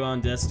only do it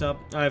on desktop.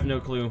 I have no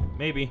clue.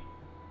 Maybe.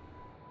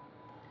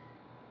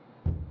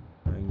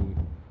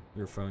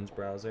 Your phone's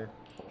browser.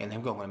 How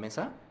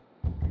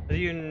do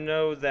you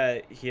know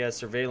that he has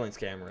surveillance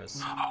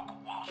cameras?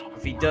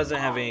 If he doesn't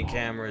have any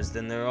cameras,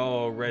 then they're all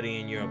already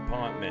in your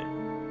apartment.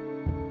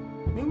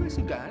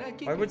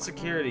 Why would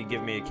security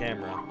give me a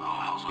camera?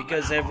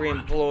 Because every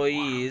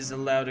employee is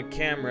allowed a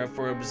camera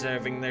for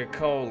observing their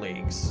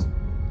colleagues.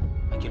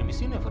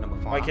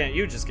 Why can't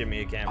you just give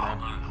me a camera?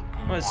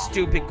 What a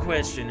stupid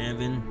question,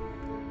 Evan.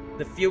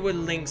 The fewer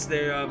links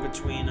there are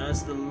between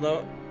us, the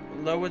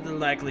lower the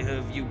likelihood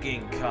of you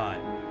getting caught.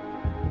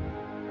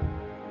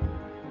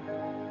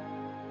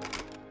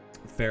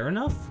 Fair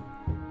enough.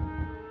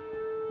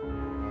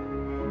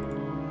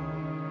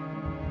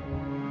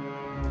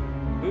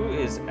 Who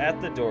is at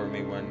the door,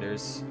 me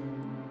wonders?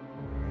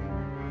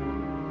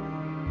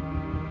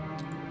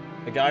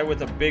 A guy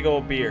with a big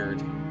old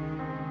beard.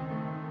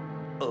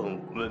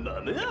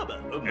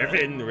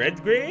 Evan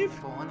Redgrave?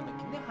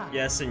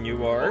 Yes, and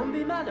you are?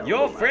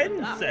 Your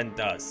friends sent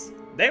us.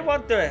 They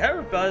want to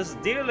help us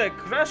deal a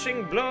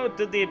crushing blow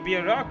to the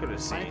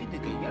bureaucracy.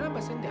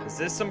 Is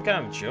this some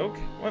kind of joke?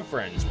 What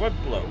friends? What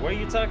blow? What are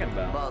you talking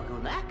about?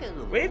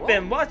 We've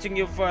been watching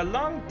you for a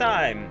long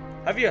time.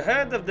 Have you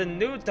heard of the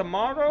New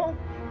Tomorrow?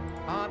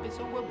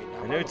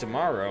 The New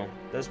Tomorrow?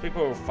 Those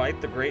people who fight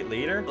the great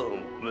leader?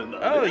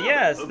 Oh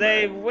yes,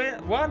 they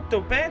want to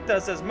paint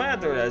us as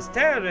murderers,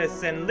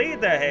 terrorists, and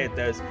leader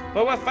haters,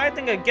 but we're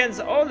fighting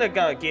against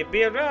oligarchy,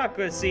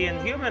 bureaucracy, and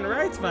human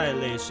rights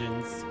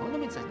violations.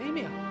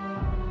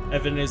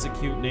 Evan is a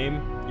cute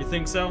name. You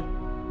think so?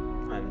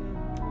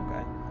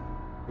 Okay.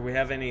 Do we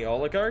have any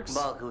oligarchs?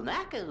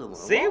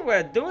 See,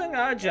 we're doing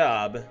our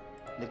job.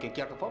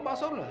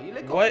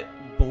 What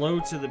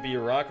blow to the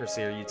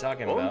bureaucracy are you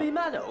talking about?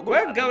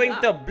 We're going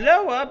to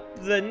blow up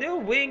the new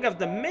wing of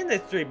the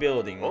ministry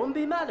building.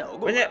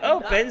 When it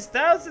opens,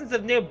 thousands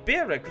of new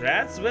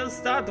bureaucrats will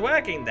start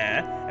working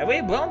there, and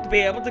we won't be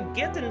able to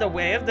get in the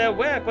way of their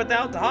work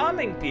without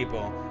harming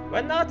people.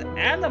 We're not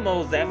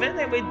animals, Evan,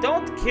 and we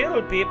don't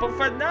kill people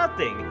for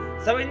nothing.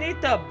 So we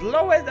need to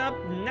blow it up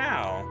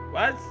now,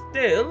 while it's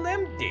still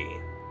empty.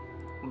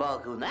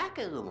 What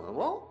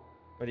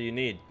do you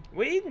need?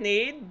 We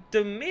need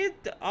to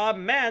meet our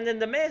man in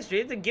the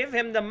ministry to give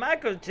him the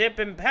microchip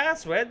and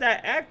password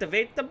that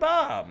activate the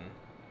bomb.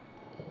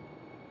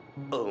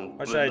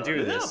 How should I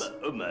do this?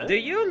 Do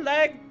you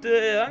like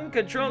the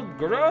uncontrolled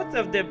growth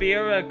of the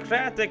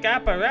bureaucratic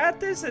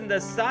apparatus and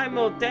the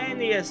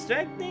simultaneous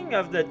strengthening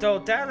of the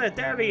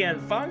totalitarian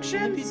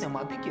functions?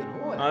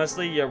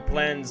 Honestly, your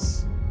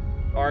plans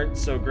aren't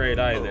so great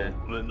either.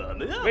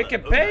 We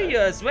can pay you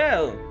as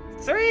well.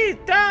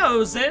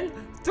 3,000!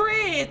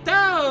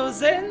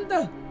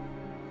 3,000!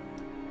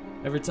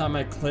 Every time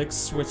I click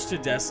switch to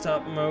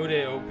desktop mode,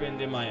 it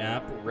opened in my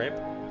app. RIP.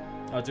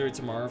 I'll do it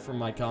tomorrow from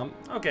my comp.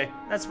 Okay,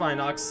 that's fine,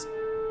 Ox.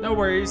 No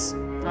worries.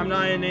 I'm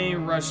not in any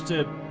rush,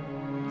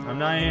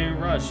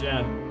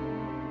 yeah.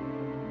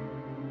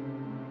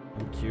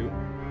 I'm cute.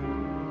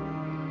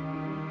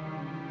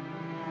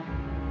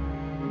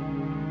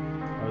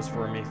 That was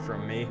from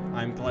me.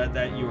 I'm glad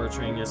that you are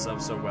treating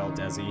yourself so well,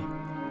 Desi.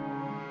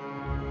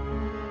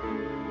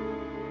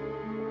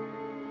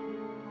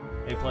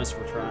 A+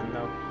 for trying,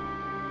 though.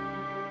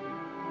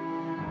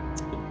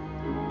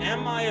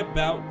 am I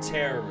about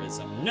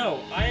terrorism? No,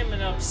 I am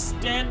an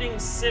upstanding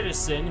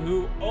citizen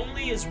who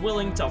only is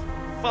willing to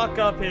fuck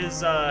up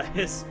his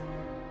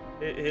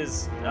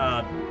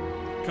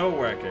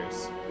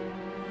co-workers.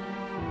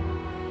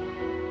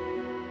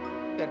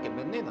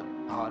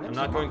 I'm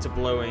not going to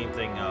blow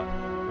anything up,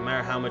 no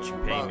matter how much you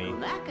pay me.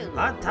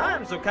 Hard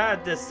times require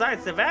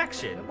decisive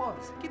action.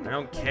 I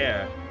don't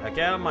care. Now get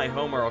out of my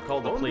home or I'll call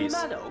the police.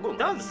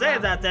 Don't say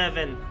that,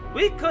 Evan.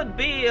 We could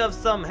be of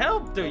some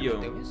help to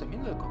you.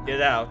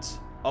 Get out.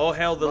 All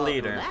hail the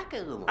leader.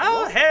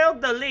 All hail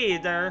the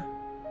leader.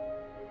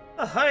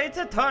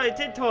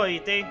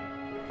 Hoity-toity-toity.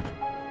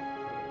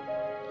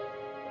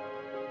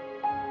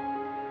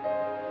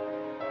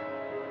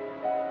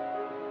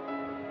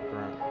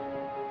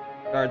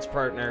 Guards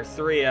partner,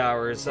 3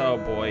 hours. Oh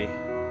boy.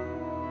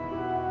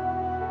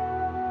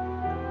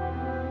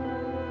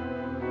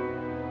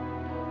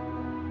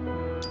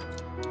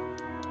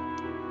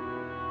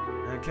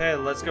 Okay,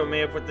 let's go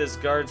meet up with this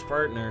guard's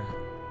partner.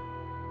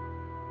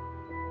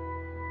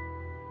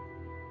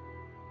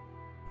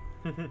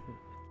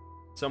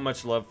 So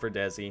much love for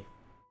Desi.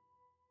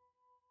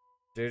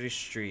 Dirty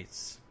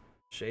streets,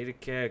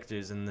 shaded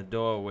characters in the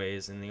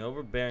doorways, and the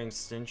overbearing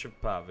stench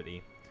of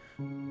poverty.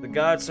 The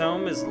god's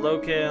home is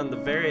located on the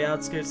very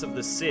outskirts of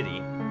the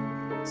city.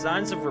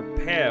 Signs of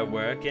repair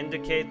work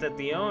indicate that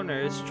the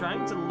owner is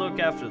trying to look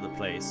after the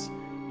place.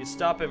 You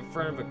stop in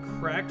front of a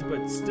cracked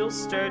but still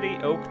sturdy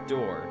oak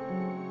door.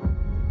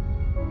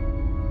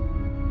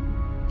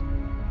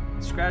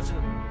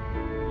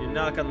 You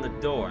knock on the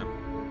door.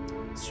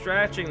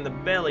 Scratching the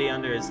belly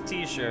under his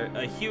t-shirt,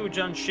 a huge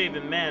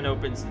unshaven man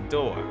opens the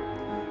door.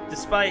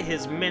 Despite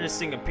his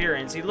menacing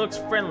appearance, he looks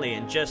friendly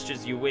and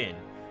gestures you in.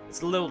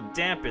 It's a little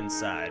damp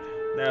inside.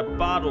 There are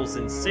bottles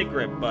and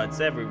cigarette butts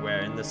everywhere,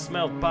 and the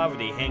smell of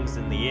poverty hangs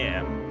in the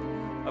air.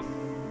 A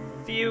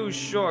few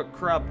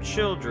short-cropped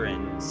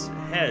children's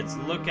heads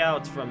look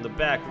out from the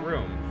back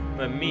room,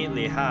 but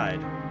immediately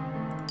hide.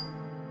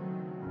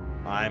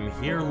 I'm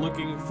here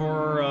looking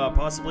for a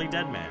possibly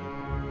dead man.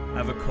 I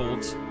have a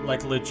cult.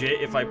 Like,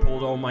 legit, if I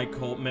pulled all my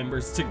cult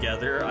members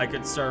together, I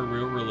could start a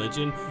real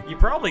religion. You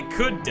probably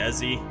could,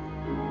 Desi.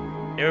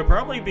 It would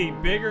probably be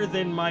bigger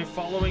than my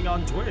following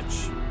on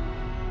Twitch.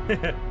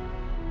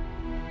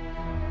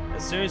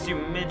 As soon as you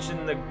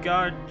mention the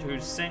guard who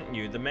sent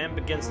you, the man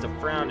begins to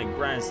frown and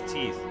grind his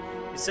teeth.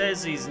 He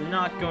says he's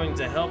not going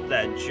to help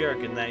that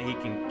jerk and that he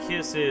can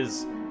kiss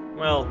his...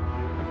 Well,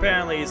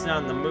 apparently he's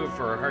not in the mood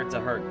for a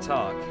heart-to-heart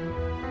talk.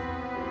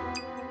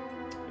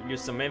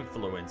 Use some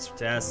influence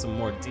to ask some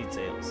more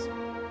details.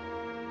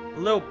 A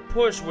little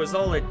push was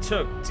all it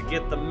took to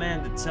get the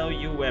man to tell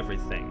you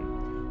everything.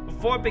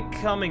 Before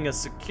becoming a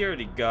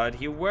security guard,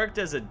 he worked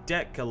as a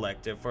debt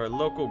collector for a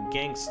local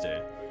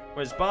gangster.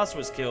 When his boss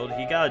was killed,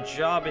 he got a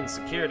job in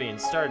security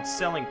and started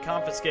selling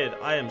confiscated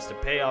items to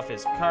pay off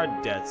his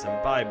card debts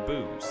and buy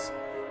booze.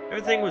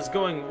 Everything was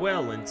going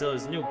well until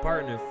his new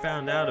partner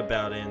found out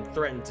about it and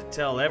threatened to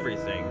tell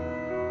everything.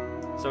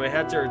 So he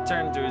had to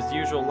return to his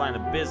usual line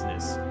of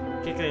business,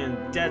 kicking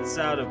debts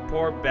out of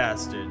poor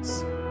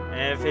bastards.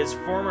 And if his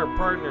former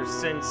partner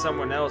sends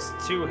someone else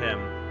to him,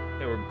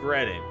 he'll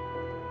regret it.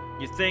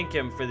 You thank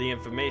him for the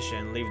information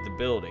and leave the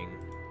building.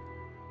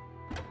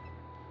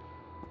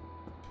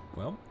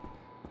 Well.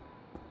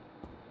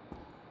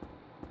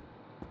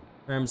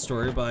 Random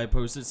story, but I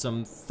posted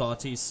some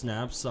thoughty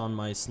snaps on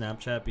my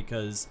Snapchat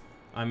because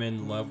I'm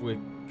in love with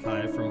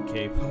Kai from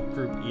K-pop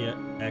group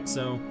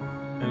EXO.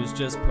 I was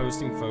just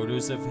posting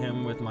photos of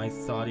him with my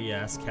thoughty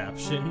ass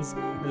captions.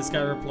 And this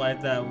guy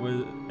replied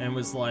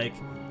was like,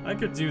 I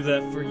could do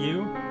that for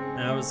you.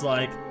 And I was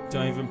like,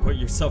 don't even put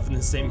yourself in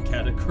the same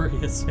category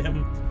as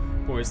him.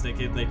 Boys think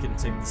they can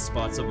take the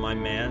spots of my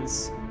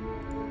mans.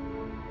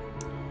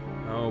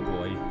 Oh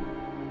boy.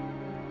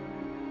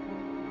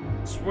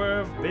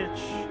 Swerve, bitch.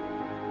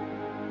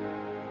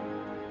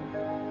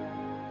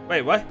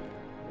 Wait, what?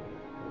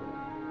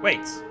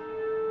 Wait.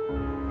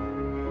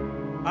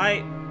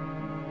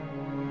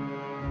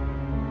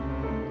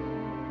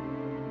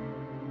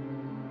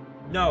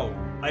 No,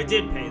 I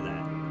did pay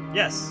that.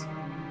 Yes.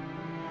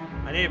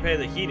 I need to pay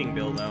the heating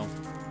bill though.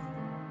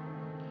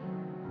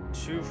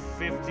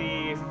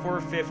 $250,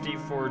 $450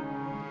 for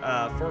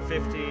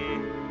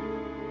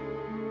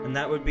 $450, and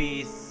that would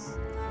be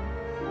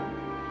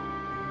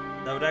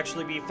that would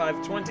actually be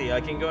 $520.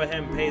 I can go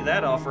ahead and pay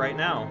that off right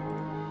now.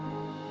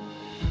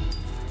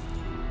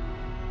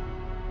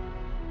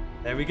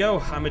 There we go.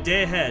 I'm a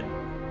day ahead.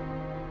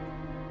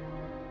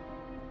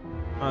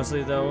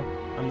 Honestly though,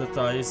 I'm the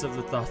thoughtiest of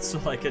the thoughts, so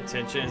like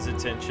attention is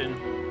attention.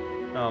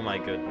 Oh my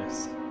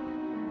goodness.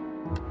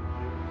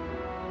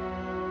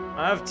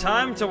 I have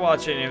time to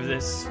watch any of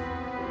this.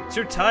 I'm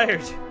too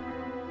tired.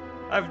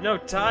 I have no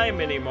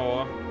time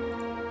anymore.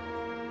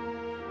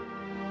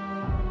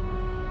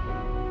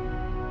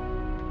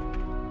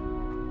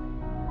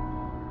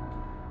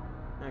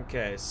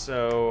 Okay,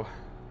 so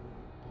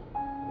I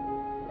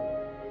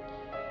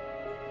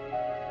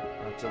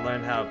have to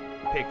learn how to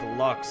pick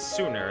locks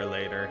sooner or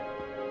later.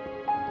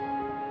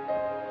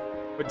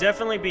 Would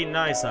definitely be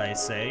nice, I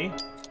say.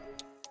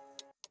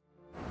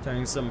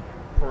 Telling some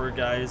poor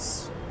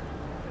guys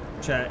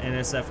chat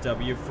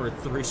NSFW for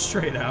 3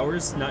 straight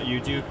hours. Not you,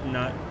 Duke.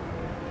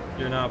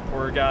 You're not a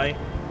poor guy.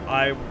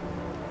 I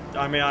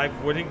mean, I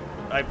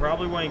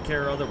probably wouldn't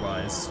care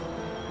otherwise.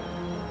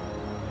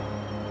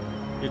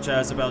 Your chat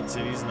is about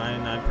titties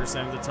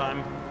 99% of the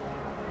time.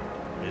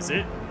 Is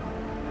it?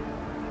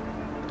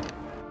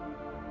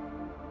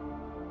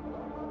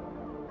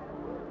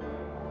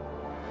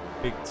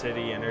 Big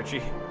titty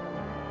energy.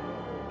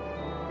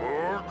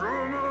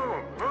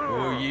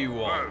 What do you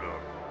want?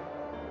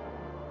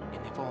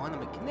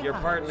 Your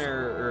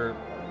partner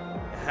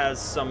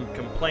has some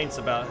complaints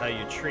about how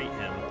you treat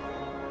him.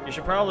 You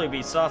should probably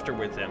be softer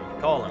with him.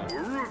 Call him.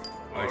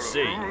 I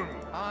see.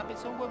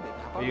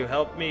 Will you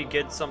help me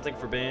get something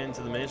forbidden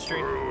into the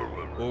ministry?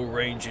 We'll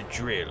arrange a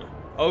drill.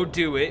 I'll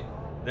do it.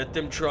 Let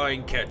them try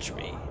and catch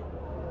me.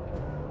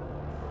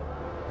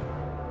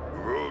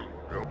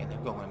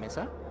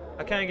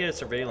 How can I get a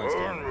surveillance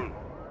camera?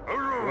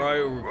 Write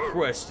a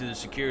request to the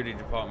security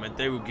department.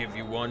 They will give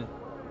you one.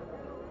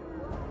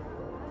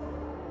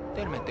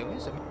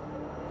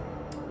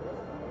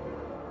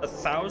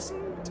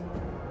 1,000?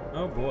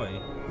 Oh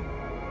boy.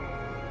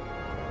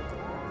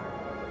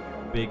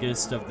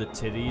 Biggest of the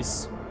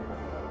titties.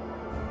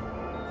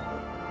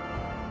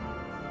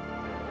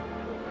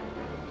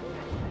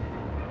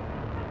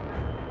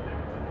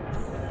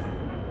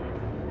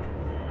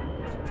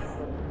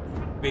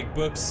 Big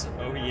books?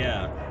 Oh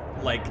yeah.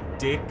 Like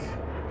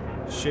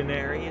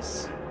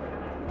dictionaries?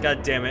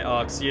 God damn it,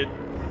 Ox. You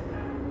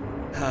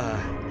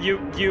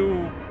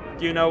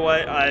know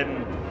what?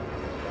 I'm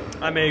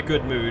in a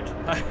good mood.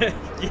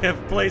 You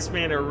have placed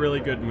me in a really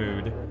good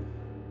mood.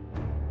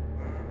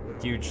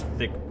 Huge,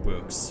 thick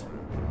books.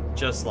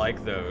 Just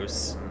like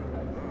those.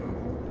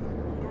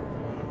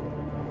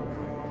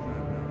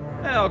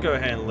 I'll go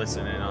ahead and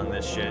listen in on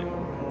this shit.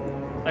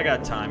 I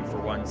got time for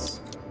once.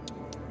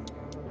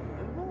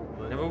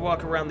 Never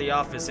walk around the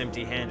office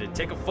empty-handed.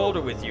 Take a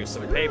folder with you,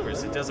 some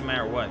papers. It doesn't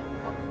matter what.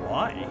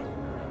 Why?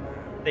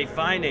 They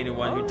find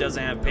anyone who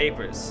doesn't have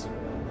papers.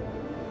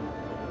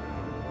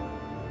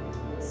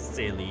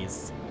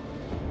 Sillies.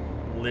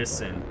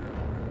 Listen.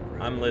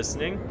 I'm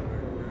listening.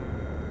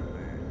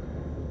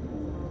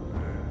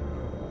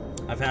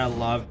 I've had a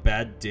lot of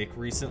bad dick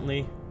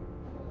recently.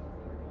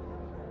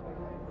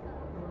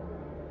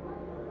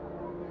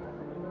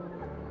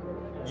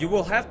 You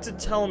will have to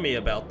tell me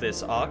about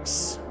this,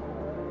 Ox.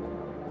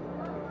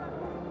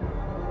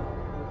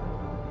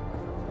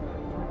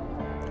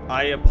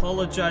 I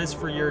apologize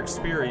for your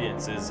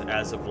experiences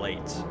as of late.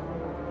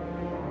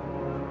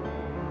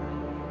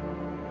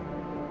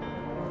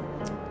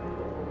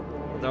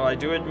 Though I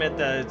do admit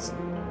that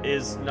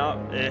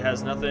it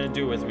has nothing to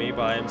do with me,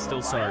 but I am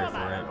still sorry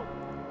for it.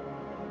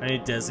 I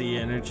need Desi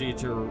energy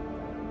to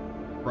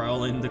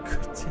roll in the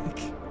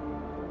critique.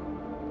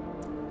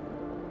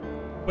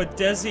 But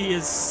Desi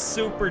is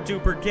super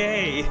duper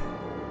gay.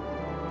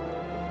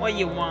 What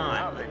you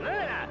want?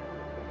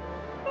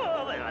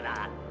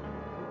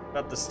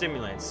 About the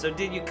stimulants. So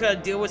did you cut a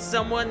deal with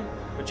someone?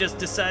 Or just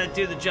decide to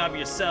do the job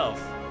yourself?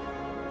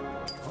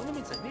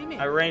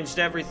 I arranged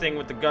everything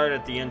with the guard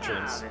at the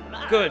entrance.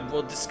 Good,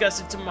 we'll discuss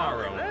it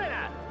tomorrow.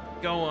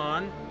 Go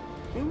on.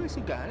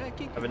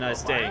 Have a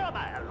nice day.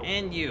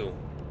 And you.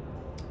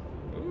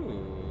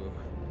 Ooh.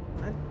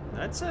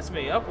 That sets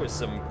me up with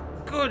some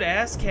good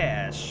ass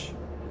cash.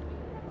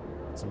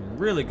 Some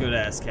really good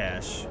ass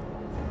cash.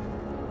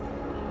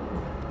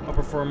 I'll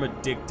perform a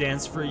dick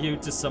dance for you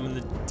to summon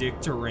the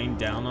dick to rain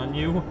down on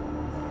you.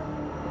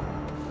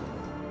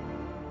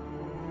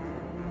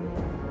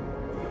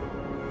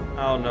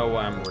 I don't know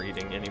what I'm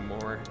reading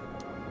anymore.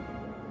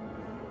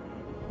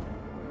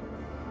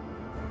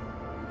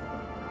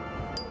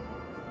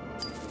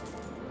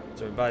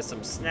 So we buy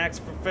some snacks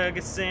for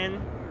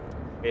Ferguson.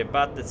 We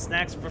bought the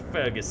snacks for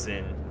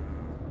Ferguson.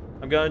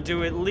 I'm gonna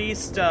do at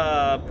least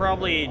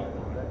probably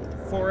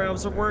 4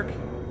 hours of work.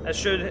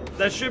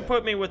 That should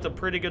put me with a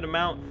pretty good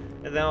amount,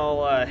 and then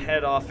I'll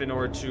head off in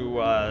order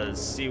to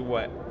see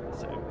what,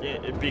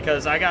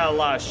 because I got a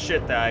lot of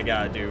shit that I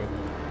gotta do.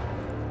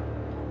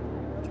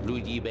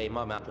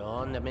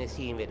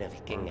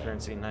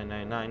 Currency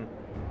 999.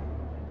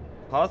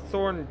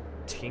 Hawthorne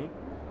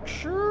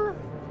tincture?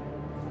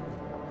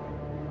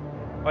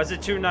 Why is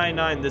it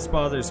 299? This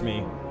bothers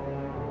me.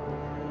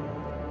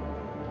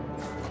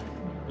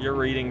 You're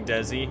reading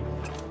Desi.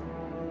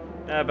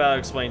 That about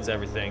explains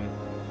everything.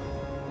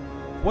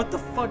 What the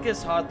fuck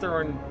is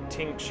Hawthorne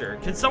tincture?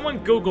 Can someone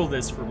Google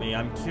this for me?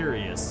 I'm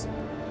curious.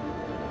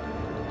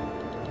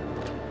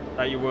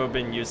 Thought you would have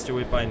been used to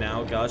it by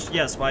now. Gosh,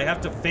 yes, but I have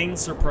to feign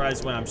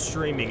surprise when I'm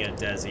streaming it,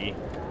 Desi.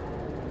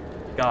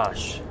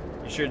 Gosh,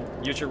 you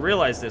should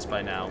realize this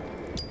by now.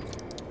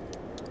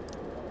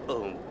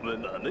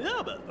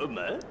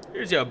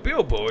 Here's a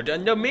billboard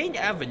on the main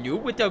avenue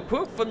with a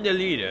quote from the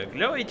leader.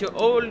 Glory to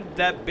all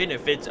that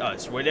benefits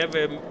us,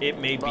 whatever it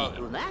may be.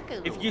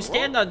 If you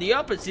stand on the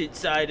opposite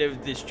side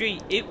of the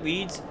street, it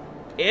reads,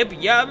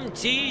 Ebyam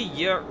ti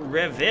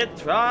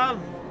revetra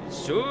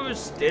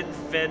sus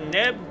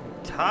infeneb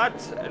tat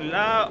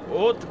la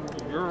ot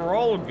you're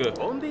all good.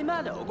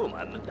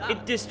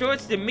 It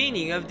distorts the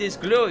meaning of this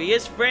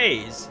glorious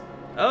phrase.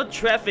 All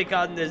traffic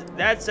on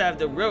that side of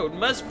the road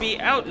must be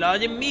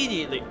outlawed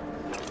immediately.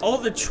 All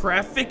the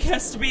traffic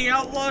has to be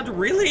outlawed?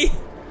 Really?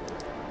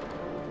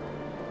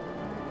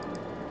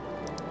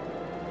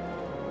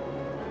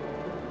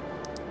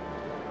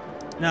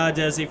 Nah,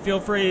 Desi, feel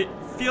free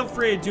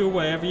to do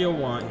whatever you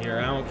want here.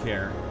 I don't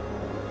care.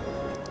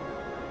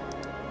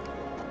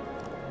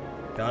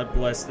 God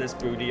bless this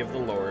booty of the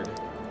Lord.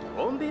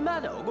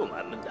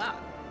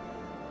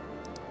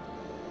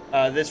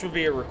 This would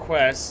be a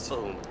request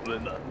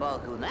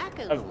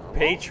of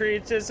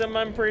patriotism,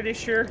 I'm pretty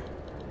sure.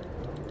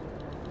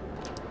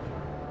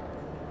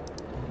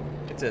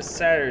 It's a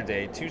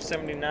Saturday.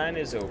 279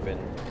 is open.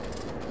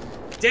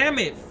 Damn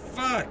it!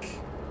 Fuck!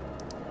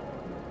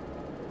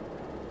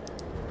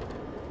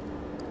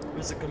 It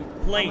was a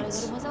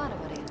complaint.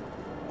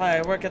 Hi,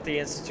 I work at the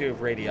Institute of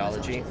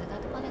Radiology.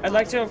 I'd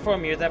like to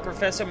inform you that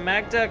Professor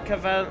Magda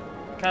Cavallari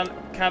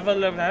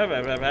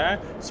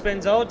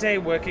spends all day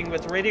working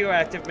with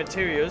radioactive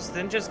materials,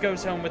 then just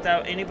goes home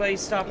without anybody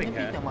stopping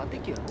her.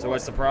 So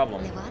what's the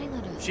problem?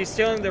 She's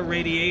stealing the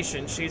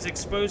radiation she's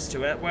exposed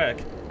to at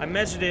work. I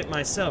measured it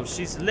myself.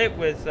 She's lit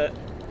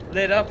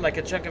up like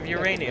a chunk of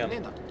uranium.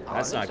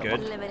 That's not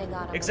good.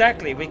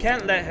 Exactly. We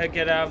can't let her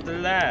get out of the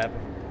lab.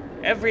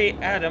 Every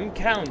atom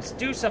counts.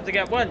 Do something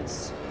at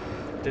once.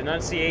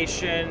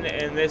 Denunciation,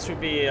 and this would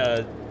be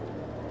a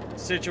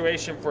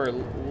situation for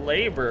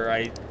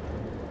labor.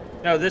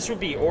 No, this would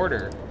be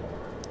order.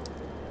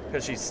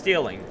 Because she's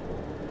stealing.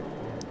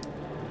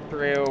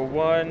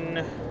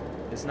 301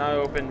 is not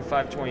open.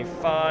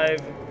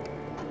 525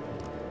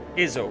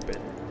 is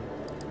open.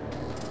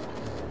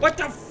 What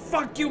the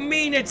fuck you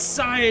mean it's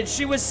science?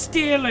 She was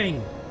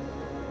stealing!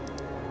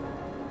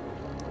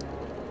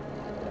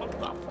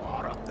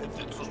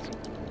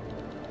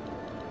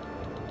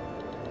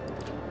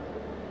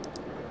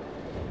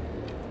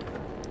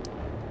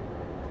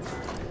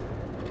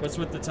 What's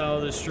with the title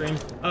of the stream?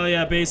 Oh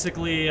yeah,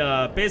 basically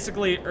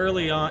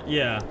early on,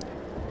 yeah.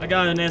 I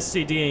got an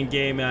STD in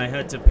game and I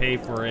had to pay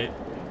for it.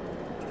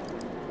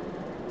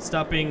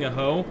 Stop being a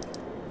hoe?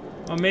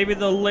 Or maybe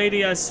the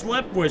lady I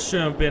slept with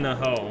should have been a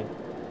hoe.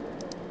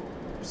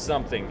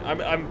 Something.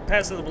 I'm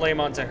passing the blame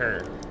onto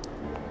her.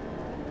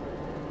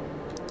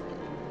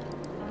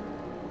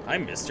 Hi,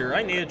 mister.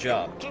 I need a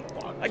job.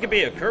 I could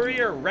be a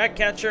courier, a rat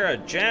catcher, a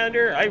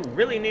janitor. I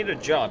really need a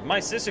job. My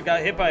sister got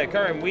hit by a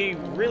car and we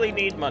really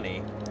need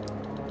money.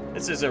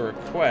 This is a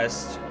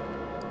request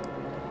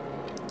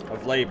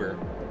of labor.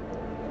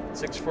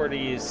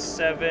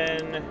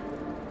 647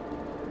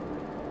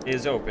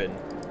 is open.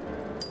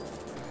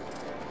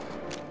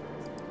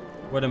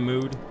 What a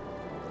mood.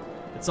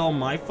 It's all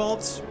my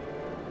fault?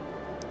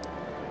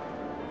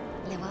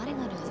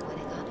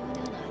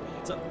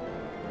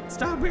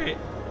 Stop it!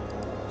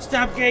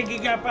 Stop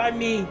ganging up on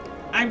me!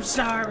 I'm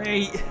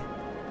sorry!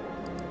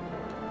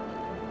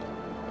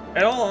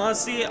 In all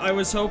honesty, I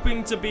was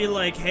hoping to be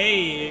like,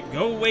 hey,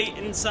 go wait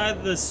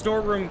inside the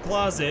storeroom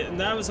closet,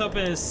 and I was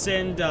hoping to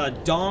send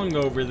Dong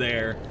over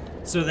there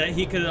so that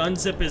he could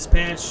unzip his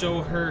pants,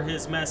 show her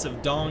his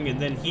massive dong,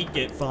 and then he'd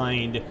get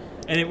fined,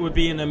 and it would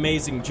be an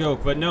amazing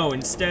joke. But no,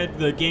 instead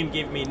the game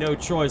gave me no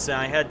choice and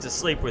I had to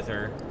sleep with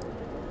her.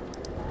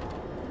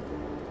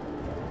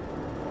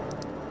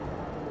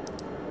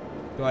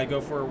 Do I go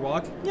for a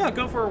walk? Yeah,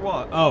 go for a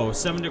walk. Oh,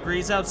 7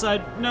 degrees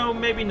outside? No,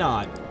 maybe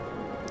not.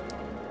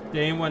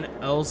 Did anyone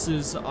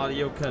else's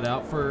audio cut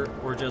out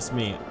or just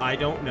me? I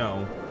don't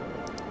know.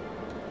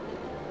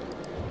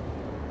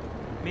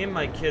 Me and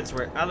my kids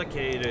were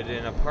allocated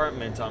an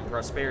apartment on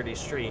Prosperity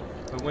Street,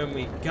 but when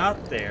we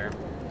got there,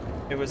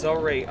 it was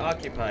already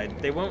occupied.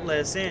 They won't let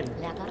us in.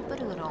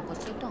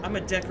 I'm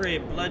a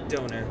decorated blood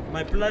donor.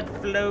 My blood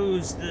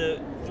flows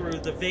through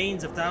the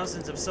veins of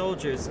thousands of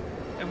soldiers.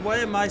 And what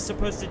am I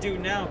supposed to do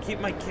now? Keep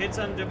my kids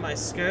under my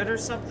skirt or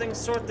something?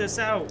 Sort this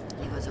out.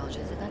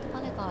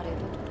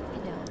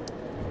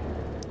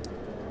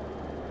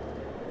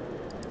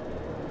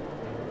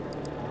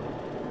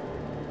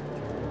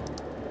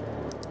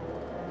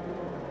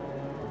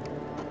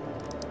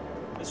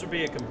 This would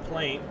be a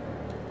complaint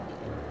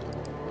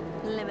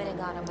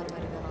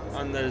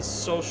on the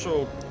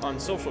social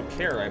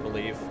care, I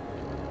believe.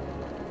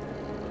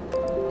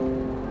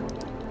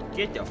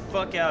 Get the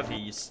fuck out of here,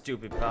 you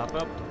stupid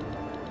pop-up.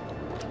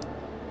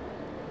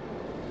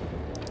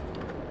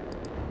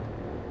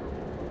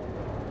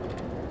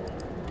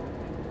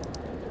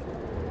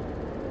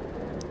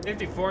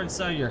 $54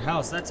 inside your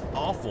house, that's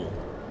awful.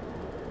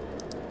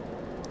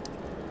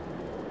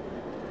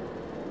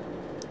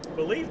 I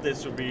believe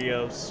this would be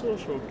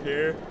social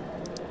care.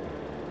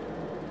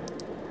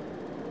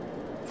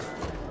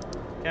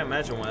 Can't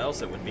imagine what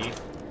else it would be.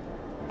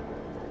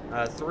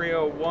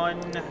 301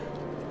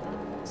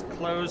 is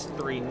closed.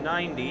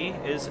 390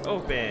 is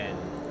open.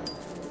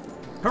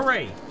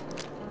 Hooray!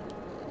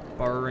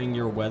 Borrowing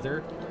your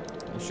weather?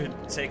 You should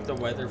take the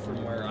weather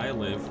from where I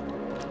live.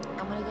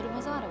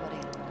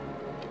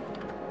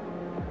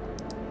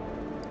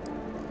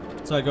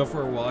 So I go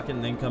for a walk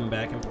and then come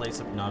back and play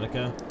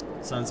Subnautica.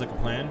 Sounds like a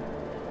plan.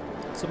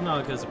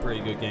 Subnautica is a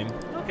pretty good game.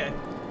 Okay.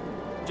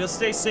 Just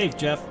stay safe,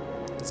 Jeff.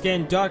 It's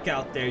getting dark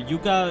out there.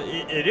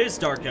 It is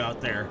dark out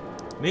there.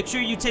 Make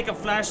sure you take a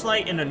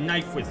flashlight and a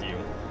knife with you.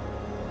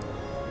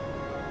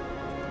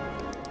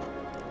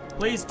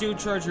 Please do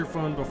charge your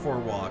phone before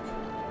walk.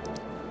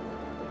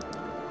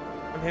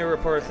 I'm here to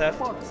report a theft.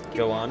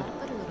 Go on.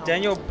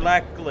 Daniel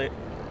Blackcliffe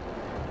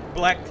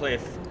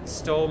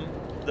stole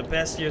the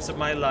best years of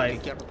my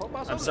life.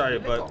 I'm sorry,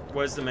 but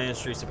what is the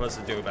ministry supposed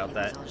to do about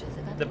that?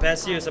 The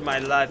best years of my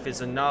life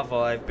is a novel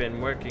I've been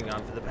working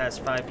on for the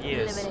past 5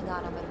 years.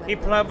 He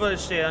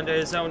published it under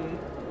his own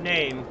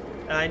name,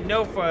 and I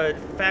know for a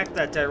fact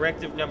that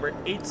directive number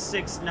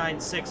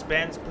 8696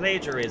 bans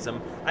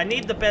plagiarism. I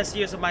need the best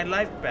years of my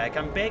life back,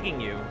 I'm begging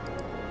you.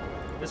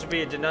 This would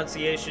be a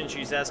denunciation.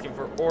 She's asking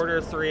for order.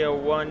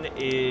 301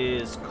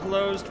 is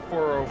closed,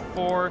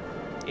 404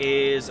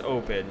 is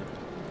open.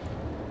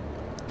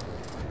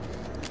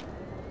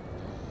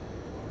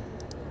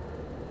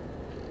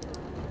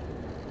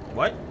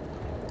 What?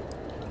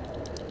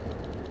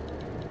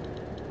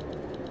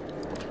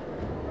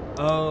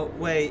 Oh,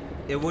 wait.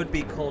 It would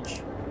be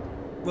culture.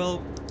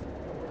 Well,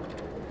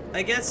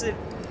 I guess it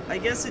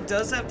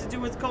does have to do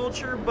with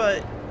culture,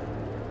 but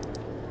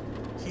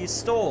he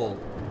stole.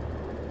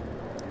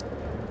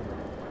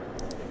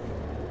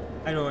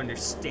 I don't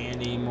understand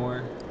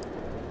anymore.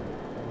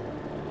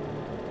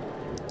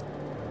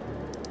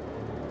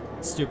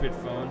 Stupid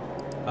phone.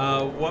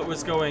 What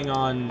was going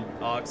on,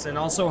 Ox? And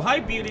also, hi,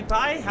 Beauty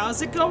Pie.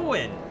 How's it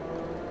going?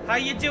 How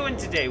you doing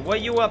today?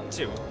 What you up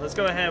to? Let's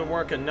go ahead and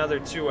work another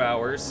 2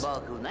 hours.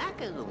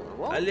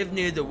 I live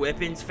near the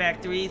weapons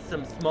factory.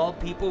 Some small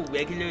people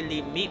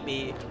regularly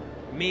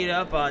meet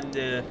up on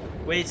the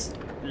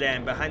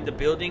wasteland behind the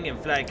building and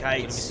fly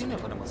kites.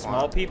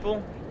 Small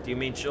people? Do you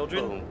mean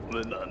children?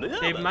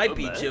 They might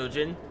be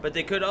children, but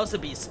they could also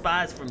be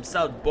spies from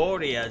South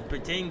Borea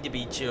pretending to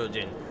be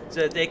children,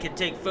 so that they can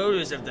take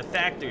photos of the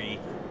factory.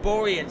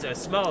 Boreans are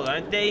small,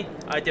 aren't they?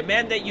 I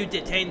demand that you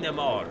detain them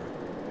all.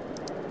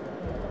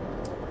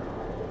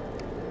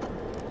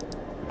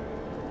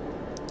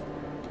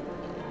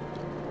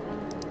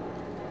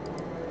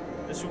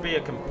 This would be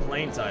a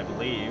complaint, I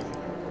believe.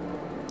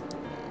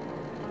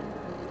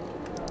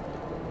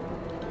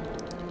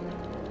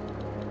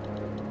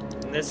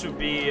 And this would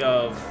be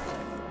of...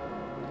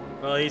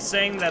 Well, he's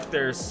saying that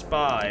they're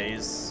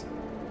spies,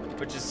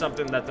 which is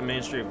something that the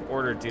Ministry of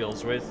Order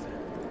deals with.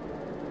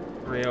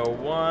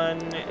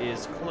 301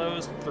 is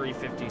closed.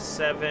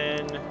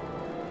 357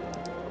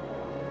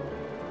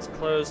 is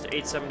closed.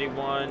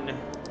 871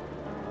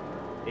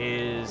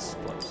 is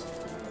closed.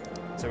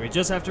 So we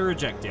just have to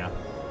reject ya.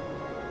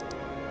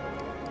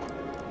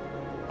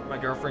 My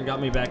girlfriend got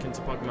me back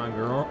into Pokemon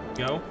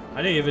Go.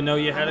 I didn't even know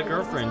you had a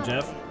girlfriend,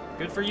 Jeff.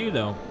 Good for you,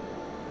 though.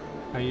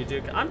 How you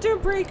do? I'm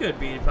doing pretty good,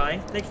 Beauty Pie.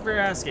 Thank you for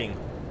asking.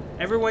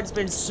 Everyone's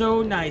been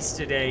so nice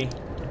today.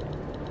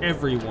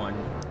 Everyone.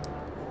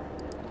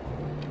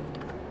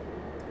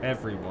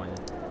 Everyone.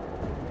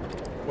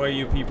 What are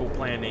you people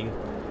planning?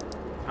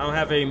 I don't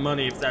have any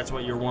money if that's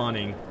what you're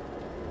wanting.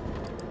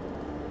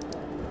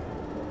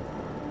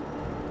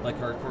 Like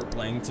hardcore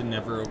playing to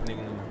never opening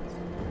them.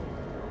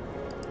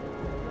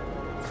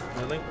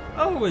 Really?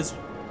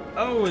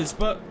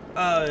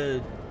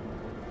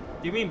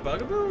 You mean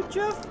Bugaboo,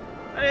 Jeff?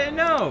 I didn't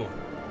know.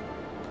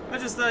 I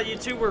just thought you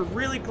two were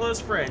really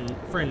close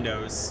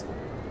friendos.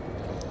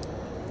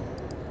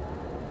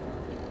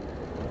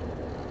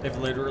 They've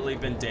literally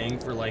been dating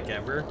for like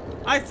ever.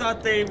 I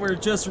thought they were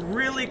just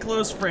really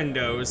close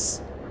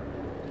friendos.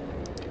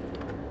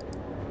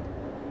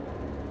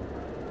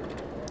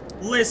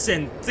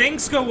 Listen,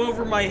 things go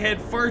over my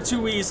head far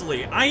too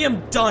easily. I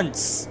am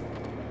dunce.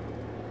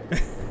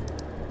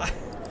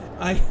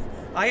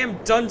 I am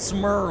dunce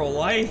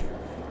Merle. I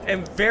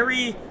am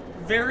very,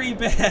 very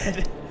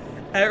bad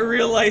at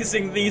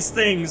realizing these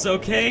things,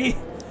 okay?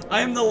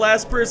 I am the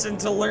last person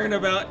to learn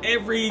about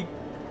every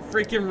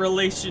freaking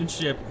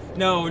relationship.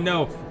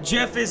 No,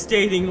 Jeff is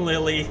dating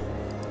Lily.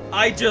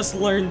 I just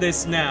learned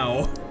this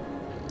now.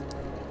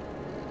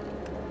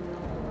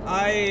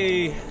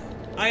 I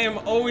am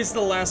always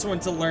the last one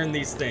to learn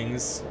these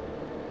things.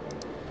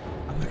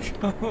 I'm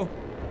gonna go.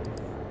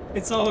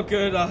 It's all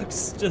good,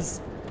 Ox.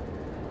 Just...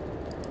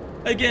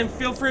 Again,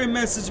 feel free to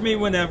message me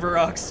whenever,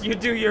 Ox. You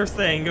do your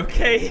thing,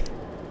 okay?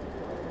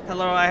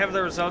 Hello, I have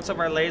the results of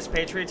our latest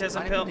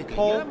patriotism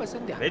poll.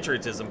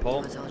 Patriotism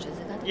poll?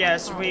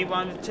 Yes, we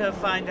wanted to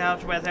find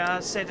out whether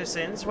our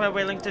citizens were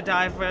willing to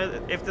die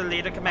if the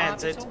leader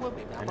commands it.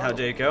 And how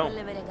did it go?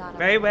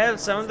 Very well.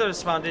 Some of the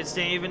respondents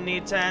didn't even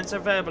need to answer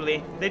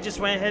verbally. They just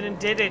went ahead and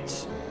did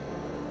it.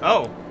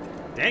 Oh,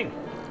 dang.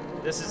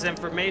 This is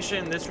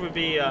information. This would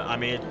be, I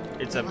mean,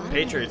 it's a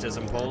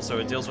patriotism poll, so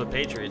it deals with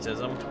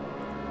patriotism.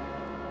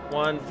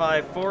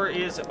 154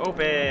 is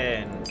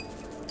open.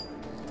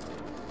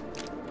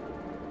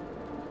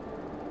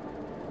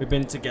 We've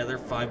been together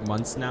 5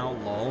 months now,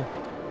 lol.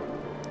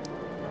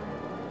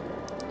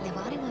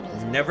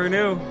 Never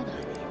knew.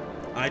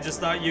 I just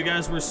thought you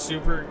guys were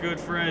super good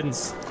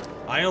friends.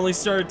 I only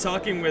started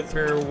talking with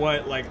her,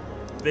 what, like,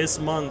 this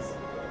month.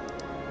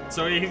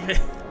 So even...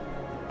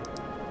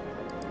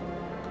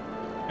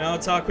 I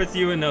don't talk with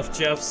you enough,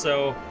 Jeff,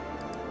 so...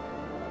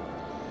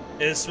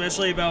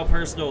 Especially about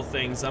personal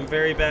things. I'm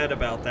very bad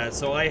about that,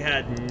 so I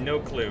had no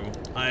clue.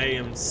 I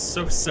am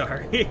so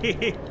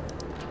sorry.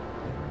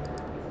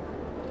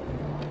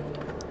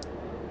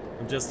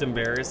 I'm just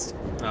embarrassed.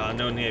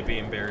 No need to be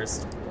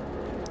embarrassed.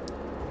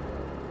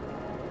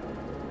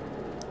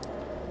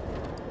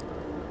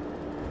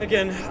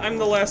 Again, I'm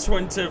the last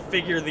one to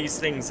figure these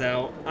things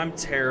out. I'm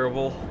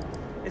terrible.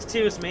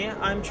 Excuse me,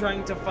 I'm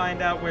trying to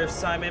find out where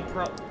Simon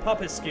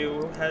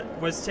Popescu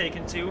was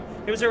taken to.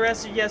 He was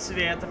arrested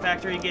yesterday at the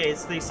factory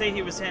gates. They say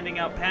he was handing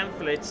out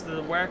pamphlets to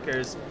the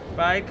workers,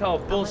 but I call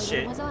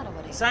bullshit.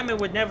 Simon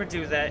would never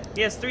do that.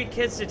 He has 3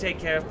 kids to take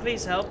care of.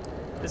 Please help.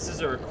 This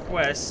is a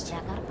request.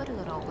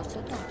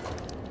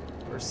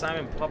 Where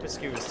Simon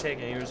Popescu was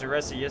taken. He was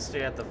arrested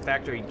yesterday at the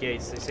factory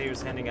gates. They say he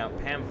was handing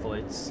out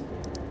pamphlets.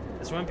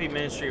 This wouldn't be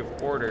Ministry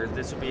of Order.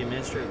 This would be a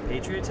Ministry of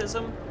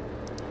Patriotism?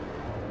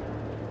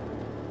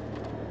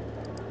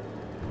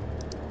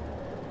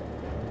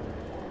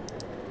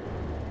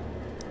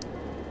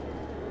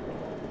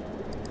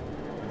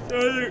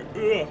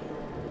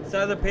 It's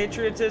either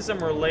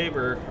patriotism or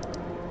labor.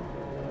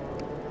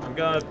 I'm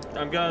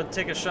gonna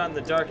take a shot in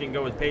the dark and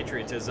go with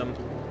patriotism.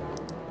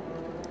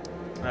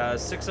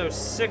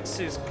 606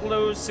 is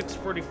closed.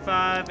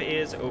 645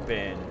 is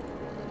open.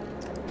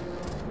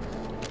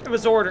 It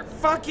was ordered.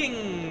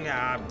 Fucking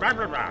blah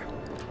blah blah.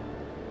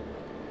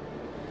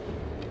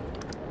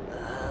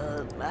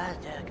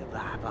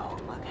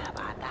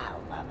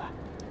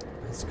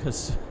 That's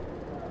because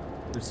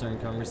we're starting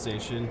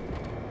conversation.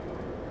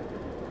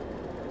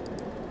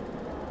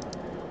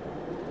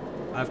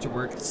 I have to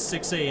work at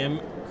 6 a.m.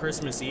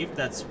 Christmas Eve.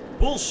 That's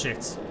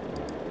bullshit.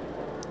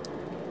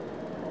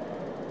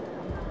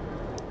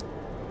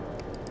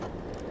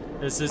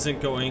 This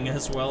isn't going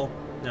as well.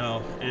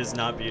 No, it is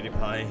not Beauty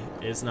Pie.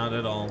 It's not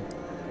at all.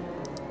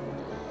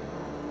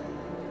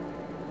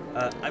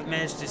 I've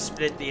managed to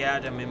split the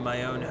atom in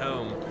my own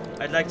home.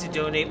 I'd like to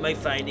donate my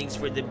findings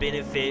for the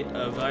benefit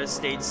of our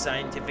state's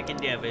scientific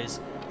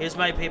endeavors. Here's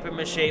my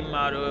papier-mâché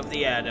model of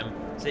the atom.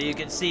 So you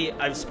can see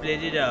I've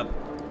split it up.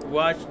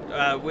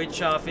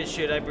 Which office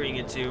should I bring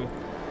it to?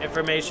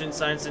 Information,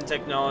 Science, and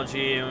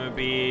Technology. It would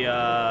be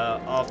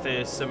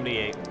Office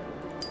 78.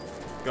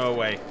 Go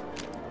away.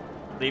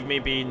 Leave me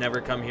be. Never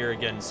come here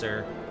again,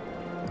 sir.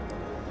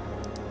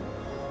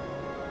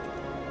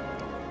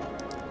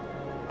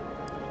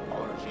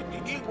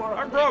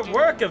 Our broad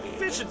work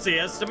efficiency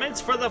estimates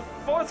for the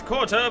 4th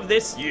quarter of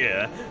this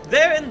year.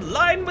 They're in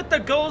line with the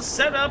goals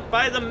set up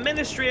by the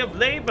Ministry of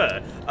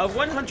Labor. A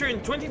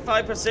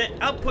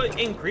 125% output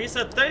increase,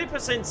 a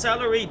 30%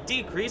 salary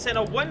decrease, and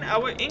a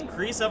 1-hour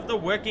increase of the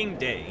working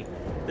day.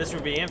 This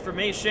would be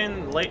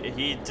information,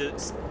 he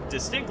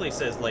distinctly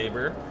says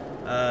labor,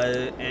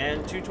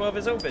 and 212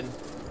 is open.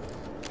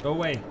 Go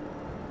away.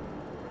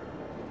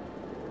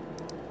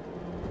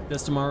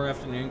 Does tomorrow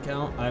afternoon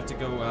count? I have to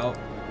go out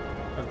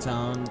of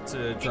town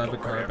to drive a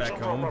car back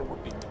home.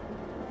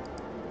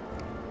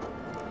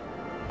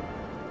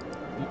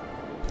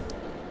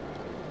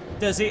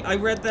 Desi, I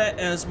read that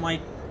as my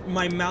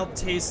mouth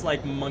tastes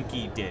like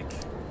monkey dick.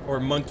 Or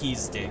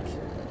monkey's dick.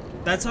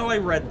 That's how I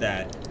read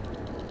that.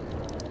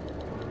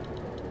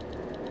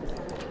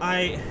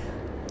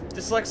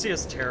 Dyslexia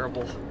is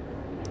terrible.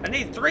 I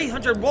need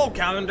 300 wall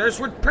calendars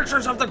with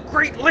pictures of the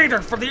great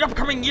leader for the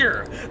upcoming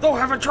year. They'll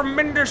have a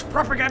tremendous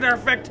propaganda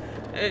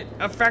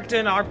effect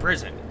in our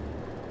prison.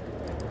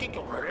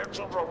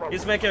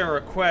 He's making a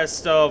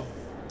request of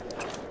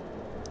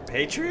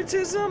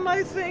patriotism,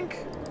 I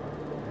think?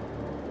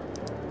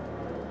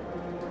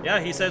 Yeah,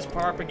 he says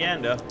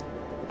propaganda.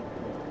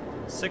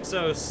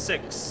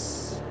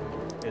 606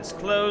 is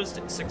closed.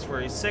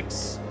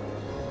 646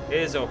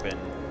 is open.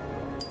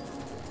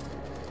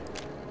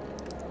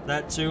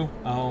 That too?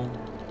 Oh.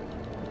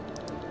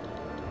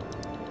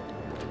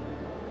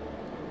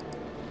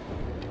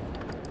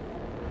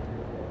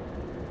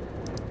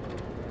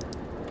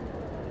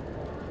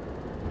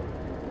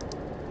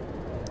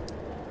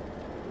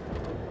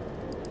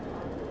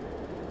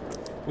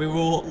 We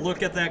will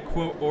look at that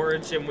quote,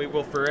 Orange, and we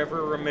will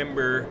forever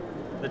remember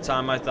the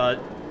time I thought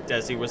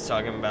Desi was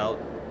talking about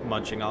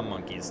munching on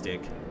monkey's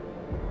dick.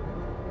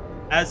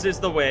 As is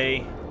the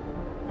way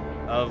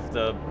of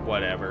the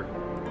whatever.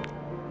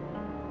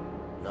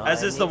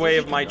 As is the way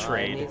of my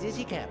trade.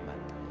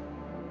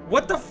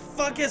 What the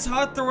fuck is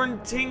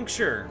Hawthorne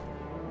tincture?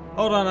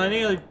 Hold on, I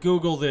need to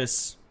Google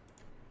this.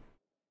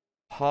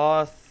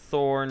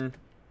 Hawthorne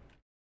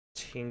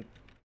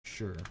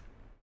tincture.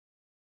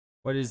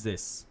 What is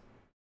this?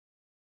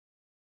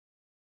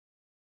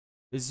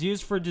 Is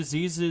used for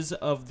diseases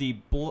of the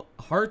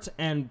heart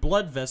and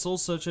blood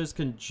vessels such as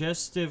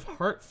congestive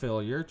heart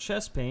failure,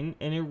 chest pain,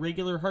 and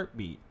irregular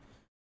heartbeat.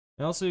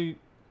 It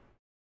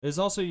is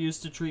also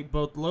used to treat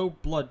both low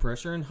blood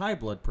pressure and high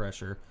blood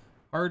pressure,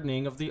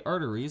 hardening of the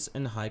arteries,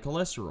 and high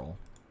cholesterol.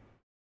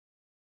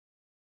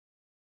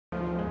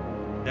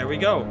 There we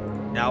go.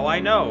 Now I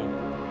know.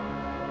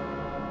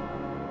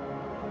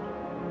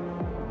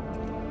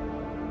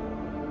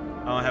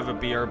 I don't have a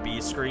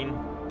BRB screen.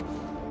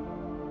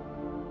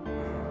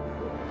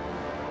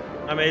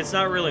 I mean, it's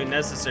not really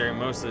necessary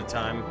most of the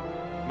time.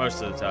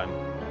 Most of the time.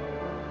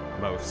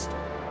 Most.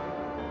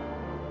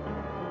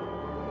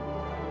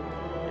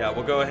 Yeah,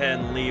 we'll go ahead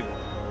and leave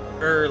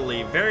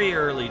early, very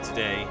early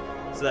today,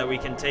 so that we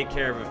can take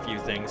care of a few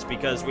things,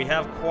 because we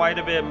have quite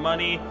a bit of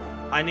money.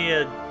 I need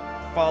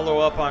to follow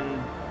up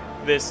on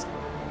this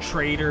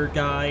trader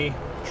guy.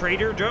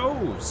 Trader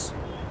Joe's.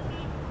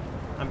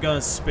 I'm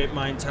gonna spit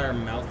my entire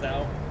mouth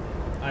out.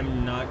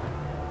 I'm not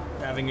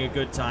having a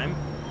good time.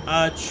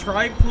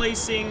 Try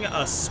placing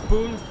a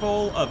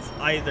spoonful of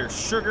either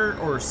sugar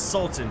or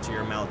salt into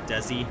your mouth,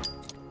 Desi.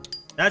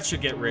 That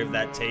should get rid of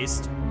that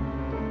taste.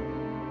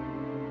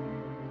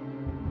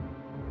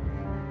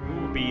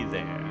 Who'll be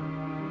there?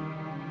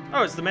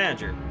 Oh, it's the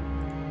manager.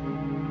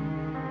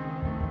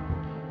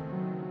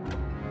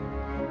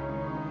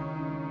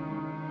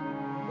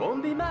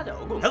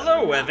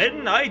 Hello,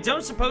 Evan. I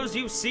don't suppose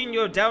you've seen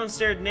your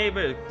downstairs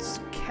neighbor's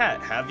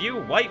cat, have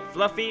you? White,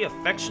 fluffy,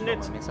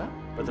 affectionate.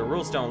 But the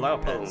rules don't allow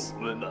pets.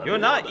 You're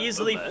not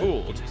easily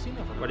fooled.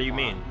 What do you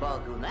mean?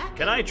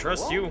 Can I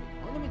trust you?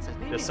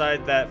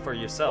 Decide that for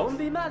yourself.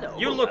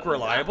 You look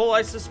reliable.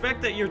 I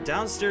suspect that your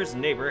downstairs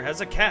neighbor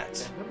has a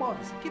cat.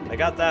 I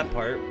got that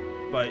part.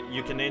 But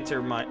you can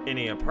enter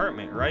any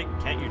apartment, right?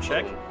 Can't you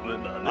check?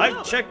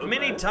 I've checked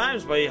many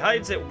times, but he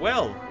hides it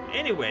well.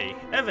 Anyway,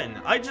 Evan,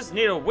 I just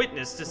need a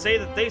witness to say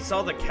that they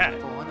saw the cat.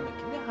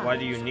 Why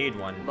do you need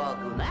one?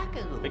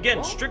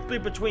 Again, strictly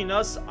between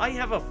us, I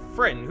have a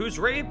friend who's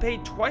ready to pay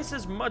twice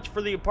as much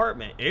for the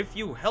apartment. If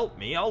you help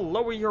me, I'll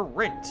lower your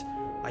rent.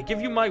 I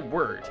give you my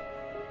word.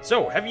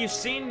 So, have you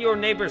seen your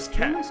neighbor's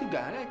cat?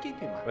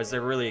 Was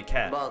there really a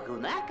cat?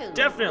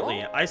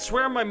 Definitely. I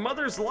swear on my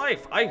mother's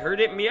life, I heard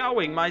it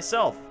meowing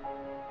myself.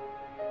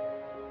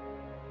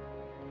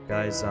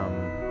 Guys,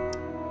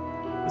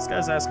 this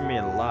guy's asking me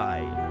to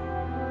lie.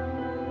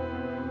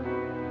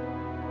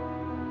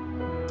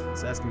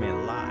 He's asking me to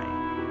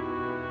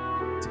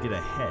lie to get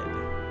ahead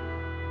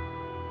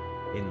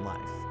in life.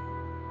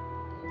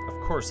 Of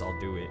course I'll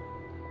do it.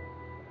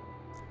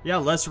 Yeah,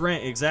 less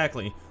rent,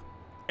 exactly.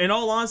 In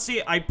all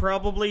honesty, I'd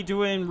probably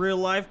do it in real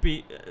life.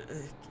 To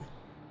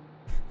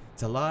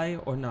lie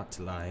or not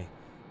to lie?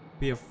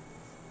 Be a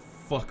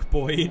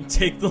fuckboy and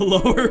take the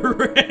lower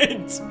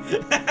rent.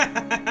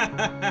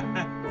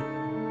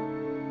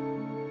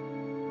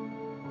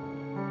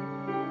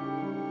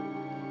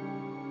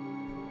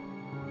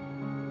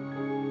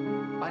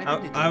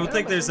 I would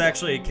think there's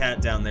actually a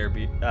cat down there,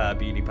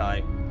 Beauty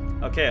Pie.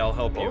 Okay, I'll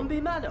help you.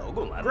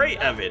 Great,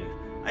 Evan.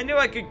 I knew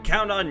I could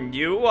count on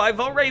you. I've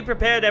already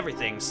prepared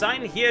everything.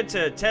 Sign here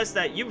to attest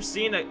that you've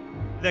seen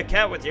the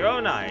cat with your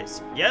own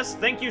eyes. Yes,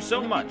 thank you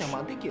so much.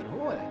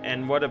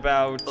 And what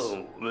about...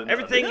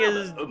 Everything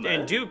is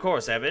in due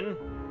course, Evan.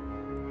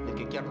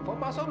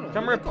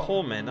 Comrade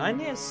Pullman, I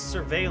need a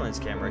surveillance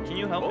camera. Can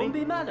you help me?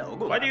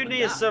 Why do you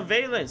need a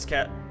surveillance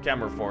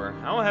camera for?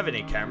 I don't have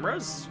any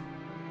cameras.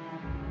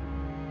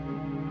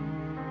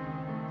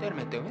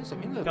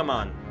 Come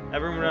on.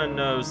 Everyone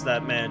knows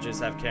that managers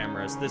have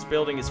cameras. This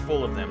building is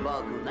full of them.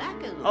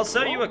 I'll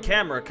sell you a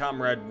camera,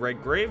 Comrade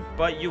Redgrave,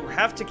 but you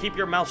have to keep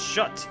your mouth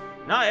shut.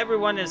 Not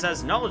everyone is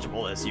as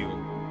knowledgeable as you.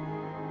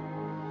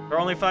 For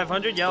only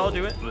 500? Yeah, I'll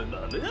do it.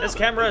 This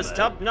camera is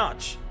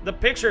top-notch. The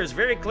picture is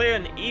very clear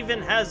and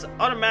even has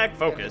automatic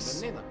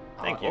focus.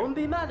 Thank you.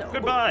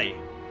 Goodbye.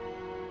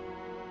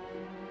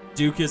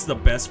 Duke is the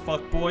best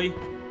fuckboy?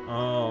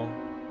 Oh.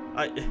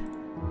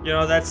 You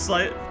know, that's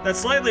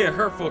slightly a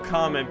hurtful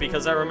comment,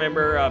 because I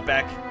remember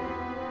back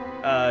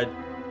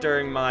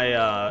during my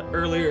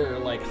earlier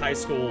like high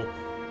school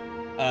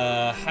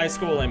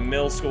and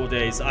middle school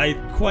days, I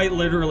quite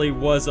literally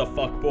was a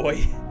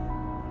fuckboy.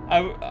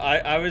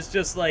 I was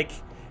just like,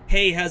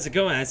 hey, how's it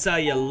going? I saw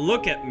you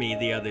look at me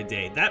the other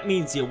day. That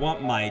means you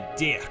want my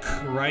dick,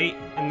 right?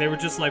 And they were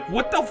just like,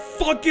 what the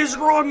fuck is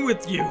wrong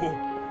with you?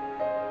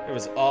 It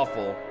was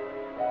awful.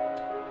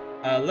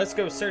 Let's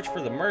go search for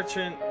the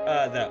merchant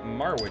that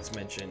Marwitz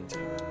mentioned.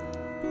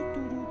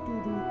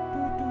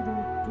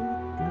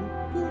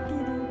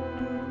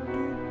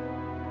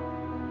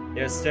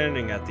 They are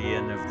standing at the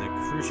end of the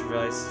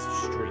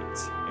Krushvice Street,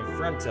 in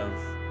front of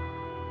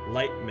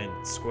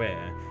Lightman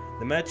Square.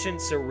 The merchant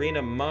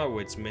Serena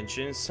Marwitz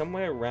mentioned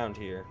somewhere around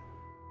here.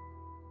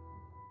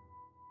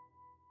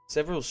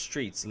 Several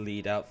streets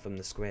lead out from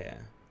the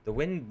square. The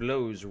wind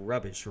blows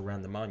rubbish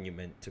around the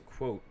monument, to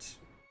quote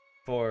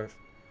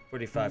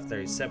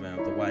 4537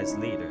 of the wise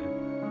leader.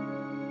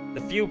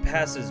 The few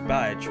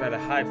passers-by try to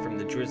hide from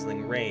the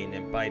drizzling rain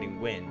and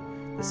biting wind.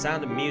 The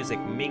sound of music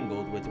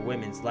mingled with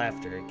women's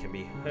laughter can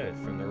be heard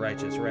from the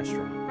righteous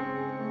restaurant.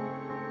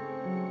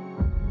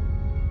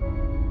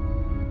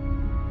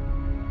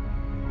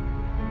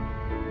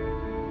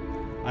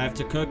 I have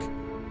to cook.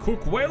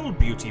 Cook well,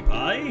 Beauty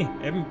Pie,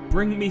 and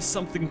bring me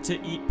something to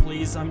eat,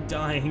 please. I'm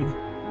dying.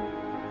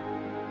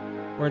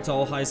 Weren't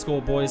all high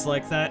school boys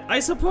like that? I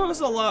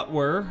suppose a lot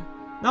were.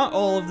 Not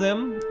all of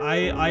them.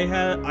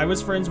 I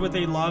was friends with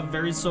a lot of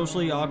very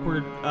socially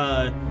awkward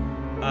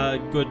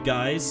good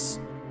guys,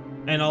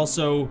 and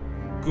also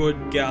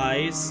good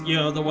guys. You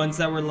know, the ones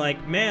that were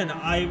like, man,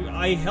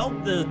 I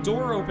held the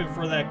door open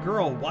for that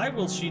girl. Why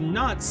will she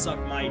not suck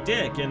my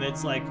dick? And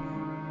it's like,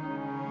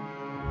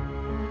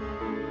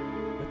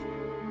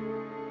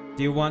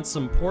 do you want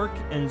some pork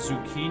and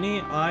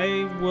zucchini?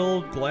 I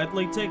will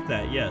gladly take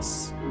that,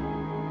 yes.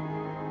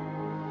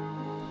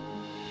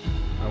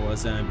 I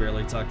wasn't. I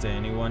barely talked to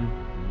anyone.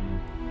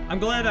 I'm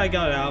glad I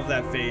got out of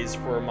that phase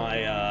for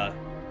my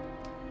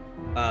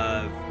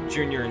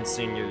junior and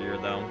senior year,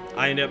 though.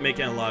 I ended up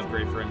making a lot of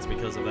great friends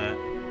because of that.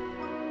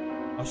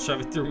 I'll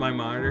shove it through my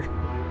monitor.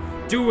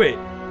 Do it!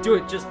 Do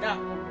it just now!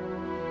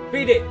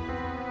 Feed it!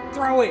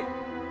 Throw it!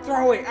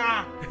 Throw it!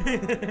 Ah!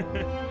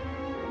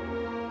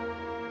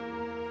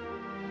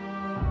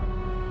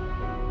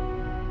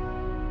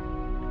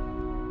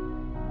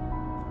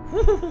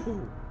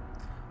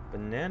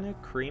 Banana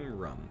cream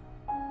rum.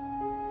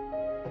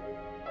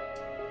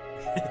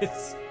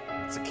 it's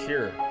a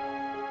cure.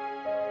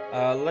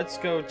 Let's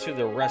go to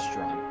the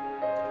restaurant.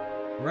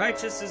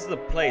 Righteous is the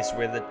place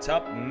where the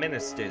top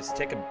ministers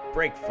take a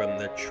break from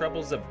the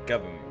troubles of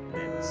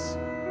governments.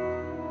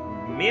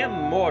 Mere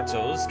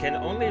mortals can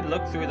only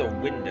look through the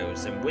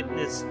windows and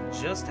witness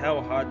just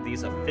how hard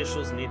these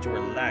officials need to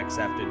relax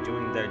after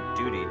doing their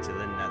duty to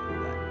the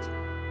Netherlands.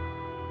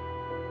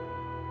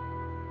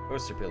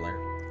 Poster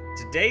pillar.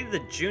 Today,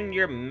 the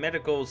Junior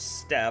Medical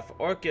Staff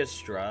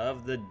Orchestra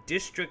of the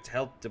District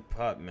Health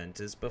Department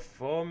is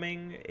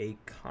performing a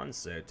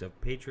concert of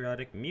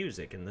patriotic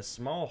music in the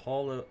small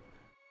hall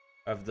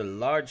of the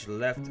large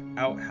left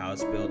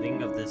outhouse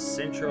building of the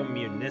Central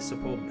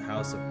Municipal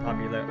House of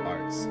Popular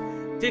Arts.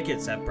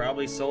 Tickets have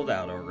probably sold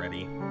out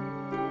already.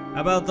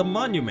 How about the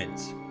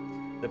monument?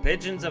 The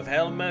pigeons of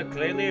Helma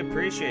clearly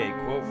appreciate,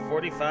 quote,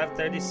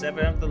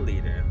 4537 of the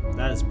leader.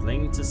 That is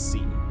plain to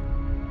see.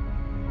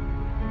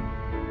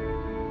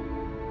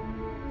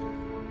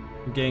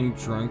 I'm getting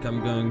drunk.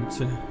 I'm going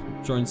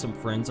to join some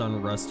friends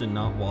on Rust and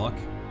not walk.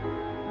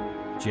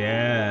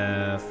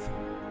 Jeff.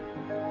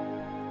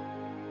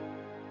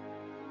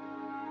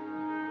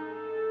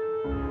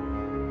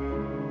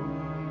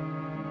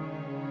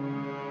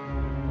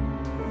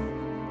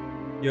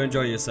 You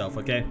enjoy yourself,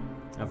 okay?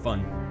 Have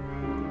fun.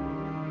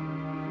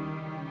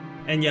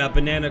 And yeah,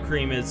 banana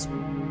cream is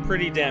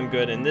pretty damn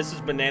good, and this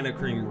is banana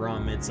cream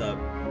rum. It's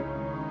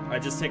I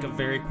just take a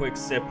very quick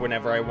sip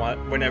whenever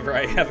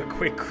I have a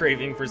quick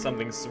craving for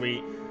something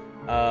sweet.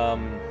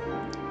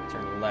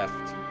 Turn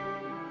left.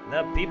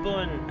 The people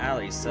in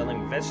alleys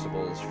selling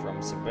vegetables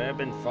from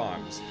suburban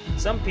farms.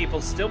 Some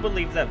people still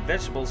believe that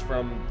vegetables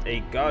from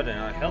a garden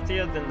are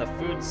healthier than the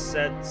food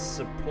sets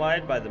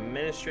supplied by the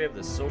Ministry of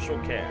the Social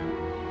Care.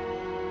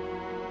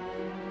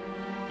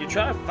 You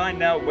try to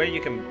find out where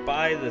you can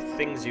buy the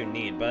things you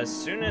need, but as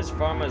soon as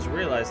farmers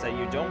realize that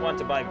you don't want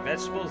to buy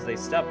vegetables, they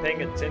stop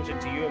paying attention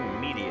to you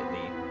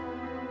immediately.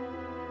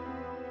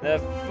 The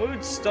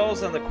food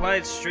stalls on the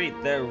quiet street,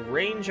 their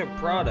range of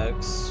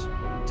products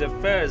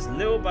differs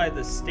little by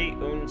the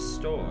state-owned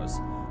stores,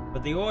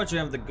 but the origin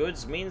of the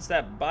goods means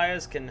that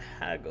buyers can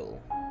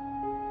haggle.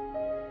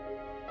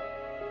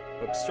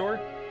 Bookstore?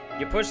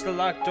 You push the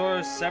locked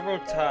door several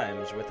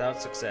times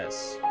without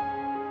success.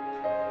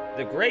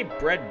 The gray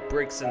bread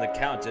bricks in the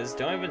counters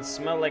don't even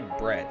smell like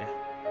bread.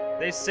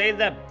 They say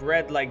that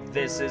bread like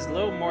this is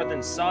little more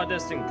than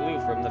sawdust and glue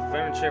from the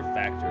furniture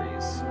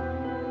factories.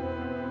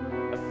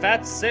 A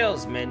fat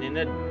salesman in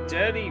a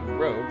dirty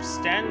robe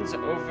stands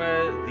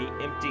over the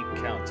empty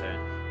counter.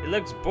 He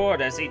looks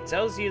bored as he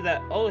tells you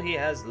that all he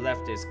has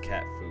left is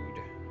cat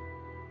food.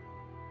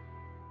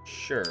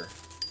 Sure.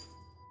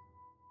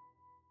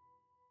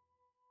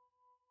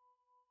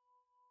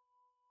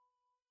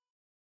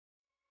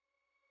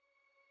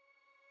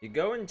 You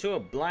go into a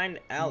blind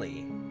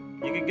alley.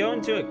 You could go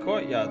into a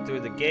courtyard through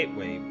the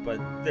gateway,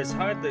 but this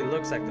hardly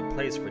looks like the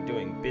place for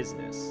doing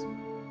business.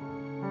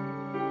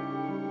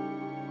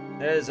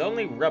 There's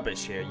only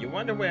rubbish here. You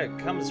wonder where it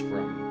comes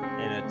from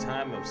in a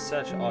time of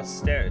such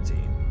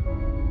austerity.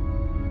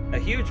 A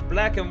huge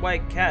black and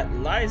white cat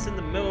lies in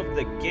the middle of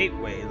the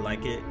gateway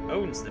like it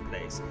owns the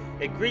place.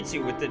 It greets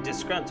you with a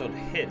disgruntled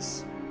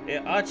hiss.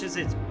 It arches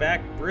its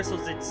back,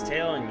 bristles its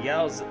tail, and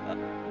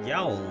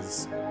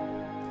yowls.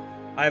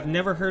 I've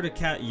never heard a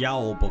cat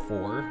yowl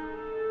before.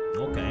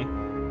 Okay.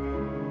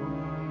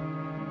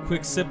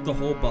 Quick sip the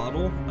whole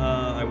bottle.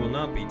 I will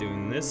not be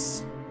doing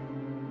this.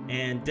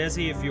 And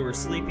Desi, if you are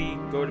sleepy,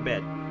 go to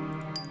bed.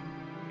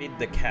 Feed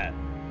the cat.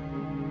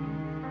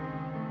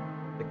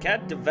 The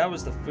cat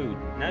devours the food.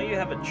 Now you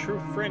have a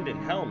true friend in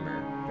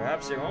Helmer.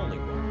 Perhaps your only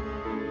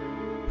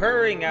one.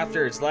 Purring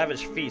after its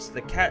lavish feast,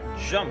 the cat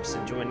jumps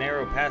into a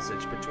narrow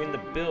passage between the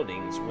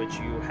buildings which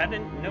you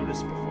hadn't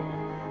noticed before.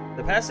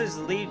 The passage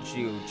leads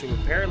you to a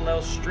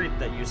parallel street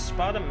that you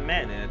spot a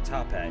man in a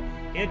top hat.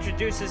 He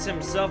introduces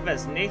himself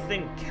as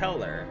Nathan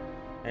Keller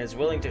and is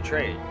willing to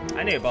trade.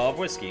 I need a bottle of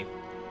whiskey.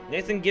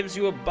 Nathan gives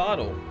you a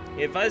bottle.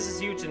 He advises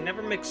you to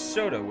never mix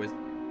soda with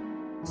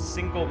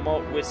single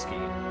malt whiskey.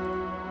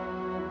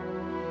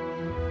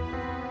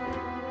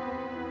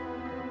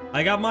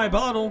 I got my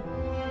bottle.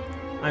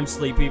 I'm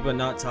sleepy but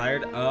not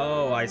tired.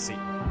 Oh, I see.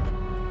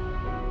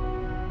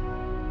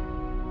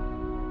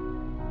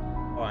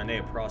 Oh, I need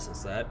to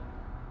process that.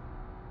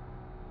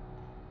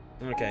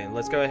 Okay,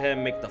 let's go ahead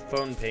and make the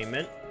phone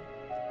payment.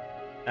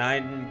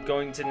 I'm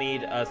going to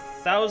need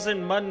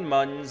 1,000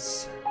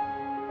 mun-muns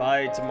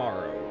by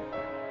tomorrow.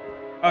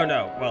 Oh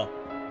no, well,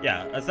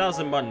 yeah,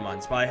 1,000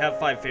 mun-muns, but I have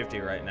 550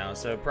 right now,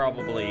 so it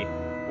probably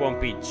won't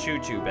be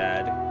too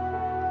bad.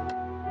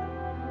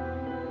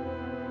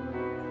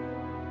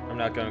 I'm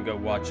not gonna go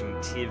watching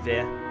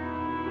TV.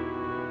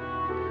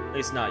 At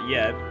least not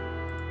yet.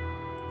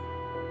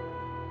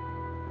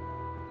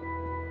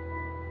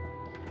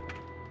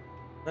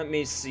 Let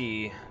me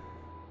see.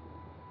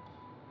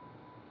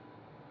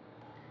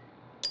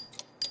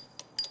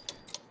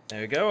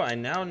 There we go. I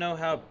now know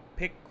how to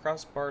pick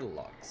crossbar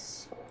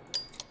locks.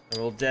 I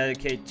will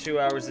dedicate 2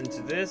 hours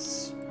into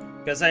this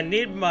because I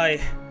need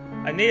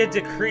to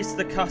decrease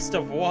the cost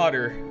of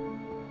water.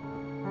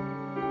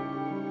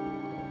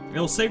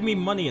 It'll save me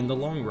money in the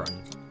long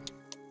run.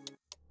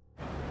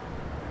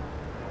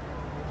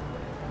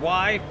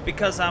 Why?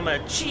 Because I'm a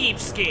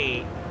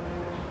cheapskate.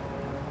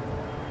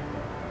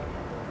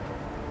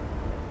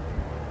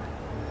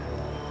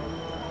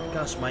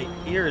 Gosh, my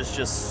ear is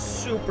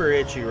just super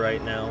itchy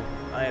right now.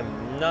 I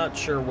am not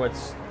sure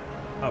what's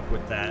up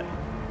with that.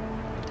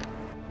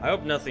 I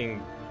hope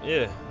nothing...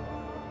 Ugh.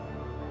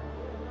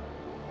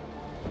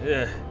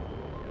 Ugh.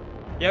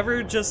 You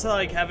ever just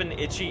like have an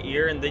itchy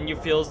ear and then you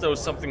feel as though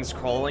something's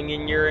crawling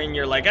in your ear and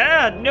you're like,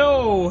 ah,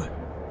 no!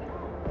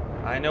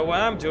 I know what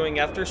I'm doing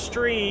after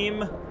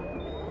stream.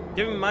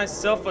 Giving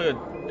myself a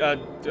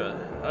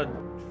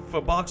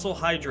Faboxyl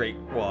hydrate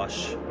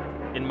wash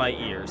in my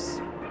ears.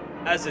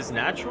 As is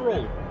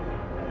natural.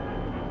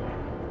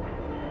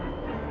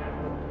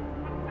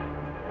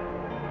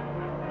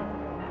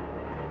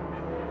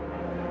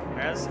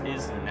 As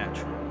is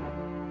natural.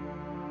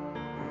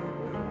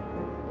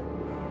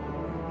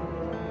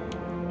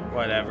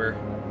 Whatever.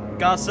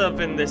 Gossip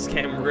in this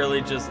game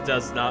really just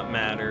does not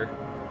matter.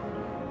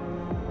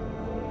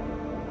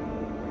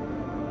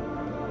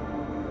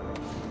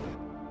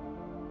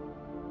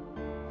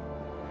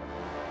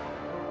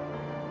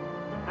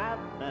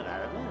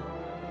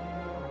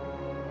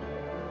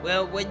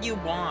 Well, what do you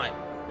want?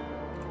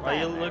 Why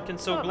are you looking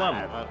so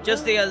glum?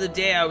 Just the other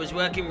day I was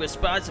working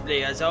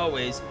responsibly as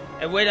always,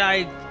 and when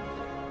I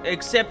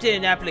accepted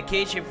an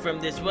application from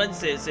this one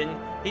citizen,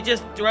 he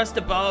just thrust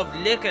a bottle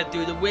of liquor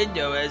through the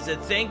window as a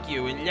thank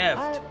you and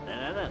left.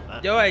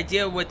 No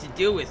idea what to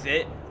do with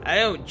it. I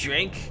don't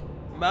drink.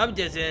 Mom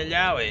doesn't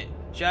allow it.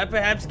 Should I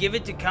perhaps give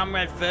it to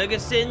Comrade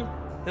Ferguson?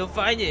 He'll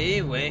find it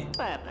anyway.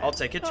 I'll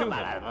take it to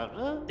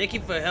him. Thank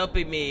you for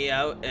helping me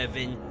out,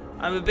 Evan.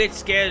 I'm a bit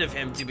scared of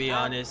him, to be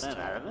honest.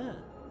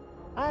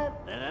 I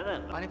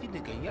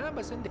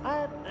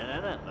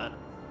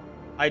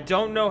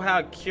don't know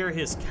how to cure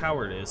his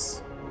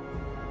cowardice.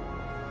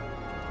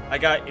 I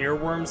got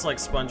earworms like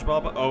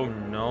SpongeBob. Oh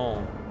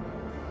no.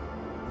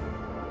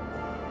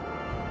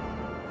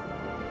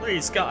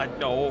 Please, God,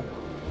 no.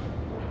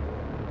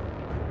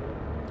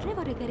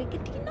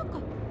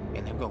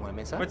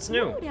 What's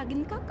new?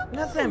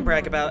 Nothing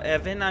brag about,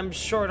 Evan. I'm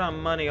short on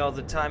money all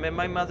the time, and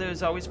my mother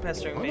is always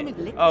pestering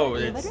me. Oh,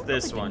 it's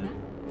this one.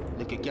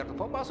 I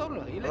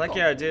like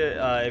your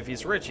idea. If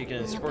he's rich, he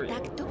can support you.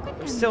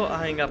 I'm still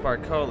eyeing up our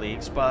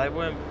colleagues, but I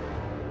wouldn't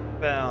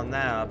bet on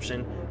that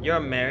option. You're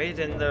married,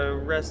 and the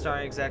rest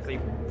aren't exactly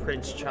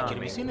Prince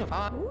Charming.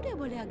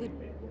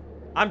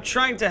 I'm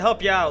trying to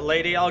help you out,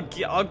 lady.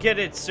 I'll get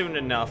it soon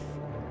enough.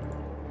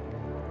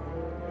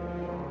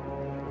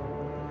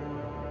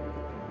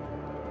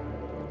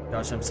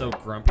 Gosh, I'm so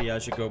grumpy. I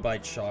should go buy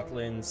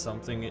chocolate and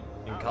something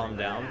and calm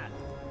down.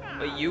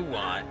 What you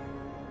want?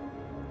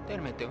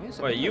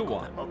 What you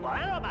want?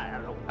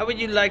 How would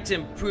you like to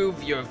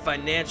improve your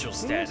financial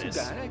status?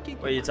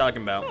 What are you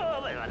talking about?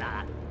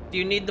 Do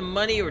you need the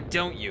money or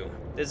don't you?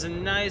 There's a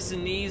nice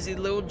and easy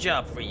little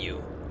job for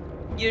you.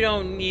 You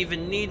don't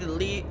even need to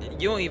leave.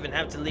 You don't even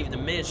have to leave the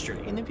ministry.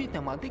 What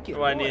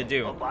do I need to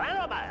do?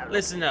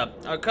 Listen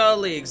up. Our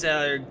colleagues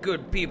are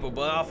good people,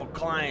 but awful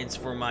clients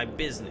for my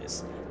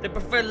business. They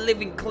prefer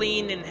living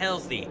clean and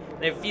healthy.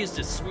 They refuse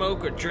to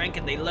smoke or drink,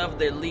 and they love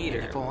their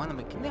leader.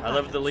 I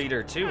love the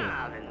leader too.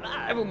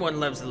 Everyone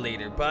loves the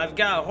leader, but I've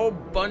got a whole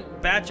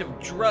batch of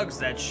drugs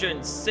that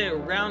shouldn't sit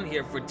around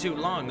here for too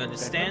long,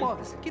 understand?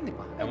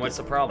 And what's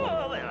the problem?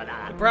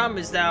 The problem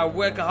is that our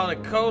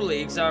workaholic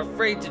colleagues are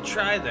afraid to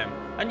try them.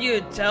 I need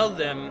to tell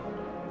them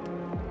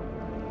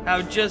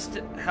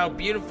how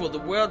beautiful the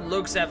world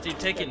looks after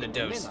taking the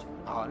dose.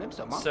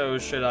 So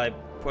should I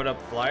put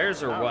up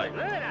flyers or what?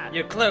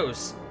 You're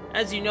close.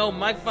 As you know,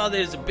 my father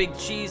is a big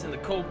cheese in the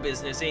coal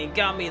business and he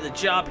got me the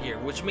job here,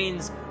 which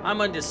means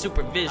I'm under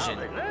supervision.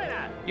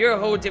 You're a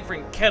whole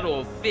different kettle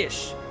of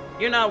fish.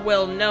 You're not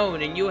well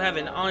known and you have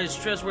an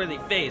honest, trustworthy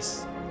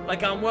face.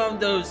 Like on one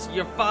of those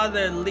 "Your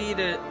father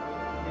leader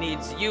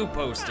needs you"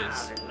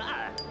 posters.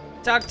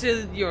 Talk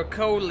to your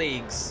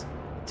colleagues.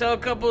 Tell a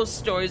couple of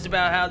stories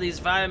about how these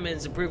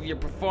vitamins improve your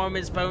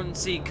performance,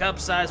 potency, cup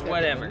size,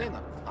 whatever.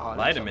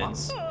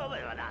 Vitamins?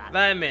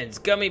 Vitamins,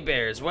 gummy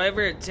bears,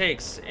 whatever it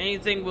takes.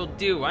 Anything will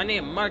do. I need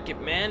a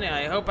market, man, and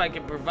I hope I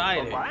can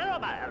provide it.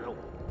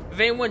 If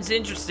anyone's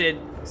interested,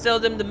 sell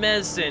them the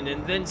medicine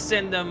and then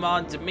send them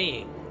on to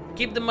me.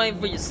 Keep the money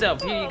for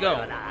yourself. Here you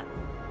go.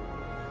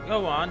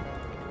 Go on.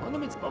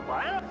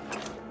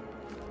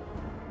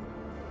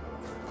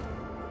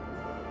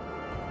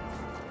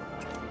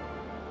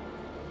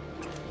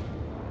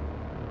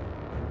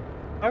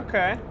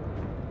 Okay.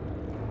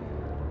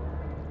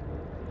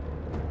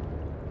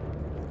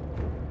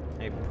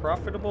 A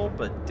profitable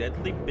but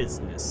deadly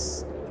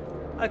business.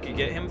 I could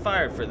get him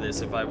fired for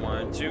this if I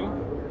wanted to.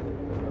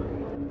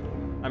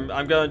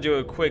 I'm gonna do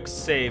a quick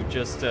save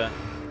just to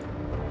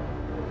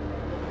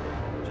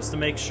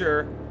make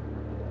sure.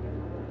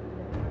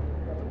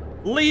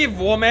 Leave,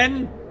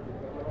 woman!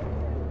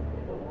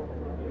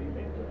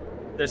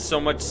 There's so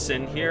much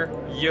sin here.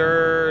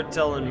 You're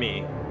telling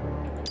me.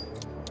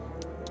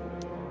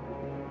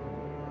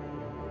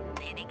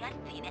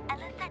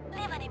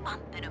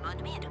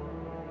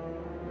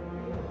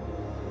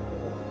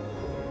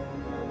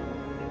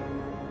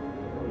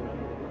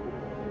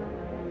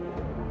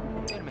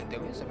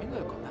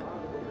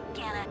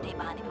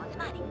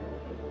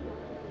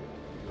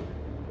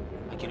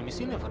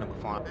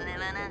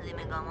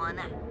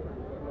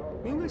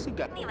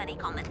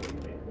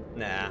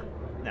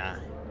 Nah.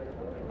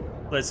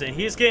 Listen,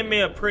 he's giving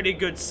me a pretty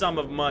good sum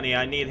of money.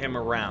 I need him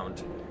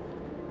around.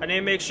 I need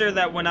to make sure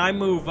that when I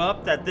move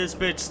up, that this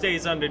bitch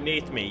stays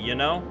underneath me, you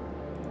know?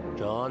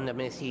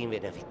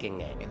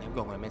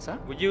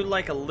 Would you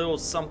like a little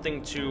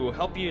something to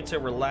help you to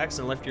relax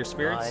and lift your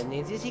spirits?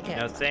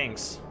 No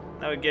thanks.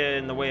 That would get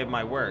in the way of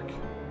my work.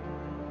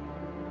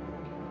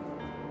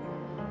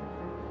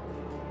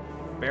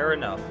 Fair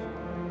enough.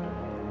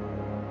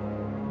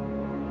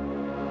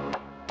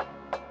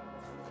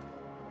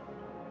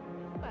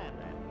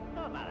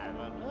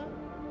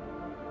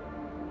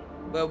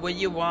 But what do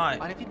you want?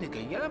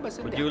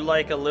 Would you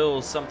like a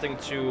little something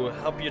to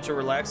help you to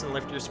relax and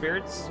lift your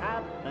spirits?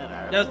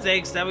 No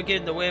thanks, that would get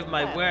in the way of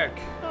my work.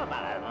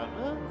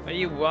 What do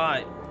you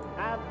want?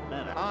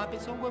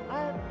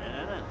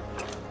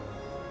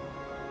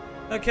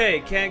 Okay,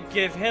 can't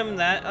give him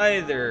that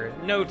either.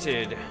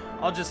 Noted.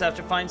 I'll just have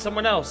to find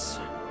someone else.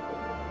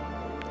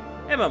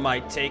 Emma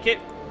might take it.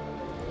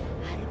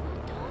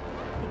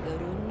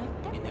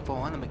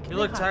 You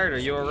look tired, are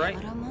you alright?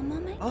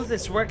 Oh,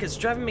 this work is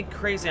driving me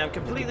crazy. I'm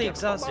completely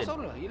exhausted.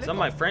 Some of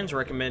my friends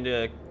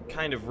recommended a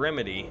kind of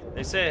remedy.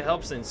 They say it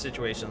helps in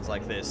situations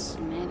like this.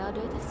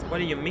 What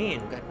do you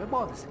mean?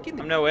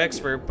 I'm no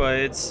expert, but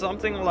it's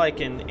something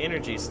like an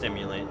energy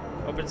stimulant.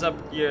 Opens up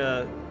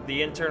the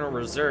internal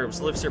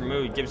reserves, lifts your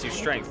mood, gives you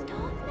strength.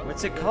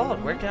 What's it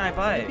called? Where can I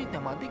buy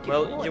it?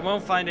 Well, you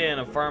won't find it in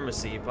a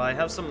pharmacy, but I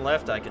have some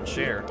left I can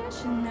share.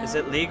 Is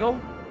it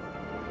legal?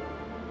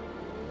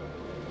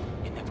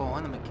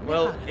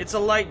 Well, it's a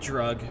light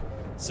drug,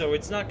 so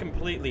it's not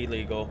completely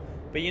legal.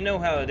 But you know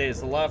how it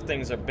is, a lot of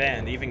things are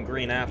banned, even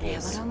green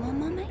apples.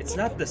 It's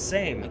not the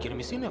same.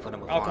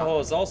 Alcohol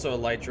is also a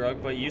light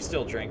drug, but you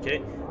still drink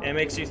it, and it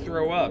makes you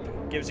throw up,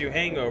 gives you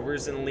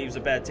hangovers, and leaves a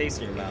bad taste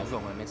in your mouth.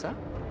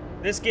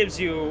 This gives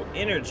you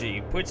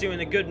energy, puts you in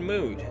a good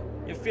mood.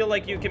 You feel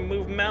like you can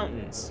move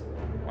mountains.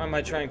 Why am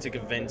I trying to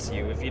convince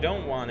you? If you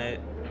don't want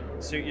it,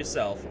 suit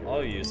yourself.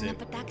 I'll use it.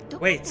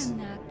 Wait,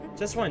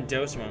 just one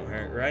dose won't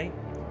hurt, right?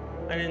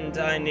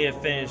 I need to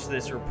finish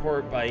this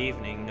report by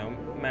evening, no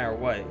matter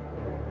what.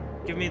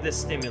 Give me this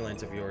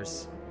stimulant of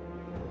yours.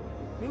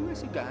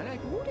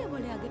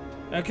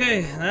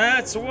 Okay,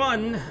 that's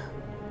one.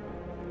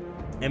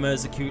 Emma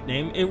is a cute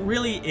name. It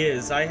really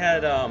is. I've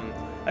had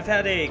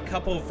a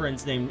couple of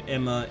friends named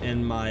Emma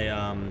in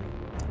my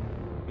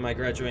my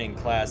graduating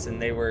class,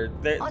 and they were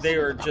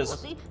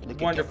just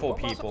wonderful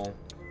people.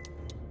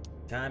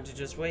 Time to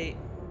just wait.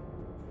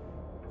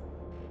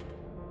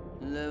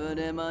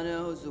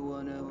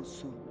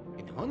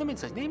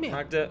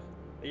 Magda,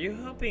 are you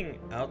helping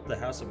out the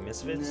House of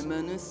Misfits?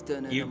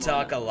 You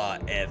talk a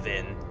lot,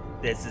 Evan.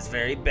 This is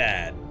very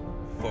bad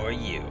for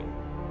you.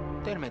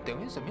 And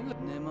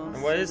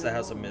what is the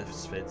House of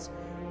Misfits?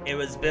 It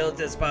was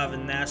built as part of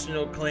a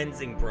national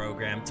cleansing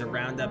program to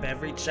round up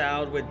every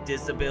child with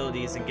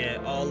disabilities and get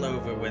it all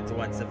over with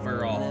once and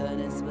for all.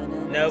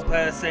 No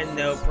person,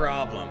 no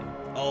problem.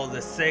 All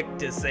the sick,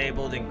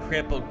 disabled, and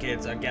crippled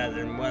kids are gathered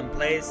in one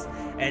place,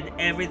 and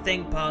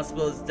everything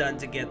possible is done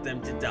to get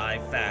them to die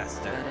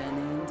faster.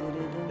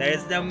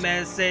 There's no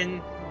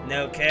medicine,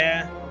 no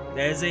care,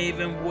 there's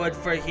even wood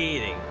for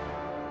heating.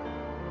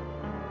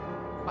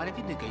 Why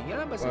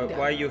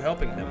are you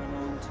helping them?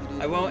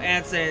 I won't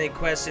answer any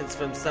questions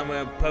from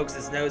someone who pokes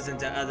his nose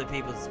into other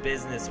people's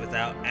business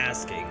without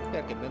asking.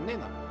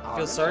 I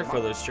feel sorry for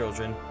those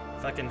children.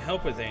 If I can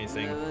help with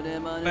anything.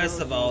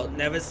 First of all,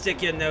 never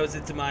stick your nose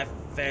into my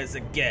affairs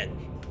again.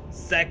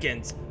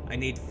 Second, I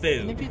need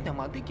food.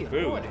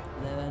 Food?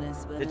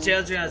 The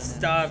children are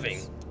starving.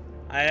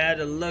 I had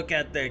a look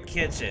at their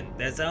kitchen.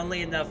 There's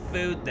only enough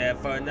food there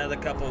for another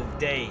couple of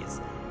days.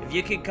 If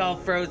you can call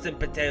frozen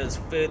potatoes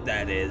food,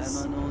 that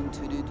is.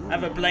 I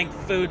have a blank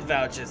food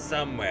voucher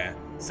somewhere,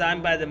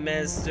 signed by the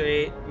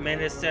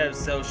Minister of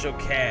Social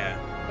Care,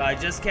 but I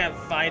just can't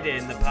find it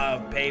in the pile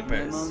of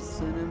papers.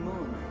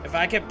 If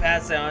I can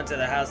pass it on to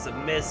the House of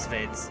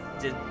Misfits,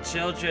 the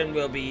children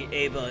will be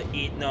able to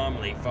eat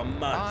normally for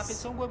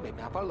months.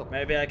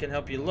 Maybe I can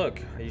help you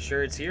look. Are you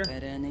sure it's here?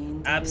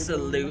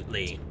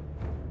 Absolutely.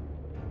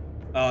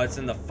 Oh, it's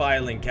in the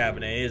filing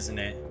cabinet, isn't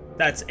it?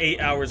 That's 8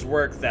 hours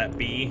work, that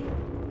bee.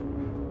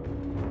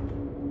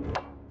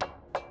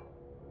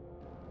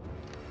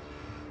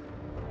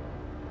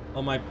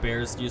 All my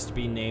bears used to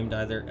be named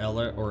either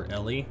Ella or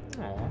Ellie.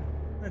 Aw,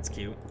 that's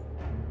cute.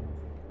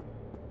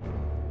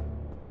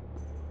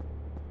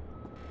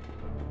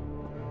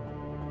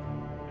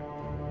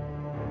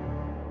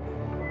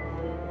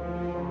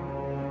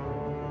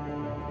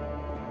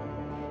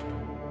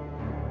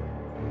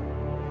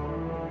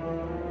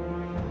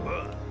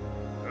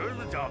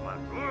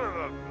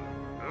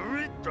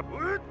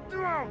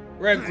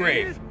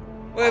 Redgrave,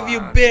 where have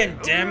you been,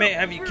 damn it?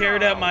 Have you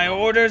carried out my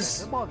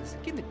orders?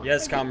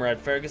 Yes, Comrade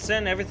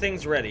Ferguson,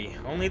 everything's ready.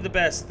 Only the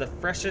best, the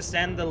freshest,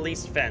 and the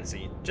least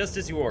fancy, just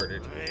as you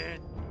ordered.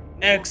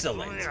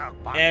 Excellent.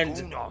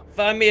 And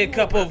find me a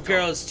couple of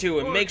girls too,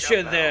 and make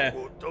sure they're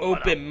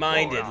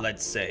open-minded,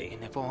 let's say.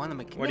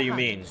 What do you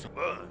mean?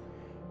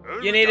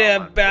 You need to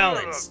have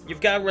balance.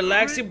 You've got to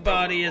relax your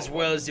body as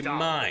well as your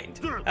mind.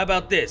 How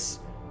about this?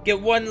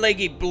 Get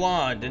one-leggy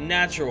blonde, a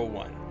natural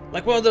one.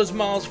 Like one of those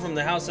models from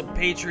the House of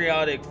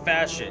Patriotic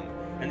Fashion.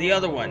 And the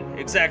other one,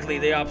 exactly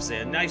the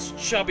opposite. A nice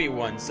chubby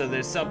one, so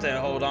there's something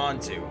to hold on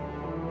to.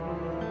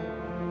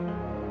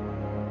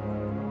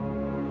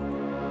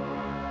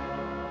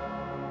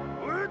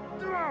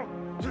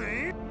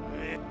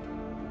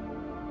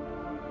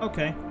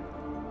 Okay.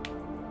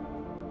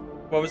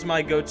 What was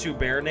my go-to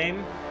bear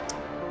name?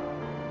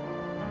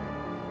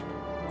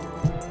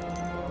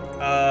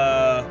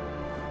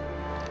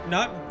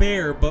 Not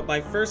bear, but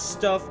my first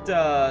stuffed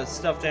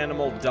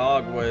animal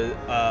dog was,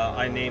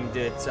 I named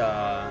it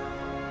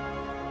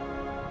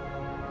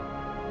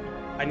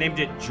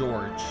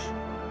George.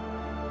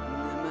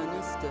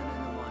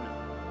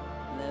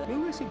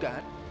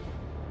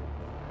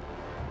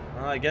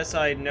 Well, I guess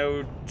I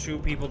know 2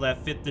 people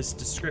that fit this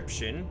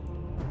description.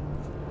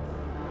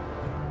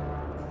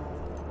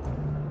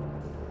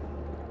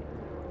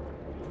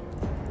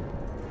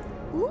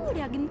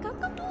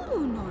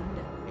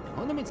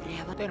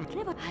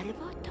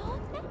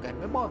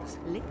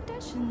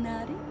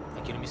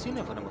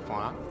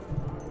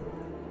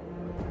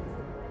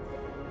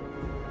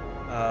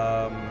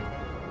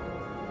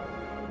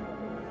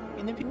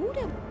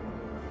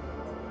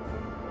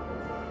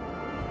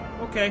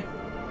 Okay.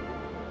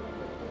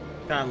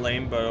 Kinda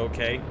lame, but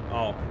okay.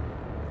 Oh,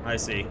 I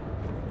see.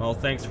 Well,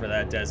 thanks for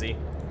that, Desi.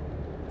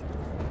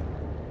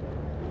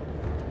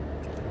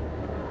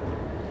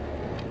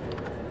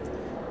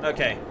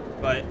 Okay,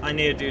 but I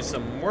need to do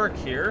some work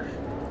here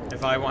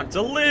if I want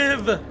to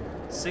live!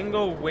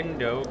 Single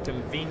window,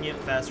 convenient,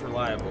 fast,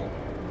 reliable.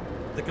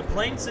 The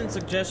Complaints and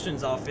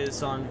Suggestions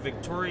Office on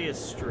Victoria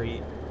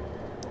Street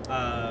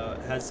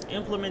has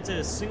implemented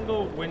a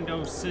single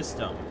window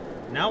system.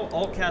 Now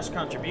all cash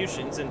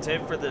contributions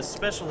intended for the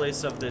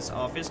specialists of this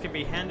office can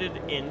be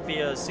handed in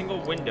via a single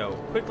window,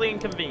 quickly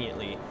and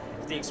conveniently.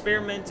 If the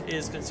experiment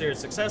is considered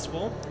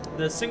successful,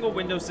 the single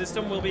window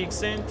system will be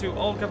extended to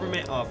all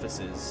government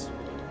offices.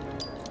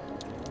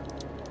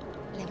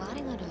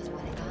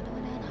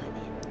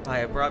 I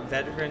have brought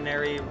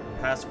veterinary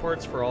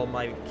passports for all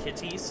my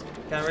kitties.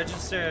 Can I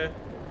register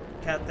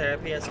cat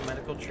therapy as a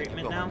medical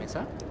treatment now?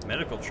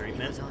 Medical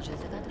treatment?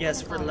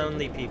 Yes, for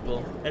lonely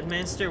people.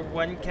 Administer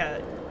 1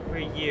 cat per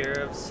year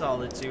of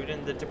solitude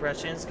and the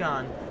depression is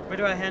gone. Where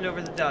do I hand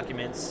over the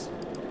documents?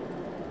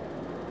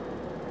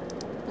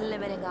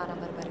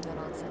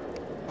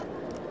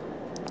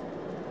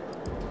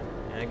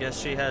 I guess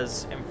she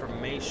has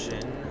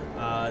information.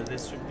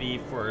 This would be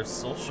for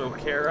social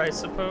care, I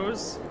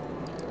suppose.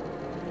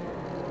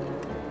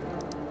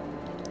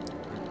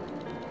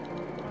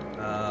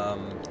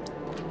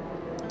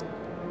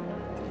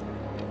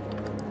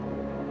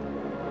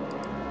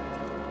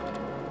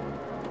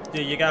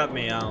 Dude, you got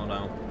me, I don't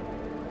know.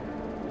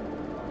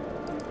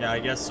 Yeah, I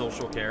guess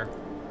social care.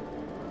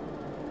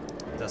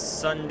 The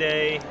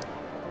Sunday.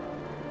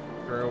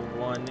 Girl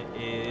 1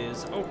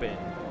 is open.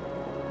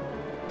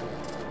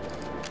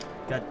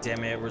 God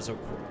damn it, it was a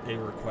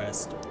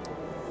request.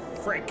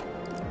 Frick!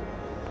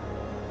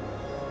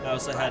 I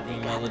also had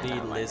Melody,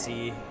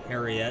 Lizzie,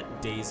 Harriet,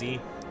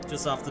 Daisy.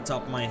 Just off the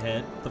top of my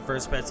head, the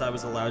first pets I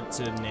was allowed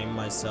to name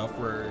myself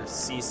were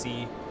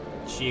Cece,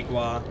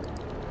 Chigua,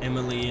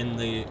 Emily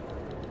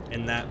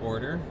in that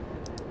order.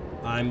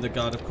 I'm the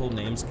god of cool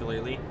names,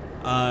 clearly.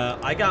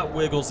 I got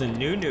Wiggles and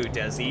Nunu,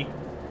 Desi.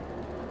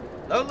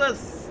 Lola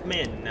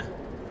Thmin,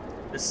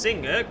 the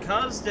singer,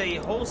 caused a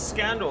whole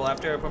scandal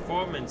after a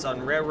performance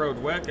on Railroad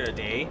Worker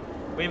Day.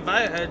 We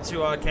invited her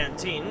to our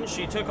canteen.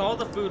 She took all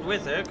the food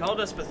with her, called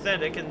us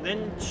pathetic, and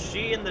then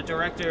she and the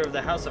director of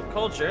the House of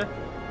Culture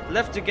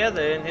left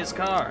together in his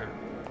car.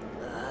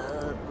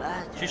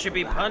 She should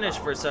be punished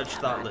for such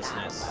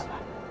thoughtlessness.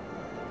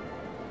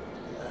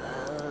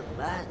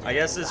 I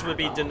guess this would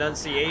be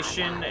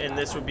denunciation, and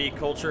this would be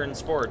culture and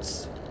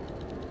sports.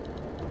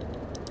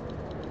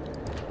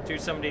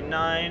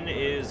 279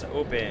 is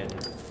open.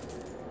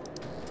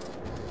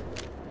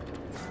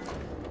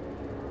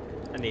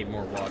 I need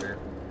more water.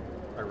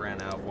 I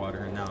ran out of water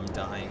and now I'm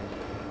dying.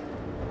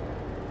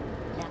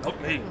 Help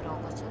me.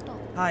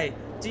 Hi,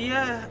 do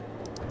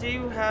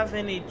you have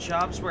any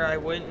jobs where I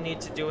wouldn't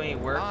need to do any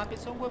work?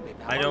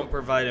 I don't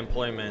provide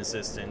employment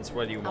assistance.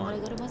 What do you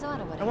want?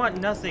 I want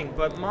nothing,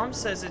 but Mom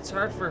says it's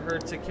hard for her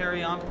to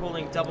carry on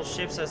pulling double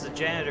shifts as a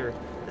janitor,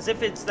 as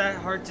if it's that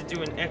hard to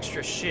do an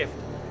extra shift.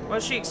 What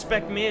does she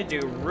expect me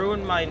to do?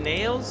 Ruin my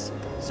nails?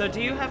 So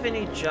do you have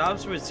any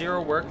jobs with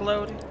zero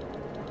workload?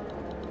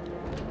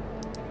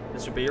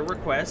 This would be a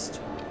request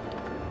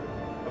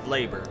of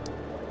labor.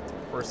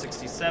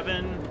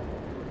 467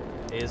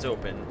 is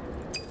open.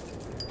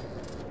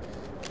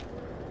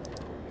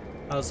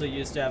 I also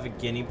used to have a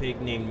guinea pig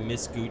named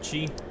Miss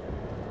Gucci.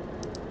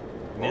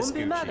 Miss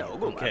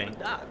Gucci, okay.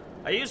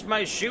 I used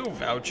my shoe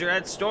voucher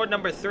at store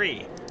number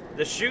 3.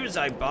 The shoes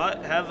I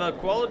bought have a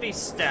quality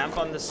stamp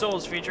on the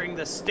soles featuring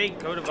the state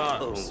coat of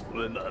arms.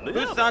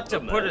 Who thought to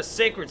put a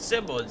sacred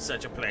symbol in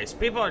such a place?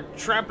 People are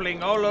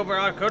trampling all over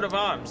our coat of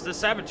arms. The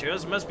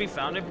saboteurs must be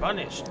found and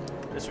punished.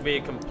 This would be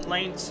a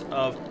complaint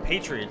of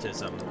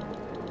patriotism.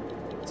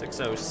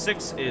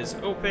 606 is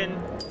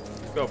open.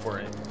 Go for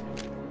it.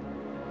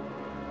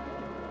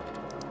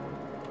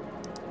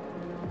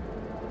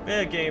 We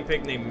had a guinea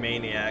pig named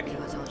Maniac,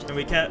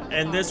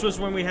 and this was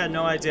when we had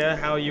no idea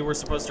how you were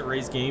supposed to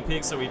raise guinea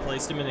pigs, so we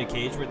placed him in a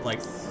cage with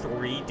like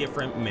 3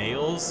 different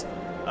males,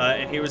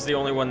 and he was the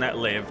only one that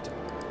lived.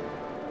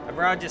 A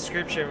broad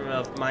description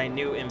of my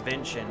new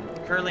invention: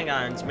 curling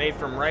irons made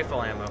from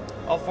rifle ammo.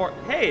 All for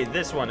hey,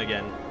 this one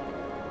again.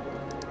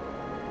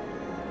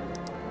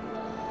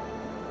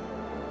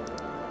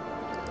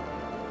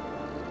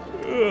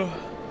 Ugh.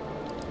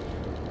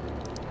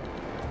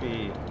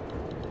 Be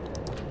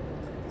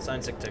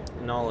science and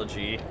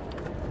technology.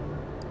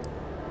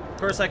 Of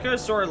course, I could have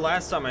sworn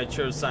last time I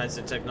chose science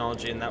and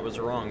technology and that was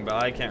wrong, but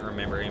I can't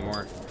remember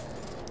anymore.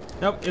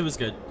 Nope, it was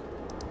good.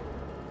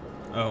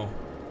 Oh,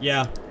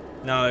 yeah.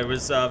 No, it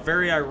was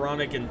very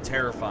ironic and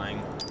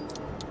terrifying.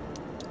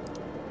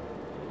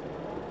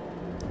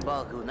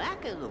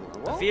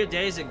 A few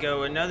days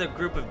ago, another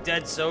group of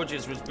dead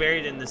soldiers was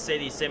buried in the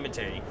city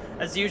cemetery.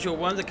 As usual,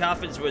 one of the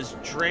coffins was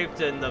draped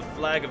in the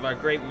flag of our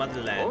great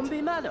motherland.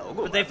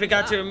 But they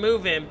forgot to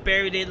remove it and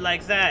buried it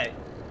like that.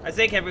 I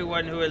think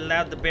everyone who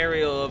allowed the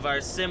burial of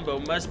our symbol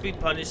must be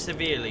punished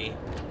severely.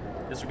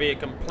 This would be a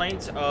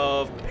complaint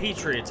of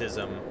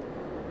patriotism.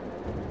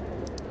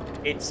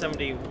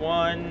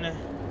 871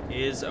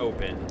 is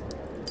open.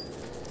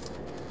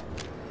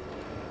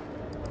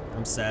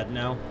 I'm sad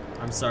now.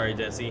 I'm sorry,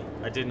 Desi.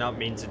 I did not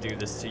mean to do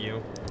this to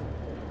you.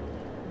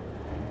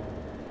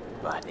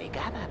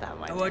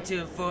 I want to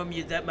inform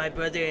you that my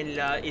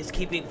brother-in-law is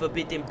keeping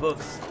forbidden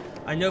books.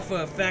 I know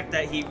for a fact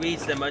that he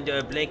reads them under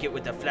a blanket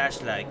with a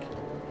flashlight.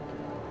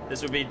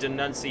 This would be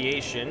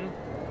denunciation,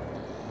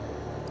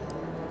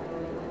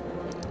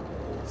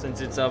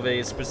 since it's of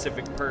a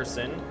specific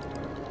person.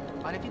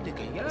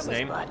 His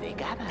name?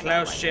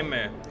 Klaus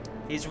Schimmer.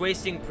 He's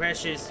wasting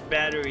precious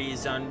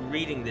batteries on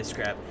reading this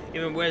crap.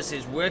 Even worse,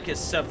 his work is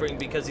suffering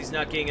because he's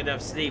not getting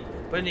enough sleep.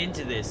 Put an end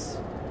to this.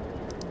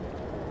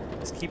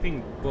 He's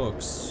keeping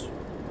books.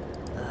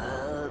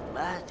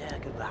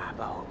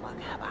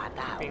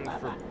 Keeping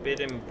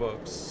forbidden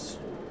books.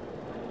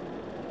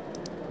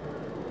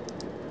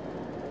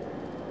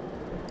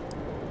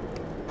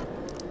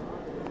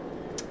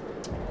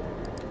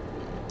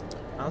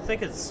 I don't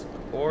think it's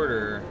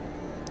order.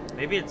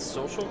 Maybe it's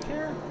social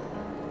care?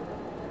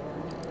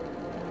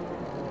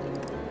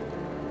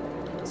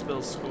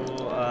 Hospital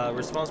school,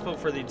 responsible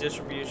for the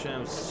distribution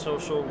of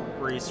social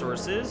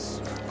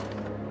resources.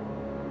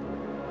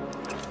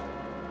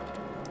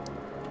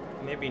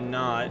 Maybe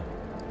not.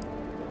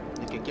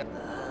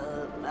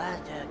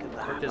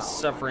 Work is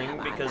suffering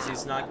because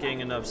he's not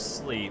getting enough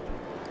sleep.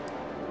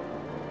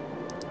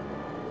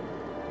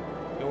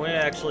 It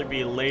wouldn't actually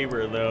be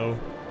labor though.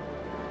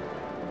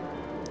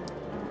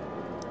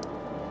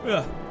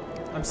 Ugh.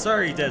 I'm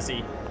sorry,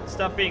 Desi.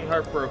 Stop being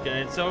heartbroken,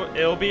 and so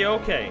it'll be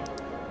okay.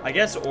 I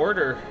guess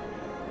order.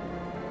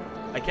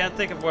 I can't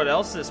think of what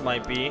else this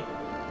might be.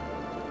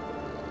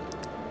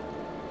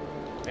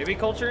 Maybe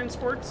culture and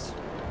sports?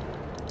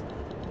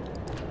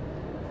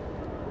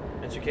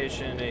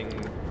 Education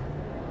and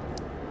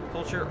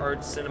culture,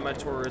 arts, cinema,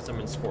 tourism,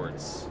 and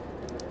sports.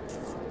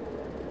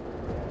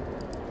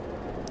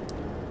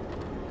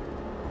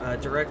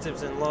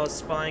 Directives and laws: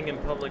 spying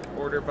and public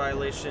order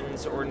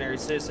violations. Ordinary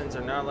citizens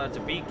are not allowed to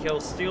beat,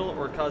 kill, steal,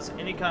 or cause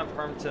any kind of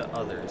harm to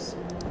others.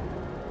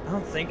 I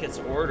don't think it's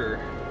order.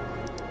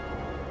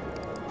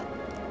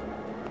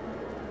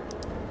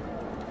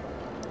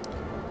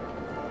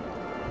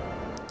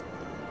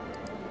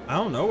 I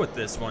don't know with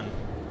this one.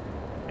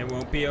 It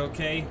won't be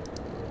okay.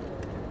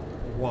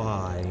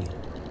 Why?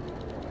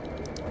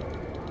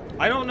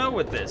 I don't know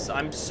with this.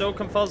 I'm so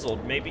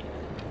confuzzled. Maybe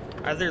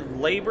either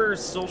labor,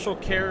 social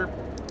care,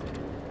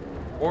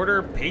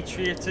 order,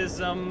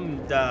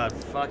 patriotism.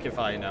 Fuck if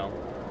I know.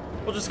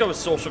 We'll just go with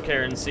social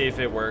care and see if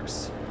it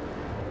works.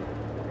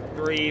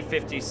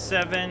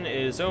 357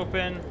 is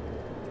open.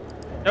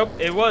 Nope,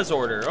 it was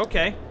order.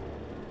 Okay.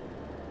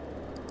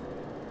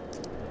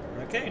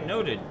 Okay,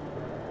 noted.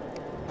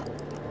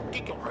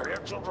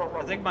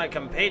 I think my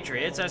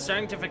compatriots are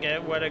starting to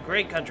forget what a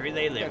great country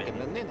they live in.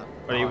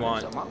 What do you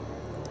want?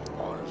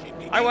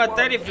 I want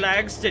 30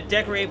 flags to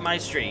decorate my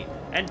street,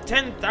 and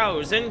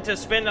 10,000 to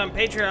spend on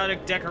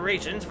patriotic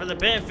decorations for the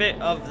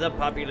benefit of the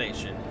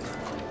population.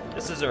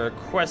 This is a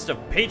request of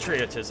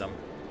patriotism.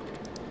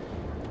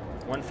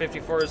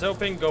 154 is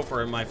open. Go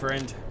for it, my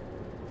friend.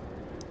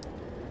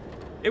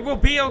 It will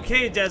be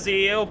okay,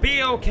 Desi. It'll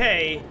be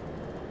okay.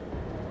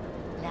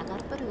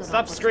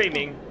 Stop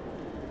screaming.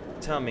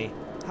 Tell me,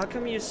 how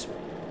come you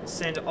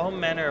send all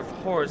manner of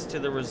whores to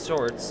the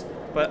resorts,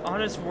 but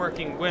honest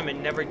working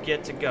women never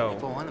get to go?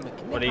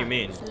 What do you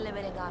mean?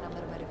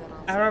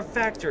 At our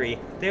factory,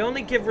 they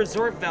only give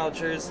resort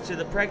vouchers to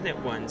the pregnant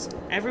ones.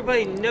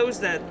 Everybody knows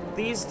that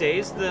these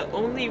days, the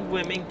only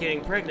women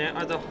getting pregnant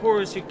are the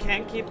whores who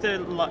can't keep their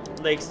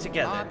legs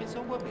together.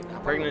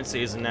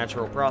 Pregnancy is a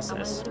natural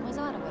process.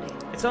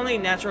 It's only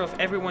natural if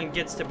everyone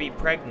gets to be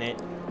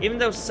pregnant. Even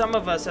though some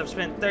of us have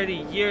spent 30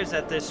 years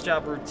at this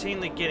job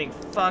routinely getting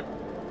fucked,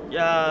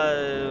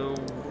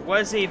 what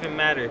does it even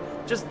matter?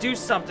 Just do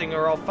something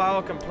or I'll file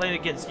a complaint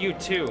against you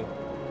too.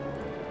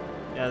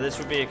 Yeah, this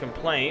would be a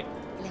complaint.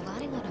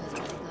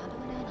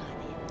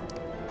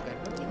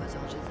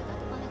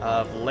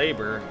 Of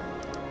labor.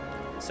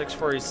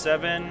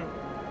 647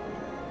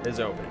 is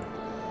open.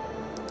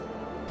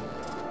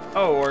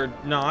 Oh, or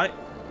not.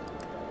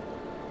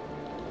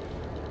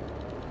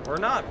 Or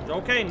not.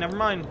 Okay, never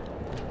mind.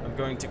 I'm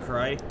going to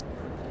cry.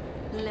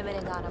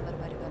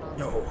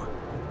 No.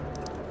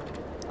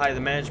 Hi,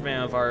 the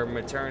management of our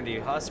maternity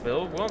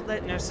hospital won't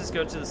let nurses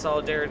go to the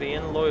solidarity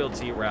and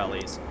loyalty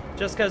rallies,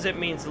 just because it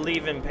means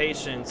leaving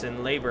patients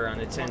in labor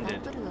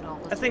unattended.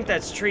 I think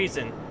that's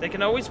treason. They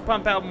can always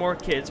pump out more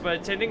kids, but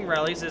attending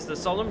rallies is the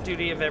solemn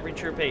duty of every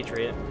true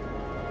patriot.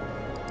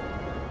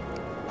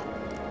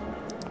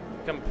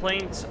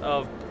 Complaint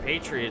of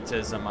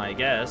patriotism, I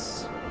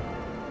guess.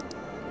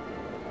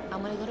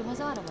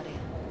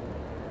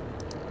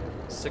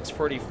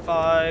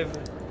 645.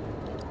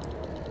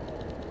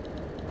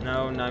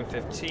 No,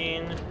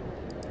 915.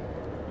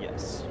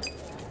 Yes.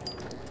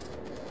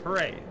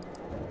 Hooray.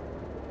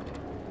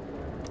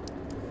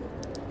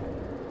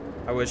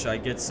 I wish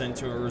I'd get sent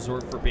to a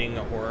resort for being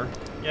a whore.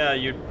 Yeah,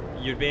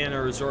 you'd be in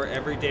a resort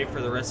every day for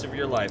the rest of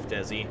your life,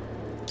 Desi.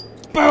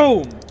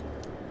 Boom!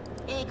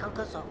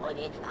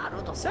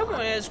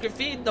 Someone has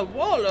graffitied the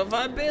wall of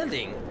our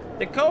building.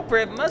 The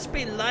culprit must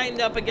be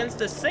lined up against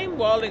the same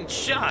wall and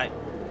shot.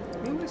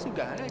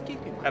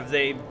 Have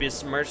they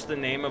besmirched the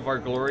name of our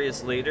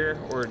glorious leader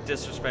or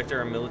disrespected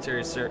our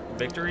military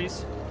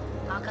victories?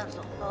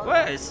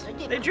 Worse,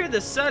 they drew the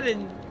sun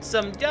in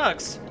some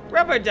ducks.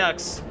 Rubber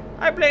ducks.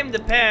 I blame the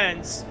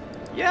parents.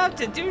 You have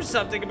to do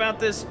something about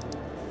this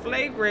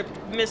flagrant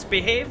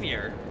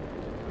misbehavior.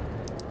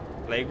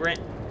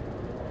 Flagrant?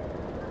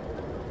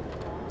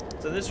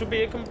 So this would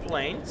be a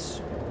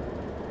complaint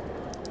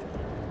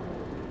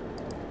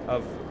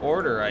of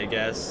order, I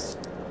guess.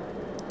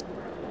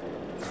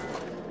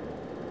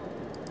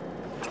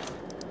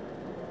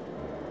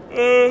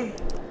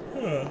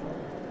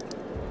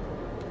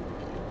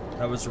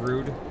 That was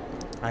rude.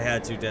 I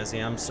had to,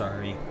 Desi. I'm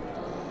sorry.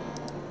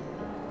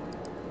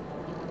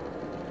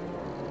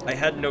 I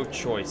had no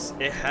choice.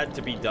 It had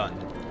to be done.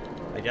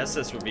 I guess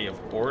this would be of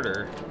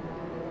order.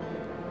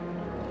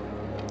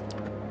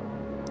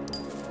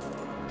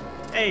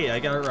 Hey, I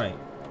got it right.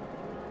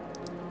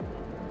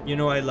 You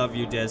know I love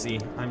you, Desi.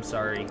 I'm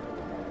sorry.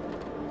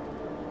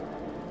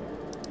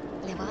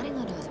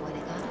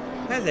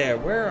 Hi there,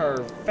 we're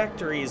our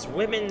factory's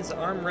women's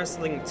arm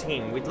wrestling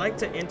team. We'd like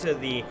to enter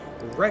the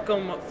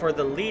Recom for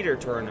the Leader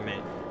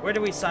tournament. Where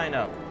do we sign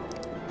up?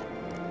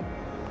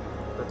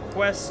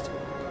 Request.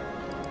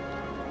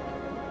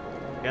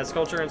 Yes,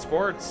 culture and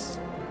sports.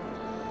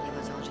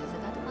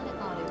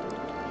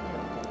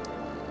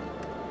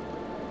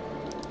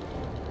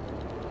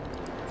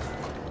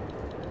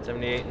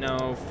 78,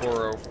 no.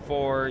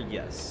 404,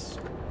 yes.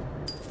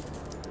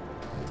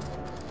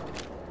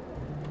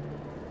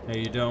 No,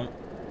 you don't.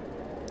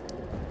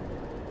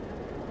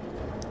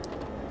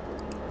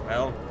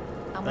 Well,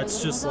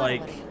 that's just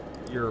like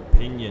your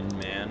opinion,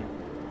 man.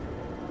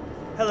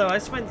 Hello, I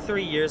spent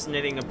 3 years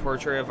knitting a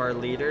portrait of our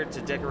leader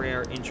to decorate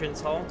our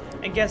entrance hall,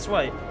 and guess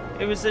what?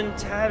 It was in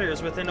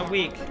tatters within a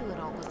week.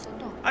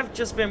 I've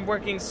just been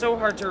working so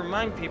hard to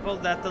remind people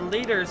that the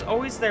leader is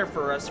always there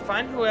for us.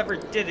 Find whoever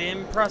did it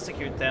and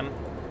prosecute them.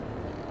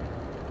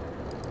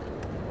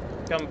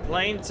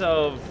 Complaint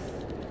of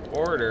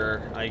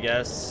order, I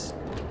guess.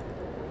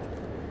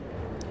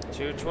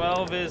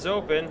 212 is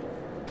open.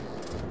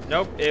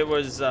 Nope, it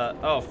was,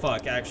 oh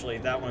fuck, actually,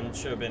 that one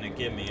should have been a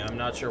gimme. I'm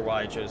not sure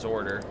why I chose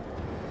order.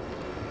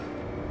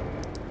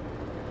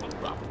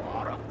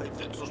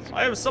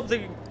 I have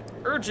something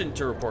urgent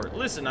to report.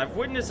 Listen, I've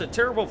witnessed a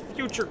terrible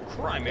future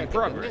crime in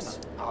progress.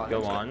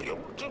 Go on.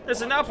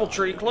 There's an apple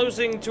tree close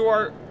to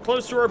our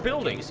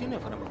building.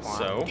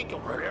 So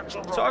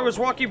I was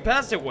walking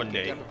past it one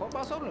day.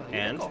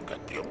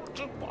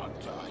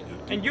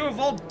 And you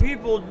of all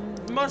people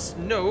must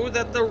know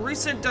that the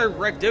recent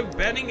directive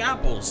banning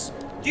apples.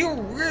 Do you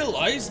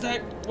realize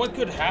that what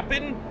could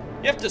happen?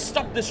 You have to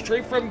stop this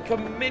tree from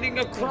committing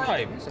a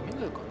crime.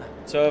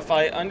 So if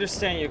I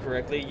understand you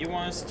correctly, you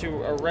want us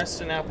to arrest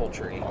an apple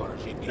tree.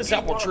 This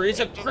apple tree is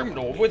a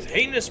criminal with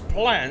heinous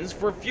plans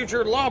for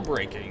future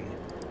lawbreaking.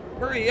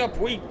 Hurry up,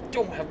 we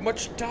don't have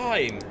much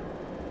time.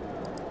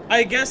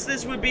 I guess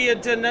this would be a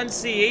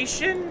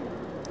denunciation?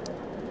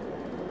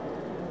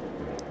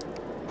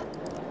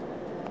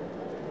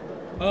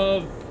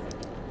 Of...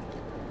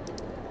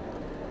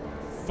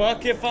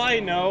 Fuck if I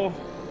know.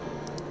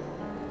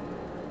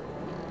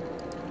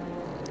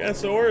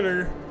 Guess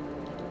order.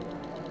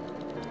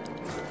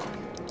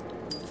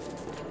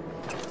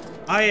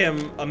 I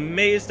am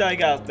amazed I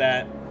got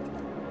that.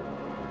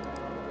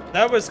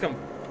 That was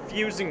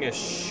confusing as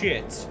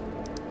shit.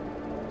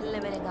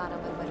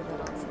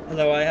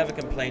 Hello, I have a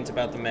complaint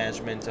about the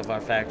management of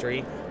our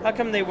factory. How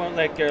come they won't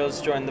let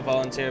girls join the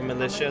volunteer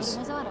militias?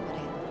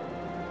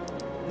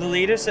 The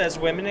leader says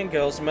women and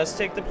girls must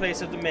take the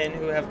place of the men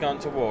who have gone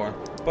to war.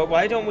 But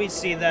why don't we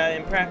see that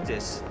in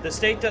practice? The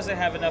state doesn't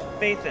have enough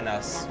faith in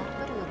us.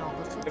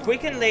 If we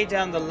can lay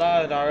down the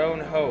law at our own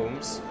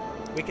homes,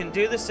 we can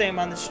do the same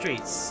on the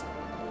streets.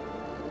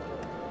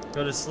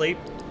 Go to sleep.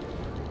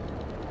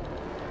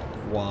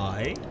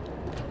 Why?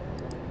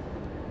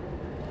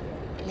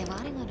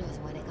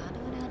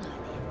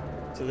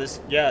 So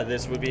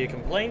this would be a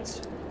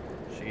complaint.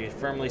 She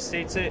firmly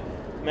states it.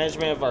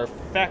 Management of our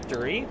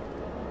factory.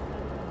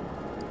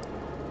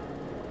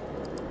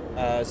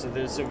 So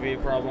this would be a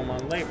problem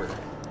on labor.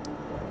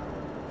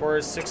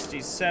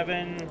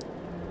 467.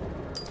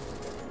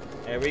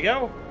 There we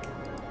go.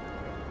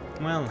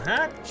 Well,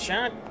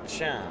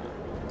 ha-cha-cha.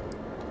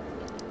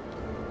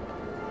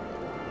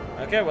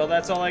 Okay, well,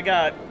 that's all I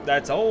got.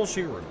 That's all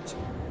she wrote.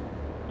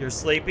 You're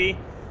sleepy?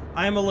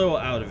 I am a little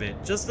out of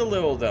it. Just a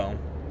little, though.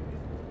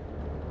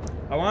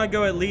 I want to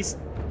go at least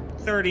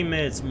 30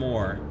 minutes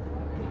more.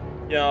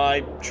 You know, I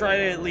try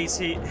to at least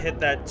hit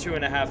that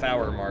 2.5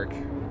 hour mark.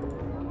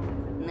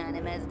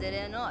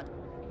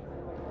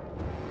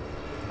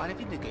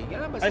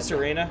 Hi,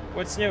 Serena.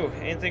 What's new?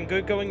 Anything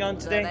good going on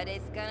today?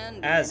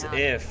 As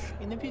if.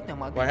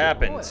 What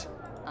happened?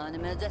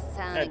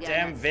 That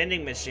damn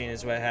vending machine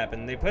is what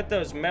happened. They put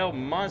those metal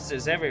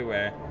monsters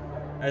everywhere.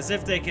 As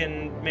if they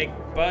can make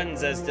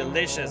buns as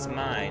delicious as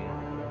mine.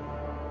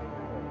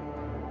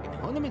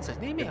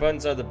 Your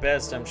buns are the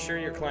best. I'm sure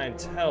your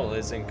clientele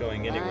isn't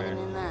going anywhere.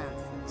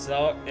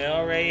 So it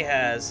already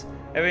has.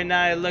 Every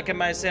night I look at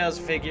my sales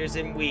figures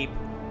and weep.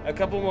 A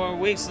couple more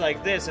weeks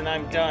like this and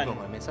I'm done.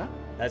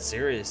 That's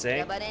serious,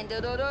 eh?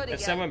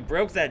 If someone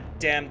broke that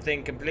damn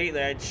thing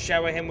completely, I'd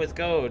shower him with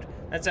gold.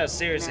 That's how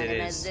serious it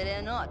is.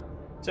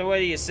 So what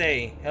do you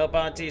say? Help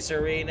Auntie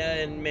Serena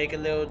and make a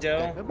little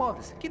dough?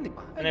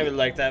 I never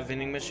liked that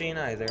vending machine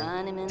either.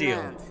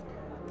 Deal.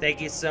 Thank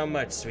you so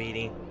much,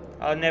 sweetie.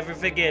 I'll never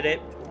forget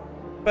it.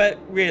 But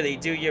really,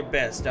 do your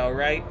best,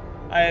 alright?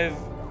 I've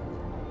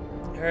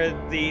heard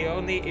the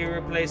only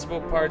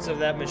irreplaceable parts of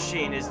that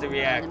machine is the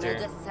reactor.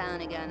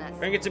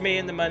 Bring it to me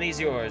and the money's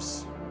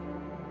yours.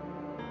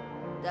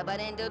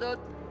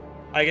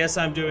 I guess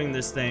I'm doing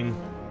this thing.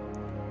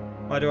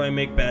 Why do I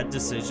make bad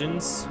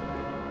decisions?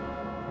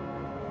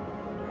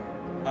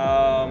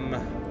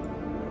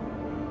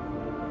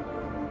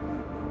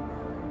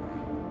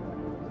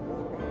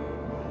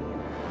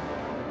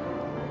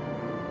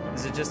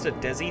 Is it just a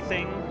Desi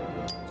thing?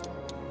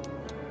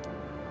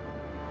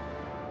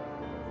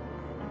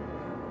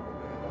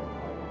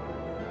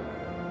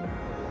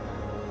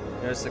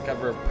 Notice the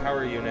cover of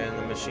power unit in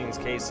the machine's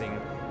casing.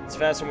 It's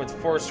fastened with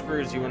 4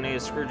 screws. You will need a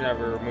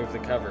screwdriver to remove the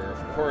cover.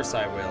 Of course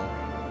I will.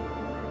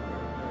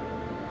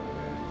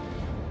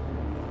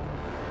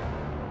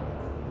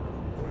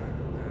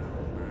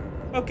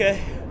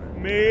 Okay,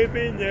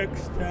 maybe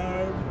next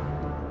time.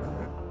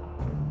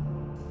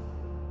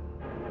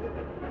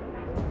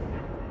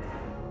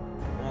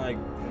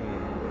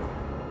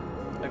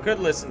 I could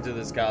listen to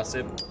this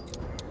gossip.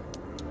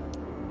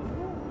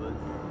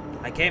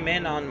 I came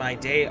in on my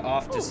day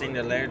off to send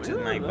a letter to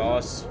my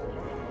boss.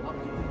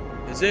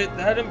 Is it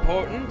that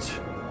important?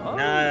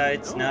 Nah,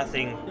 it's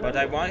nothing, but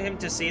I want him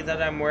to see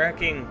that I'm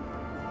working.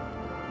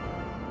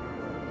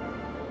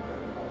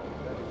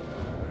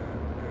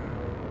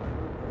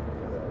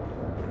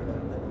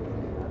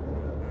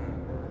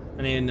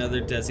 I need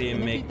another Desi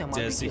and make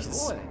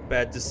Desi's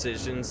bad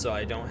decisions so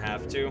I don't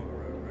have to.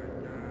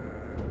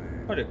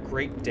 What a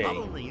great day.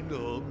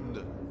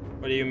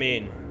 What do you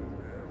mean?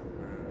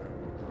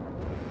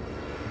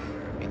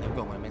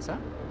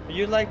 Would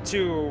you like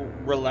to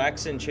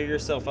relax and cheer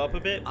yourself up a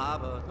bit?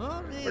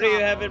 What do you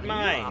have in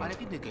mind?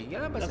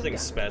 Nothing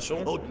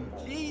special.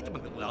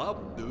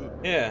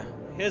 Yeah,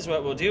 here's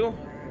what we'll do.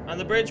 On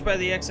the bridge by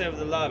the exit of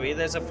the lobby,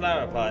 there's a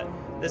flower pot.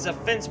 There's a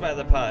fence by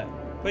the pot.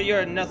 Put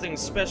your nothing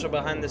special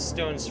behind the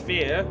stone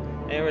sphere,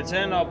 and in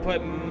return I'll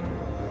put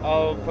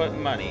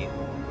money.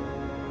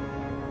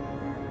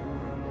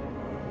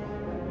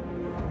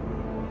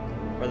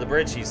 For the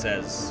bridge, he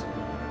says.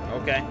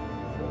 Okay.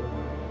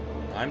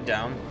 I'm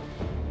down.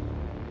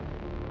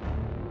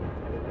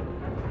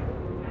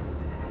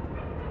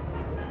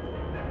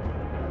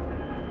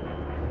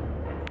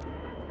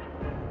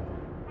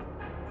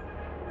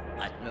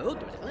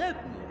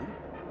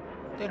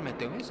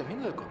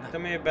 Tell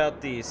me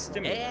about these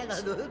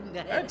stimulants.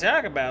 I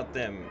talk about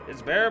them.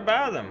 It's better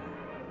about them.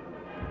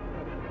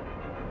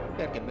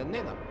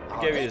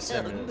 I'll give you the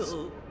stimulants.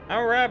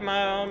 I'll rap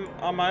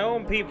on my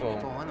own people.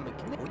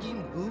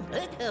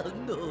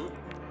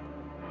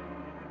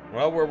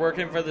 Well, we're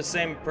working for the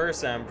same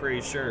person, I'm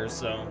pretty sure,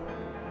 so.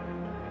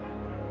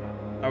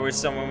 I wish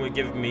someone would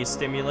give me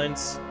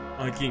stimulants.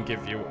 I can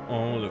give you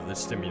all of the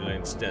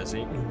stimulants,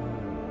 Desi.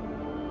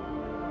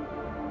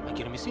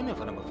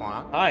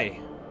 Hi.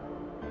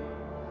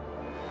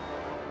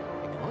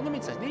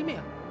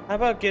 How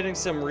about getting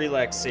some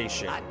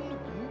relaxation?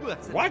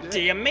 What do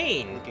you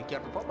mean?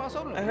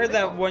 I heard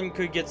that one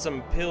could get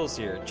some pills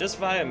here. Just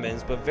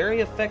vitamins, but very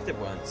effective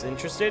ones.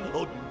 Interested?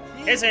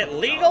 Is it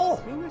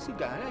legal?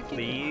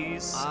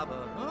 Please.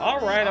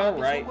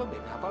 Alright.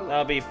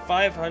 That'll be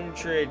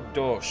 500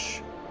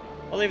 dosh.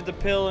 I'll leave the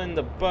pill in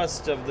the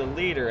bust of the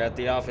leader at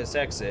the office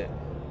exit.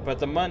 But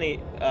the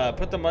money,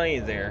 put the money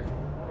there.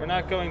 We're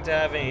not going to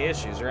have any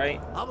issues,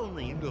 right?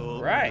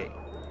 Right.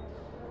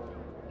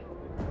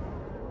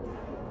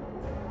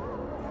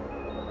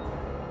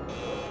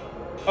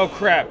 Oh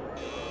crap.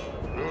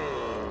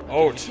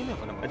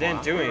 I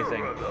didn't do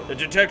anything. The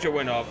detector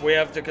went off. We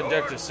have to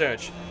conduct a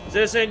search.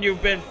 Citizen,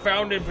 you've been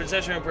found in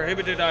possession of a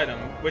prohibited item,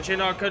 which in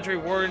our country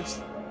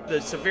warrants the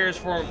severest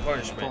form of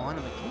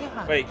punishment.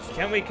 Wait,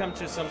 can we come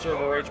to some sort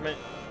of arrangement?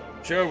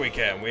 Sure we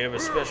can. We have a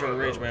special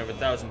arrangement of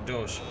 1,000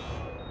 dosh.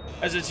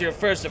 As it's your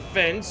first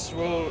offense,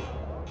 we'll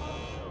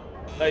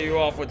let you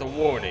off with a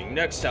warning.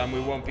 Next time we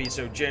won't be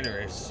so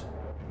generous.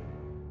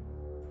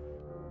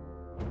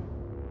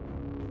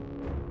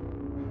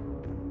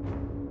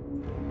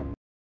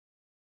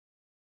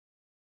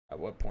 At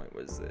what point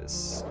was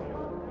this?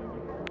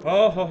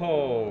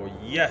 Oh,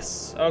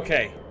 yes.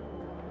 Okay.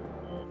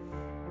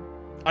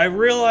 I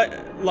realized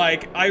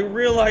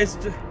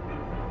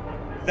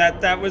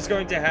that was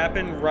going to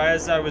happen right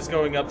as I was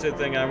going up to the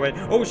thing. I went,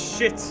 oh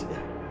shit.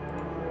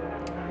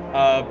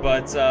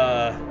 But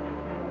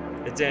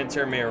it didn't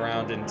turn me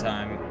around in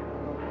time.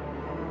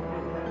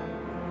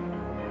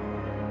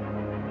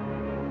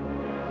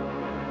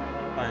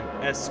 Find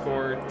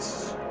escort.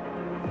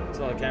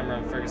 Saw a camera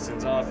in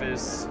Ferguson's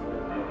office.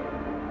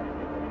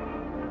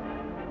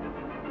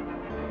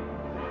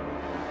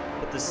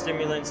 The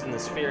stimulants in the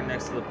sphere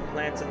next to the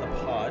plant in the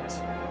pot.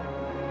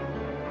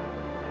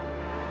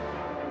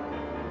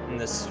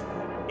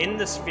 In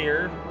the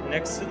sphere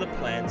next to the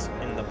plant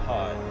in the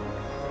pot.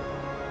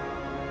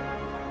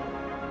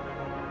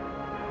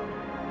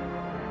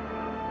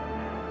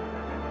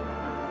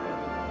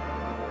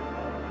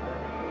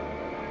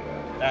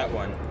 That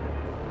one.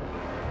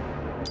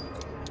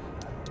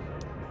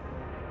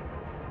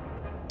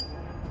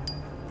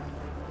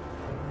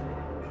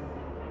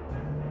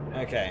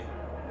 Okay.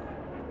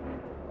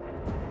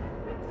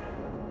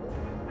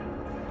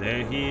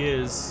 There he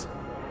is.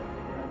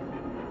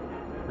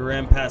 We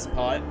ran past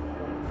pot.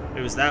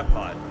 It was that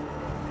pot.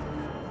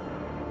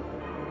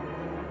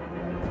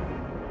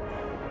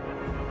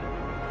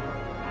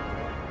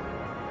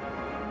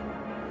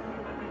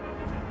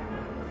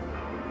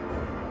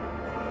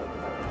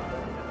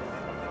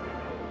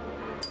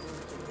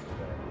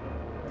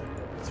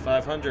 It's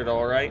 500,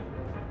 all right.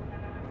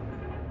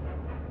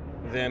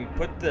 Then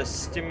put the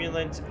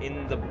stimulant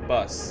in the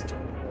bust.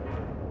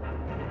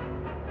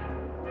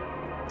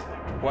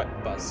 What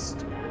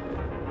bust?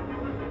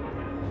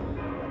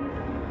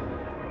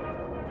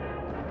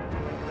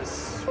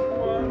 This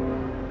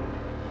one?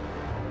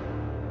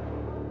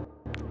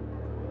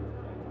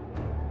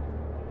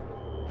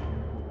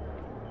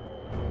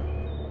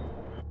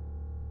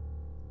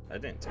 I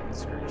didn't take a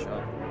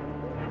screenshot.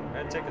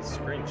 I didn't take a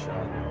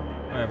screenshot.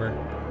 Whatever.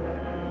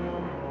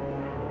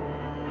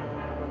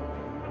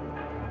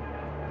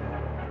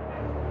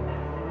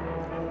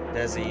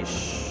 Desi,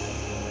 shh.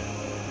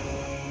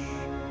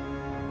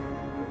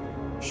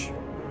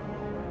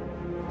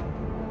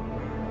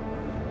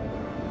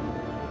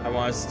 I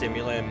want a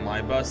stimulant in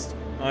my bust.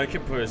 I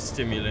can put a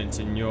stimulant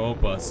in your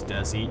bust,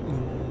 Desi.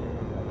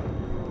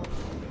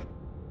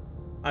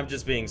 I'm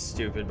just being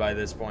stupid by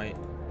this point.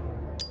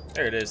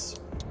 There it is.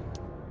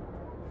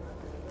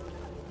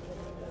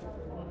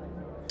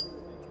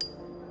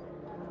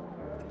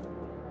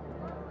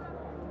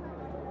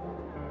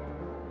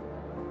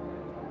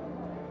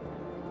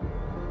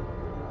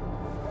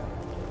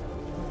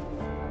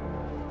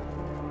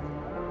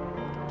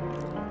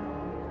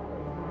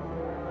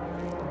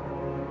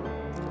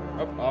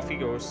 off he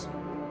goes.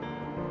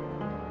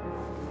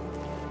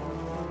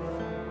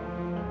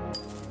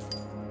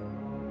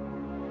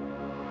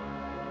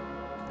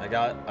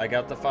 I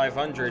got the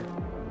 500.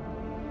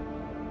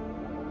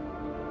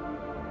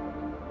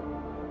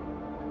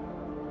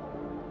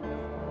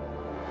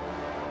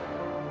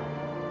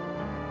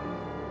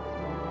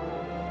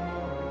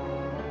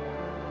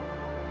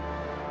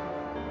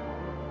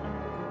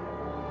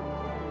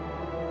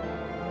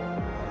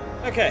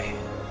 Okay.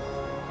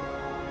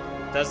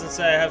 Doesn't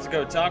say I have to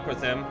go talk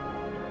with him.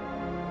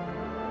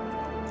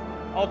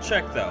 I'll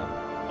check though.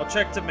 I'll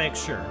check to make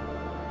sure.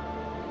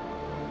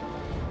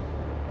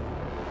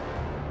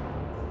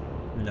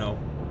 No.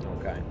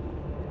 Okay.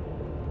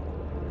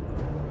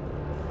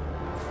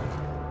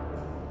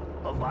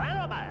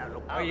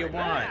 What do you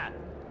want?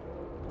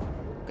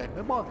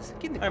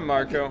 Hi,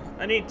 Marco.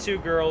 I need 2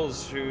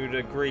 girls who'd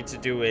agree to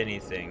do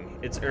anything.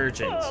 It's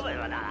urgent.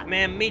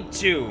 Man, me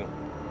too.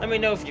 Let me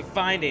know if you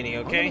find any,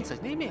 okay?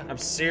 I'm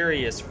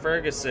serious,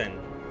 Ferguson.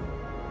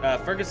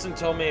 Ferguson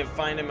told me to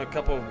find him a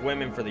couple of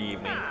women for the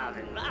evening.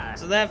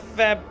 So that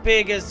fat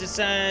pig has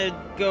decided to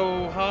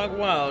go hog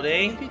wild,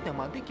 eh?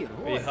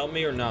 Will you help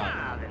me or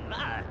not?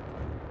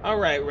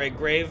 Alright,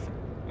 Redgrave.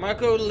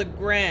 Marco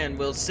Legrand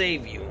will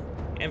save you.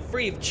 And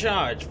free of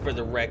charge, for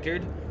the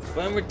record.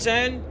 But in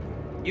return,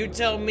 you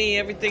tell me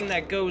everything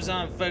that goes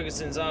on in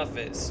Ferguson's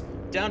office.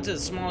 Down to the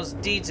smallest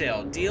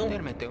detail, deal?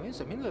 Do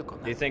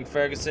you think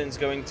Ferguson's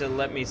going to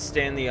let me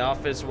stay in the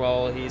office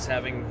while he's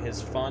having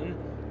his fun?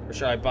 Or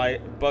should I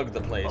bug the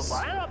place?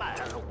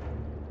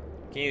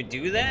 Can you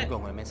do that?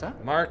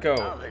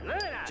 Marco.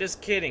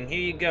 Just kidding, here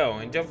you go.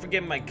 And don't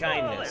forget my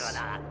kindness.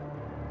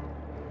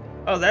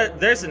 Oh,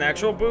 there's an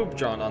actual boob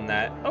drawn on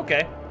that.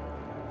 Okay.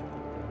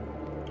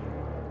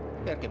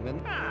 I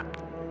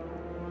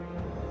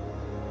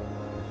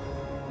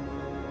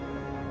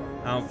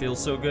don't feel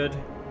so good.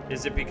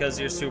 Is it because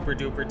you're super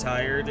duper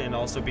tired and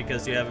also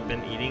because you haven't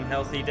been eating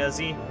healthy,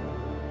 Desi?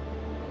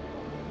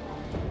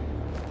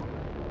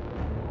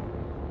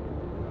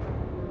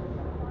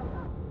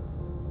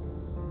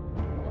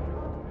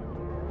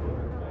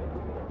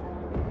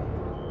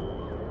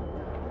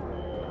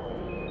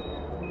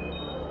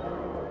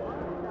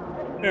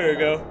 There we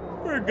go.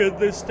 We're good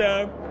this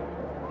time.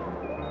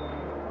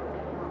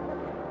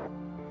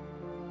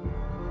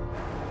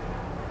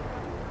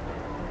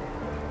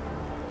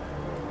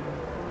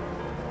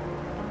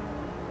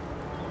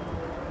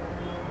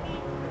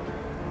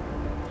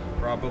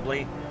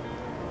 Probably.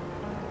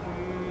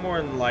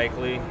 More than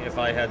likely, if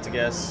I had to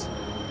guess.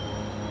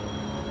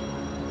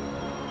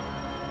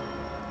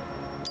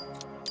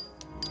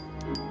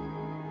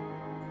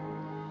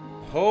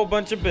 Whole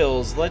bunch of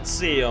bills. Let's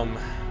see them.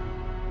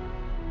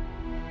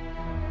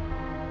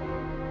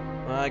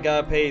 I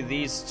gotta pay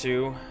these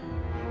 2.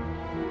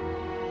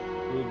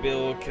 Food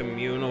bill,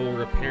 communal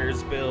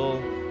repairs bill,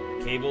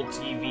 cable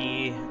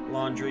TV,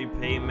 laundry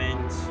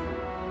payment.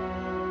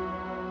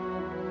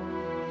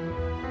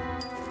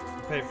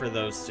 Pay for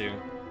those 2.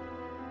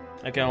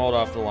 I can hold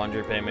off the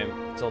laundry payment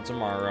until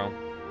tomorrow.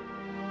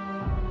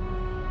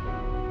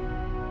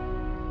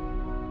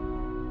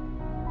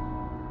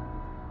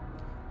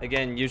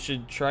 Again, you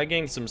should try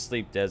getting some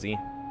sleep, Desi.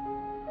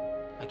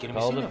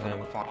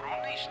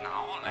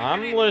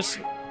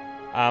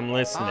 I'm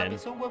listening.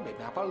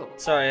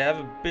 Sorry, I have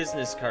a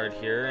business card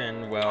here,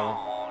 and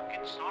well...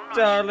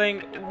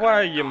 Darling, why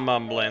are you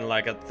mumbling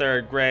like a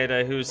 3rd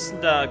grader who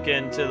snuck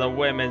into the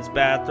women's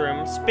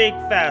bathroom? Speak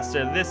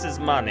faster, this is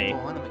money.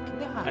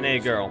 I need a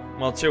girl.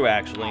 Well, 2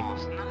 actually.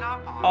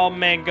 All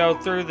men go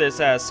through this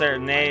at a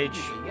certain age.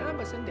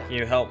 Can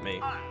you help me?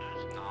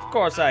 Of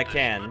course I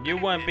can. You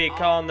wouldn't be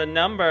calling the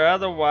number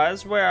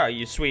otherwise. Where are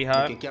you,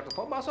 sweetheart?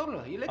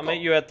 I'll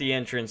meet you at the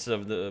entrance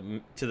of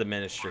to the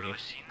ministry.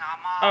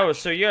 Oh,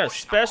 so you're a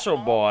special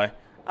boy.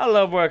 I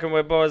love working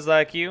with boys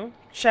like you.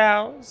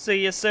 Ciao.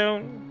 See you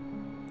soon.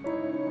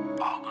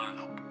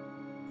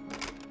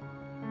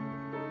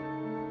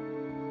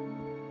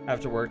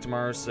 After work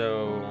tomorrow,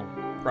 so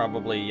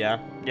probably, yeah.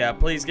 Yeah,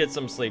 please get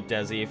some sleep,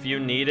 Desi. If you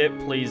need it,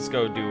 please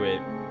go do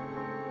it.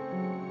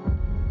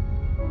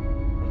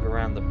 Look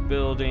around the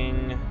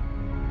building.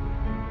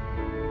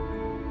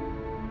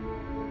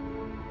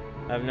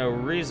 I have no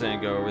reason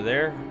to go over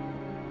there.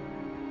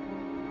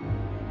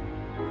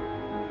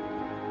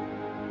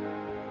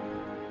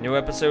 New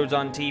episodes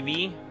on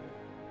TV.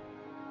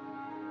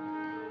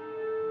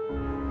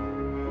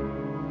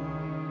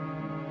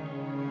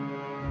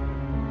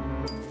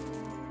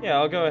 Yeah,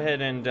 I'll go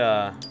ahead and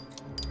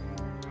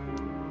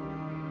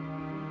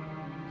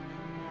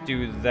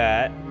do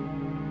that.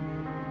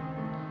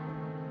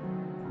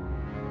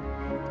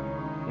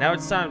 Now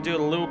it's time to do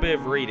a little bit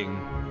of reading.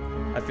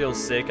 I feel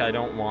sick, I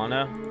don't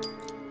wanna.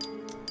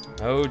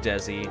 Oh,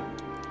 Desi.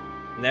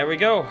 And there we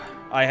go.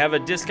 I have a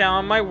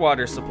discount on my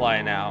water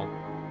supply now.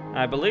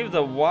 I believe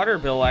the water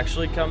bill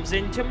actually comes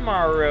in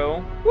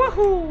tomorrow.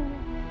 Woohoo!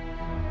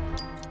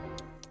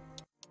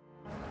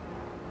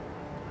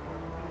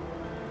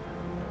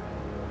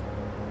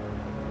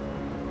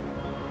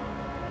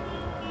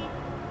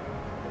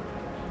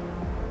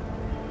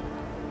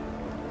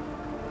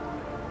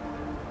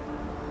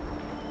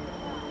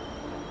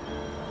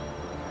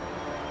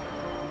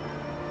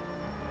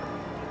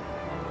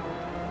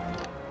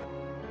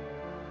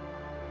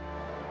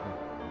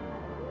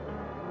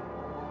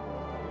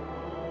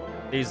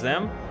 These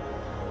them?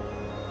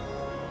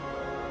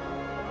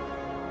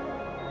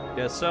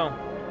 Guess so.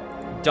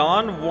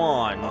 Don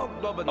Juan.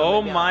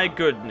 Oh my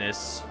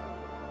goodness.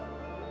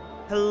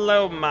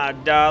 Hello, my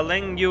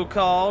darling. You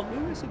called?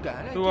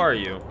 Who are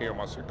you?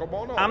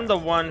 I'm the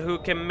one who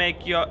can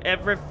make your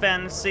every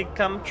fantasy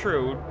come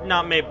true.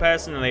 Not me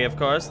personally, of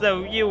course,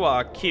 though you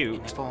are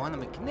cute.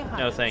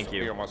 No, thank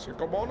you.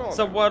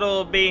 So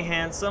what'll it be,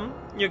 handsome?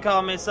 You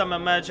call me some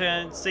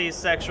emergency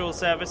sexual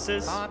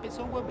services?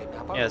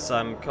 Yes,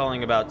 I'm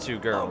calling about 2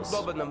 girls.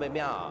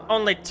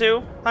 Only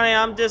 2? Honey,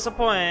 I'm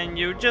disappointed in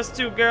you. Just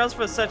 2 girls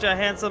for such a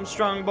handsome,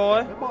 strong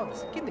boy?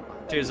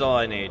 2's all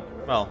I need.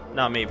 Well,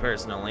 not me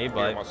personally,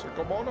 but...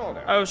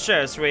 Oh,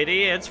 sure,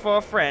 sweetie. It's for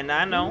a friend,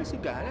 I know.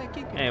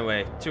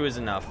 Anyway, 2 is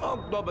enough.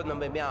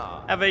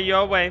 Have it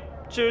your way.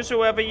 Choose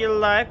whoever you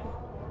like,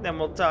 then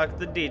we'll talk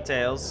the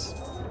details.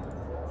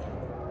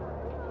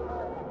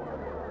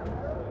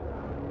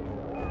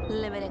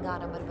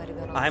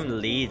 I'm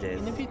Leedith.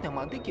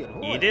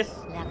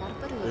 Edith?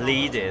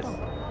 Leedith.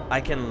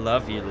 I can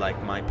love you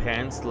like my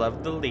parents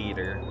loved the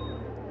leader.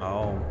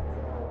 Oh.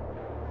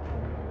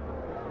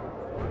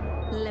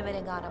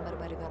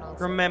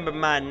 Remember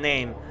my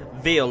name,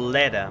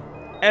 Violetta.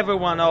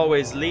 Everyone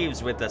always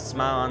leaves with a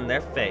smile on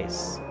their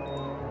face.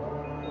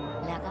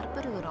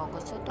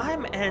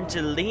 I'm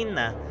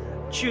Angelina.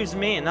 Choose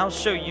me and I'll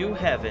show you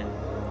heaven.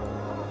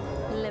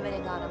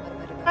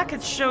 I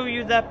could show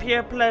you that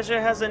pure pleasure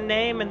has a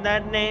name, and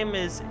that name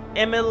is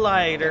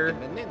Emilider.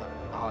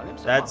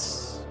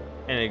 That's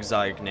an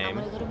exotic name.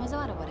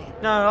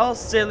 Not all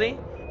silly.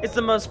 It's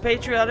the most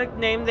patriotic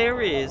name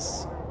there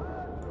is.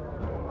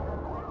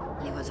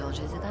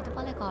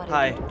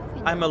 Hi,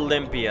 I'm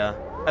Olympia.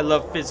 I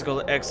love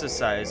physical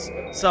exercise,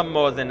 some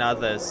more than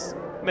others.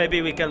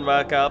 Maybe we can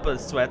work up a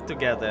sweat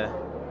together.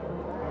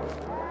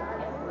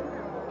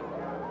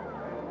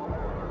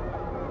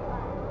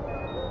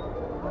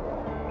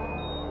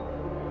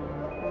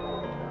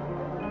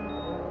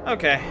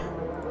 Okay.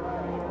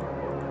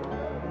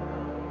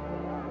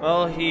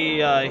 Well,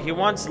 he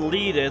wants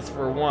Leedith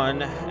for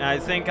one, and I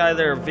think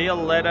either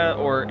Violetta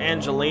or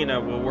Angelina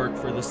will work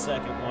for the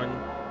second one.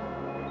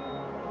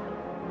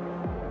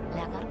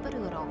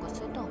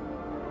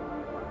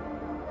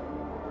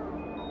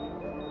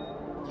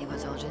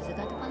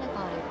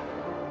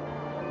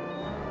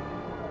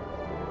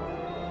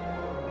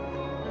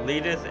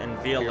 Leedith and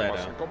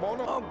Violetta.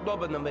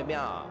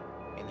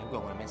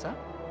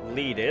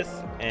 Leedith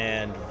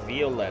and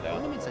Violetta.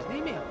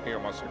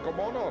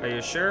 Are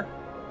you sure?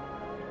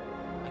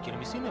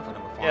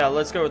 Yeah,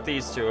 let's go with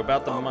these 2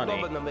 about the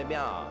money.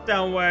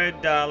 Don't worry,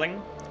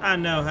 darling. I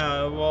know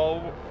how it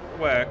all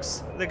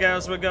works. The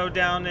girls will go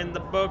down in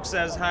the books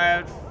as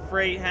hired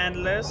freight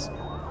handlers.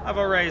 I've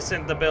already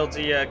sent the bill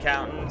to your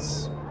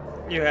accountants.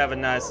 You have a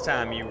nice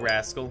time, you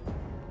rascal.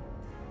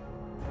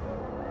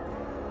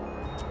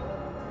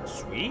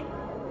 Sweet.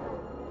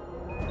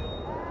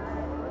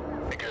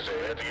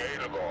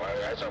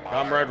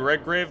 Comrade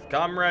Redgrave,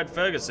 Comrade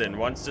Ferguson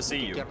wants to see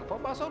you.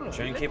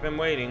 Shouldn't keep him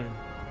waiting.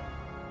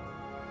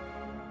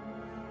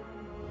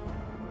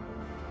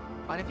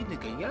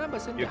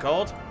 You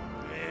called?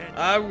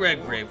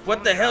 Redgrave,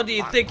 what the hell do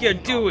you think you're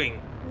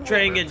doing?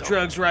 Trying to get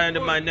drugs right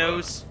under my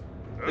nose?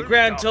 The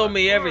Grand told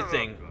me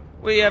everything.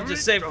 What do you have to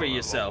say for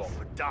yourself?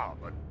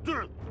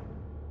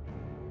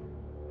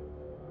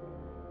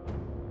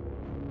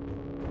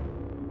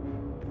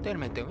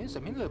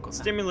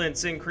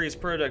 Stimulants increase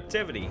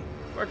productivity.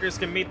 Workers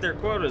can meet their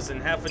quotas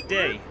in half a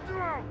day.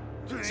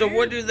 So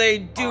what do they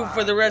do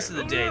for the rest of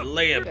the day?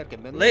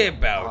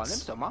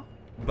 Layabouts.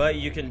 But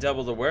you can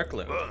double the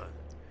workload.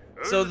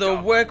 So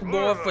they'll work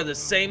more for the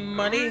same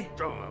money?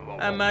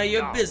 Am I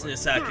your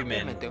business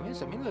acumen?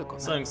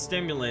 Selling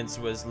stimulants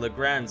was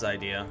Legrand's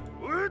idea.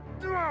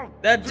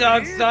 That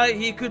dog thought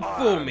he could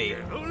fool me,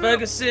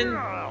 Ferguson,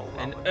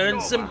 and earn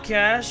some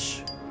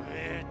cash?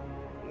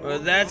 Well,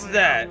 that's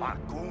that.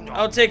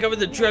 I'll take over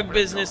the drug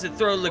business and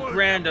throw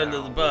Legrand under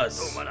the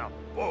bus.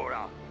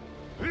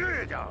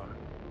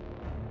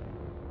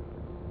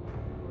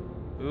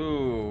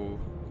 Ooh.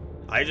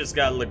 I just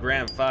got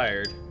Legrand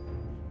fired.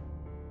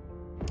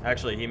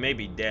 Actually, he may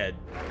be dead.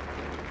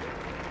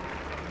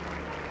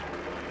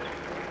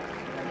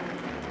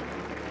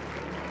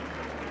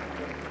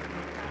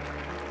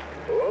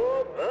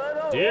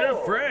 Dear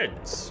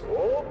friends,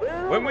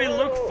 when we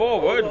look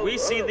forward, we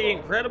see the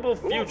incredible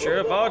future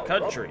of our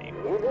country.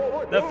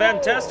 The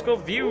fantastical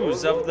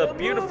views of the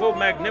beautiful,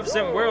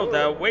 magnificent world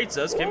that awaits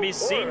us can be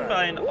seen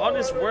by an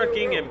honest,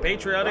 working, and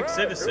patriotic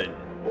citizen.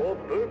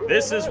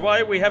 This is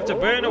why we have to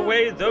burn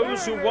away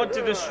those who want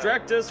to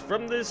distract us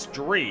from this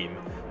dream.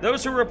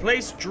 Those who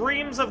replace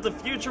dreams of the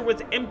future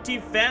with empty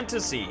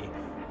fantasy.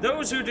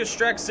 Those who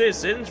distract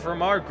citizens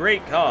from our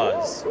great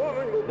cause.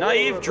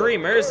 Naive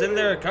dreamers and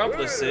their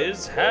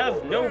accomplices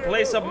have no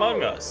place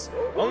among us.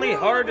 Only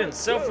hard and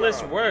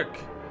selfless work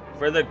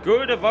for the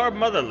good of our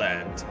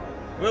motherland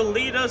will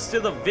lead us to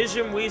the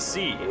vision we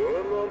see.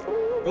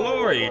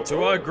 Glory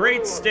to our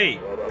great state.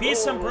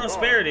 Peace and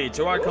prosperity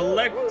to our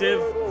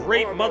collective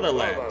great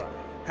motherland.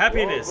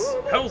 Happiness,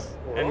 health,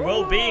 and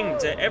well-being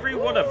to every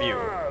one of you.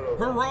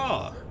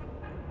 Hurrah!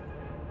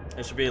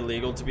 It should be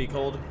illegal to be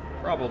cold?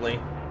 Probably.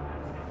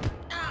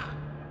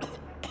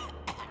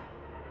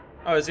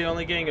 Oh, is he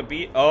only getting a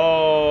beat?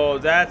 Oh,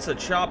 that's a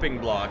chopping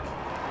block.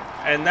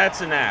 And that's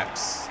an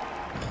axe.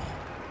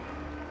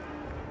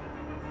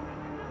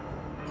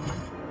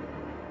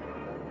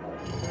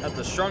 Not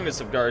the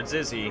strongest of guards,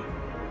 is he?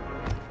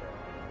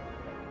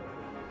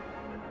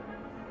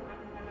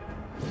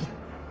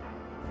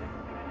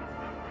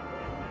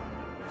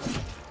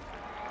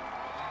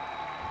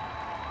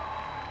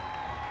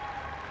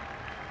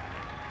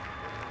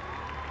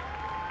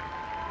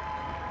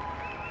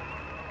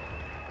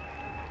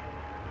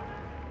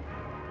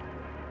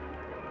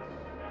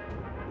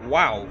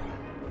 Wow.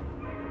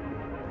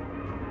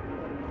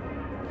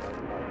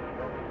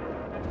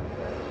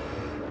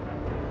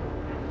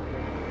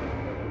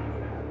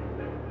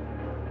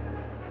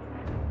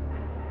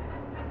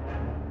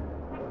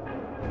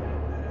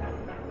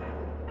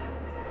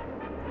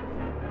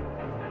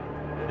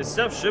 His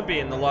stuff should be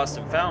in the Lost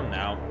and Found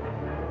now.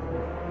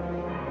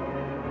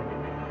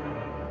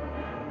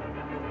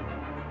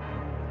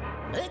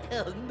 I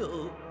don't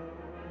know.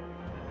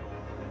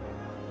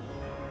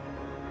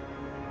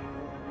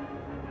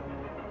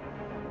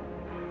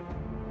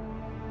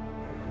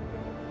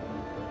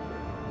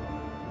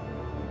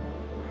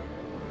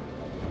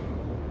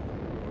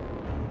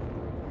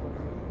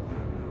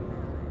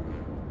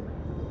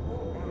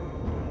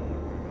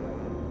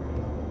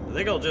 I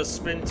think I'll just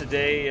spend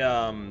today,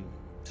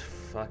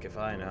 fuck if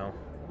I know.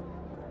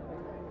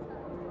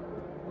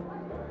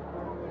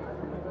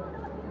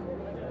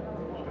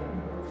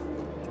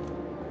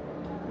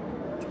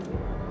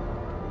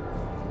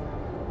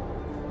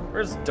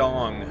 Where's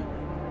Dong?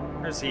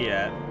 Where's he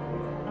at?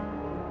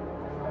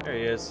 There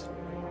he is.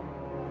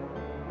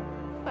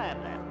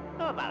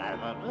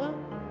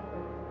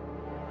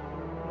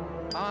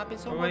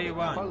 What do you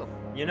want?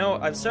 You know,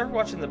 I've started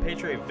watching The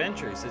Patriot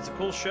Adventures. It's a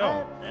cool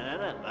show.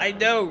 I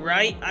know,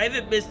 right? I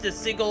haven't missed a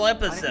single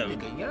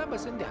episode.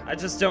 I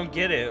just don't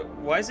get it.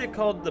 Why is it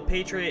called The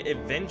Patriot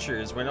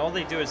Adventures when all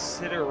they do is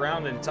sit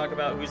around and talk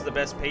about who's the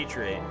best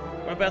patriot?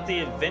 What about the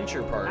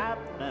adventure part?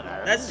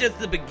 That's just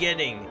the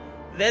beginning.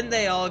 Then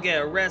they all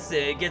get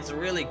arrested. It gets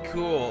really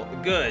cool.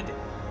 Good.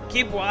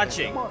 Keep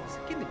watching.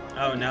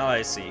 Oh, now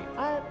I see.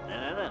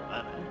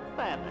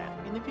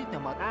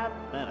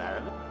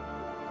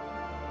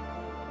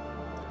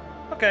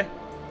 Okay.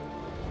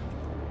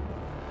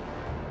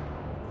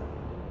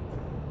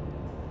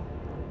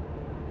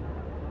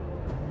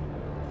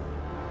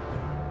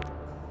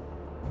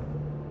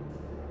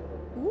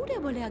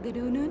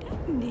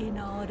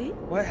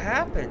 What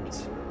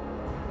happened?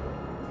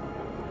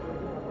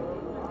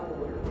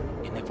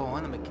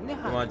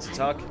 You want to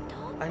talk?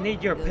 I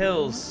need your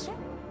pills.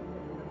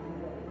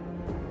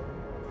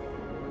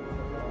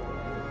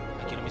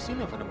 I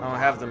don't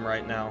have them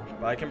right now,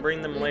 but I can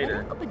bring them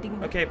later.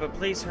 Okay, but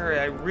please hurry.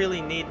 I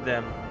really need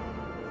them.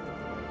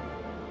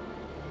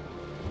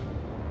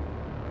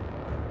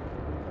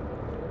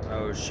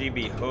 Oh, she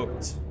be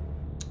hooked.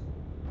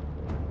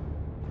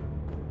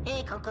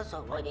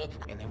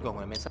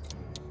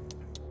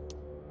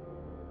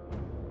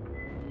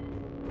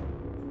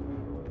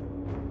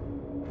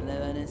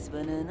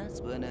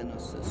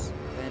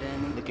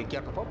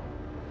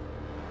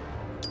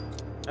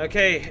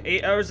 Okay,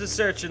 8 hours of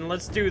searching.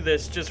 Let's do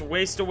this. Just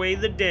waste away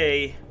the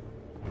day.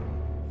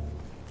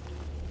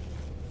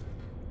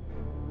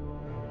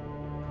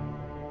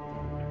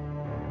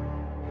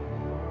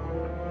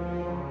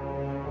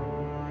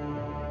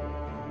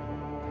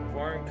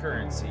 Foreign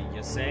currency,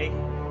 you say?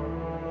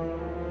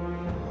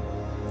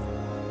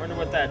 Wonder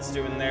what that's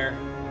doing there.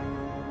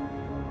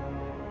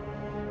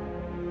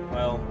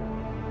 Well.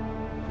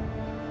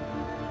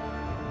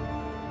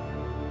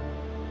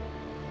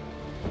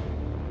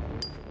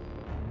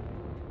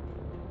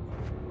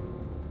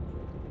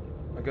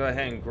 I'll go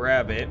ahead and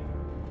grab it.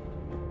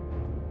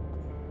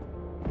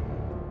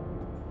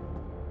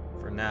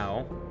 For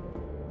now.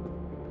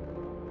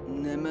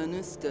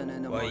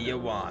 What do you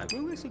want?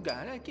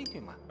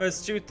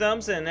 That's 2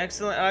 thumbs and an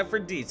excellent eye for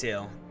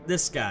detail.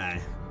 This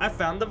guy. I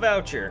found the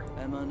voucher.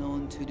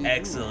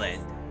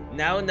 Excellent.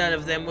 Now none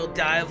of them will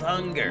die of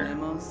hunger.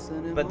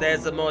 But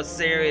there's a more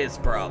serious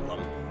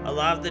problem. A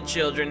lot of the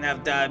children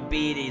have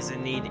diabetes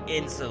and need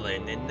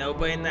insulin, and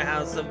nobody in the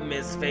House of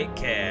Misfit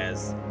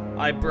cares.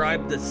 I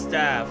bribed the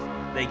staff.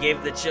 They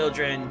gave the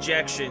children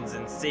injections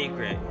in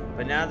secret,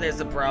 but now there's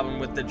a problem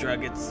with the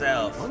drug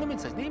itself.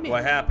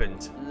 What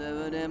happened?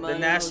 The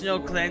National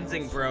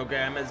Cleansing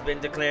Program has been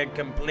declared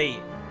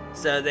complete,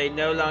 so they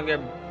no longer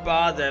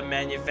bother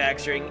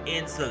manufacturing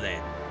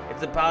insulin.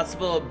 It's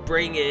impossible to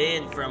bring it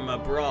in from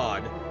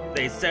abroad.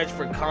 They search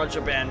for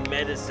contraband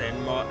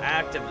medicine more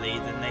actively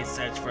than they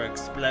search for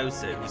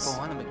explosives.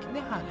 What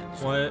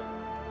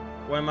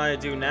am I to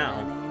do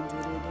now?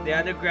 The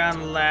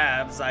underground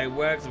labs I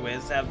worked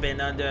with have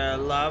been under a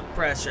lot of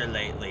pressure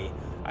lately.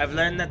 I've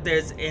learned that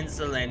there's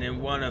insulin in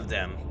one of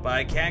them, but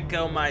I can't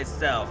go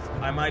myself.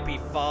 I might be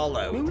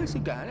followed.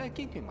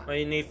 What do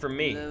you need from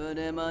me?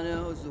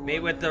 Meet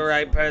with the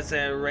right person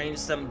and arrange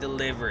some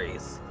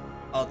deliveries.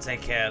 I'll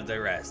take care of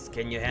the rest.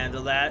 Can you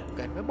handle that?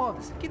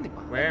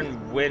 Where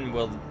and when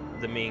will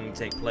the meeting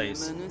take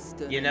place?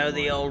 You know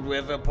the old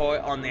river port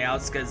on the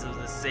outskirts of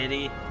the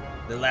city?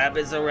 The lab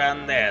is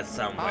around there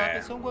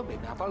somewhere.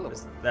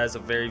 That is a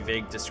very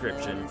vague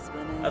description.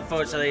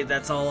 Unfortunately,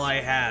 that's all I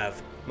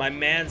have. My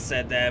man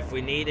said that if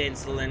we need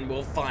insulin,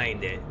 we'll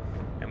find it.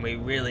 And we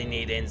really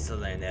need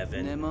insulin,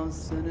 Evan.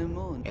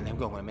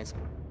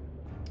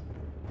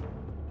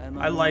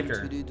 I like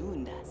her.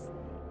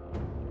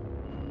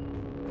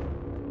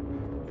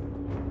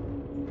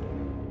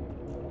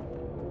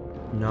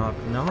 Knock,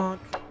 knock.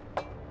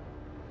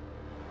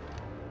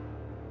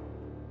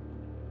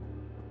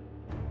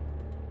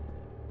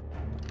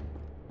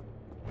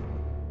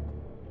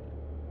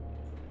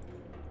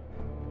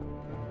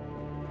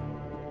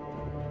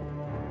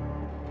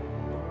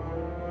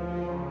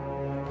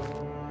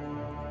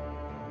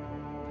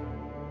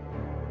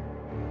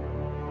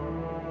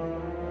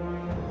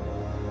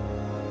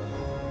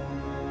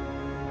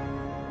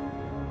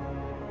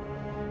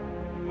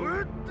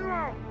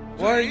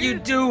 What are you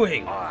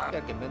doing?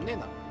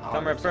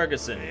 Comrade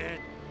Ferguson.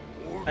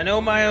 I know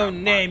my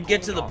own name,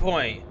 get to the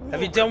point.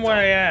 Have you done what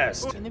I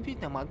asked?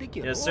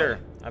 Yes, sir.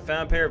 I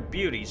found a pair of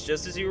beauties,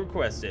 just as you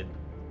requested.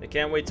 They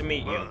can't wait to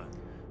meet you.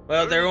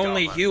 Well, they're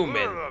only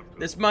human.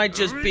 This might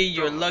just be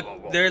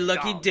their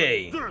lucky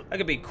day. I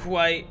could be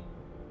quite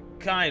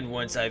kind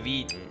once I've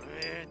eaten.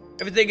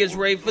 Everything is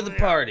ready for the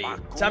party.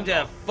 Time to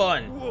have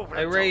fun.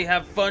 Are you ready to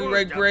have fun,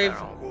 Redgrave?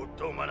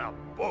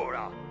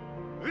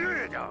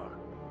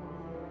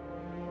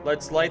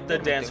 Let's light the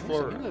dance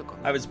floor.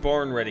 I was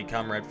born ready,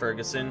 Comrade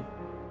Ferguson.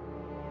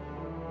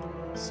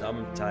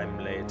 Sometime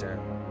later.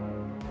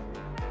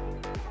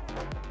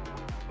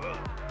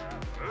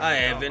 Hi,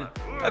 Evan.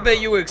 I bet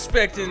you were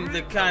expecting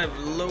the kind of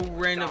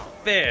low-rent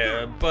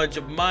affair a bunch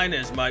of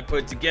miners might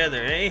put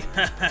together, eh?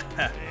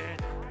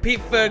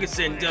 Pete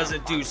Ferguson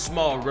doesn't do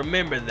small,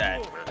 remember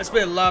that. I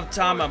spent a lot of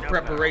time on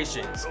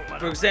preparations.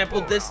 For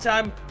example, this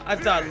time, I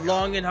thought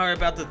long and hard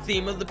about the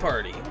theme of the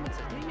party.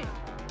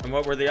 And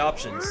what were the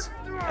options?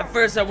 At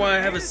first I wanted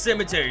to have a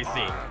cemetery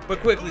theme,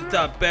 but quickly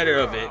thought better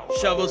of it.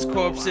 Shovels,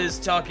 corpses,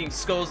 talking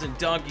skulls, and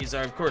donkeys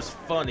are of course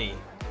funny.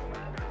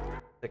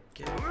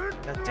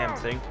 That damn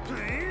thing.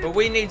 But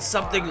we need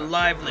something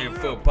livelier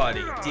for a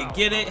party. Do you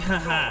get it?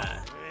 Haha.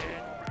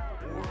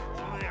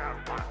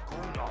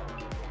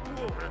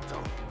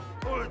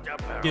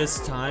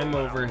 Guess time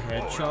over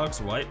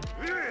hedgehogs, what?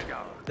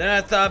 Then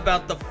I thought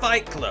about the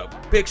Fight Club.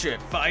 Picture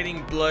it,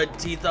 fighting, blood,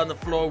 teeth on the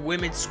floor,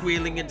 women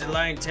squealing in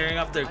delight and tearing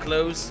off their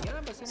clothes.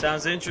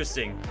 Sounds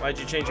interesting. Why'd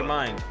you change your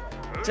mind?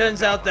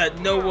 Turns out that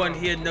no one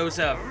here knows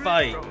how to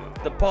fight.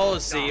 The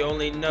policy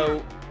only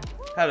know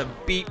how to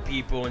beat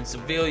people and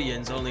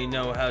civilians only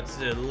know how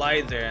to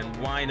lie there and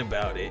whine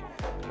about it.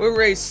 We're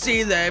ready to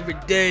see that every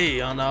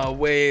day on our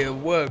way to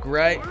work,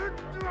 right?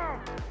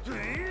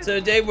 So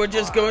today we're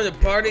just going to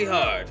party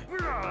hard.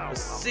 A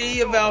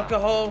sea of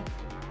alcohol,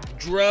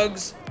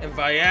 drugs, and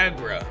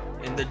Viagra,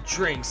 and the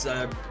drinks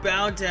are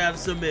bound to have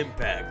some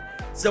impact.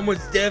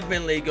 Someone's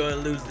definitely going to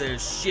lose their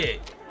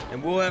shit,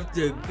 and we'll have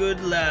a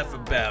good laugh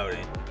about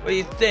it. What do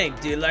you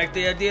think? Do you like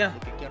the idea?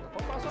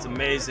 It's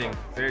amazing.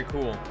 Very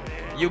cool.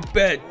 You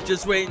bet.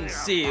 Just wait and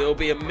see. It'll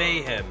be a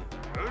mayhem.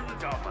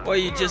 What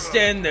are you just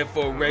standing there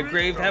for,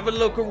 Redgrave? Have a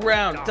look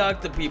around,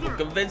 talk to people,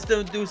 convince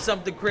them to do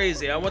something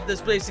crazy. I want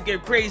this place to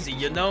get crazy,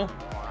 you know?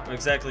 What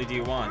exactly do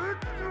you want?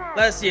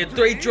 Last year,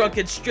 3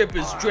 drunken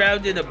strippers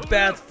drowned in a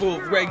bath full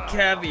of red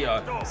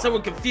caviar.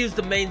 Someone confused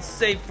the main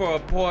safe for a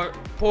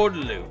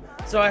portaloo,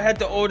 so I had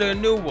to order a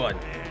new one.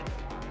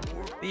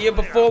 The year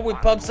before, we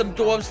pumped some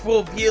dwarves full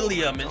of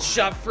helium and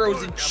shot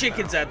frozen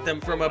chickens at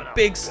them from a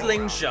big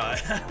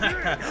slingshot.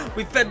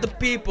 We fed the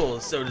people,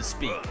 so to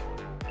speak.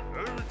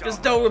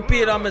 Just don't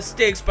repeat our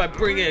mistakes by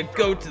bringing a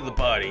goat to the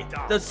party.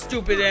 Those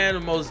stupid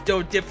animals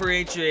don't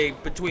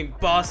differentiate between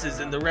bosses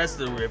and the rest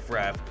of the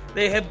riffraff.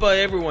 They headbutt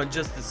everyone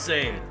just the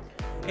same.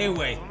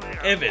 Anyway,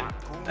 Evan,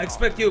 I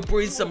expect you to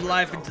breathe some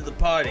life into the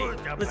party.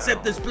 Let's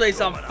set this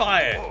place on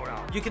fire.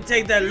 You can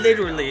take that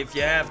literally if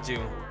you have to.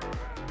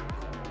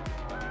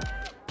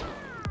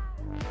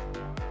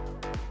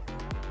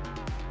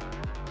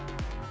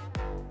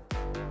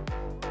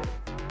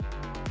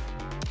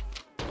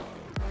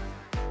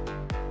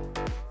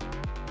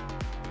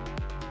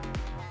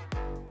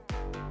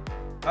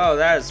 Oh,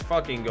 that is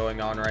fucking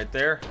going on right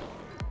there.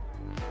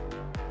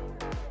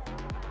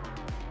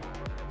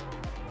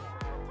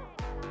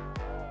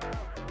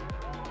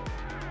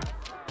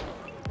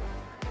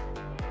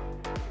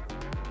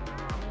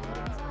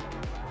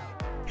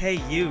 Hey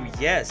you,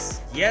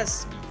 yes,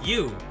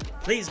 you.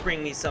 Please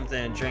bring me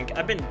something to drink.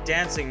 I've been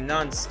dancing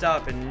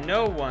non-stop and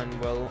no one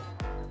will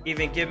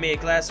even give me a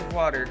glass of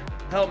water.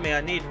 Help me, I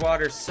need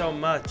water so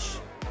much.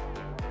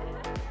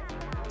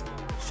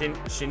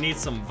 She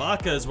needs some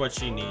vodka is what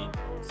she needs.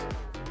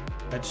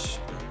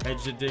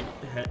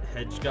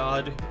 hedge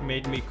god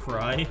made me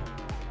cry.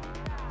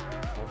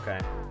 Okay.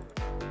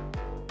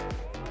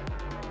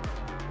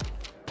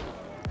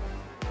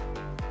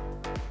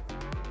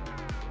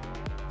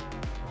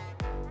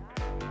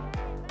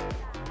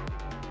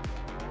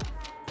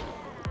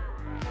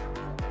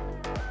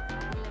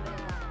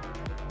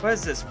 What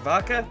is this,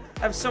 vodka? I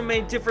have so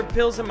many different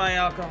pills in my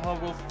alcohol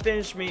will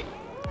finish me.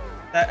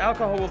 That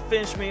alcohol will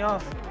finish me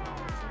off.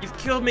 You've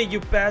killed me, you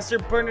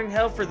bastard. Burn in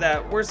hell for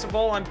that. Worst of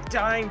all, I'm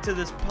dying to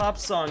this pop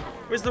song.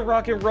 Where's the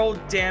rock and roll,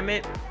 damn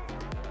it?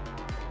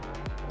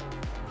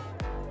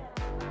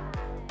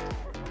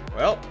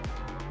 Well.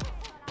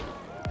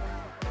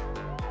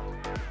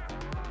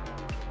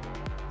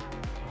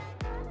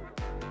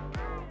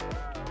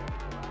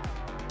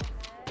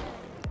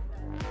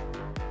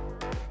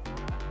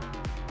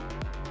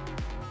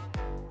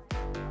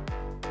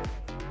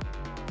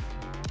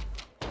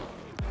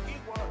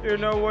 You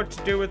know what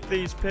to do with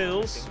these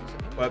pills?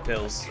 What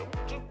pills?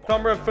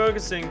 Comrade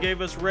Ferguson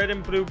gave us red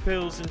and blue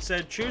pills and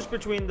said choose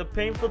between the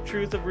painful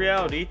truth of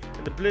reality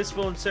and the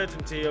blissful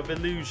uncertainty of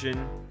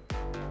illusion.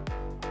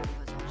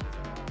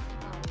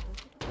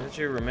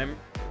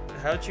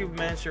 How'd you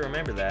manage to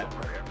remember that?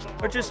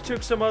 I just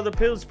took some other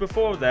pills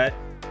before that.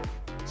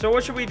 So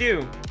what should we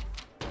do?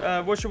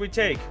 What should we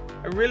take?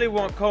 I really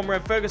want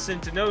Comrade Ferguson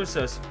to notice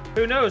us.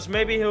 Who knows,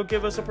 maybe he'll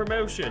give us a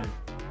promotion.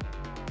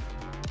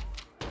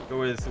 Go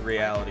with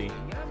reality.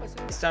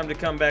 It's time to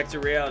come back to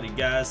reality,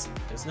 guys.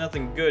 There's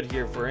nothing good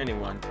here for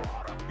anyone.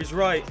 He's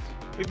right.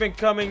 We've been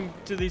coming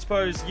to these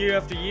parties year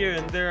after year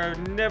and there are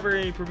never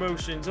any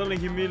promotions, only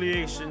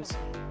humiliations.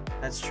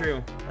 That's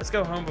true. Let's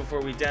go home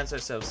before we dance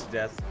ourselves to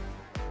death.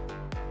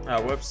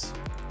 Oh, whoops.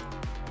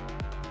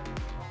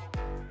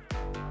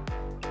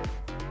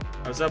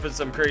 I was hoping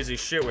some crazy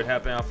shit would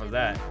happen off of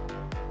that.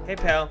 Hey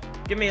pal,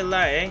 give me a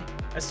light, eh?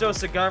 I stole a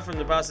cigar from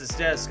the boss's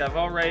desk. I've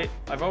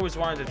always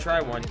wanted to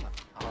try one.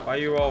 Why are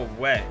you all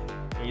wet?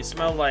 And you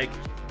smell like...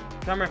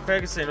 Comrade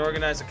Ferguson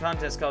organized a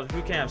contest called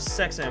Who Can Have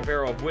Sex in a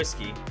Barrel of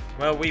Whiskey.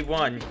 Well, we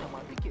won.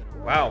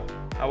 Wow,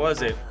 how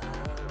was it?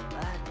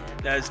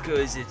 Not as good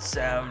as it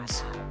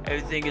sounds.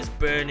 Everything is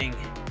burning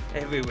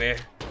everywhere.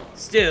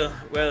 Still,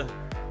 well,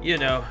 you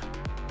know.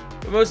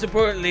 But most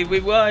importantly,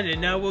 we won,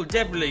 and now we'll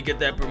definitely get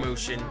that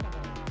promotion.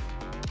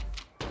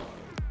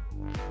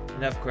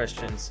 Enough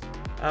questions.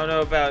 I don't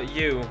know about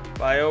you,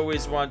 but I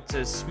always want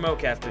to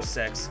smoke after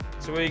sex.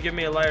 So will you give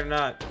me a light or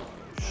not?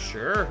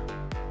 Sure.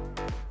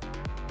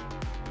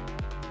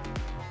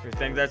 You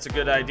think that's a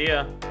good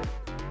idea?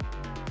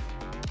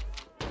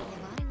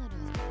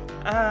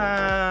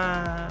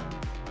 Ah.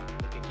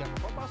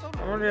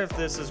 I wonder if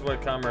this is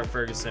what Comrade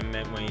Ferguson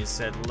meant when he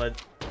said,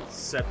 let's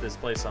set this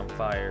place on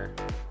fire.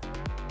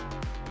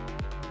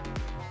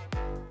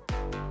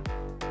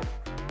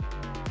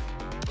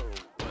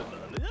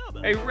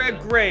 Hey,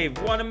 Redgrave,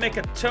 want to make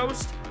a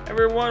toast?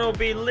 Everyone will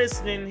be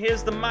listening.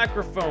 Here's the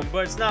microphone,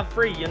 but it's not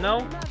free, you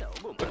know?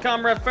 But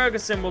Comrade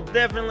Ferguson will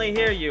definitely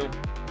hear you.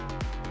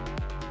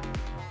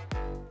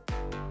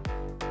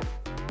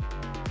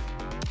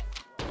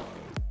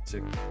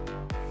 To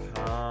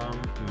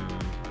come...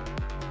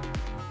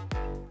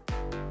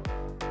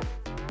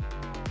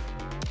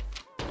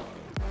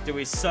 Do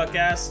we suck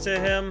ass to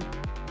him?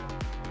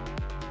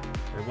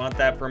 We want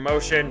that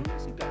promotion.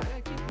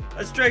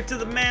 Let's drag to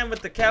the man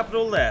with the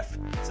capital F.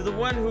 To the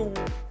one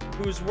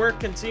whose work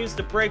continues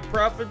to break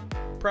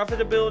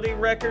profitability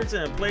records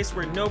in a place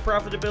where no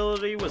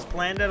profitability was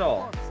planned at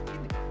all.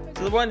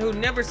 To the one who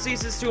never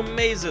ceases to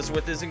amaze us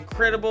with his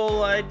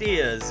incredible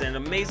ideas and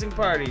amazing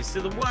parties.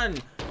 To the one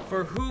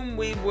for whom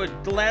we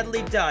would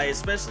gladly die,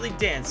 especially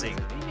dancing.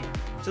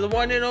 To the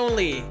one and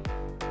only,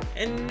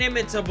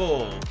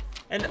 inimitable,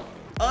 and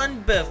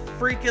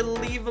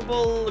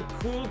unbefreakableevable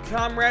cool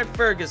Comrade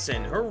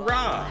Ferguson.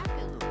 Hurrah!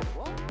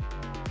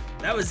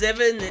 That was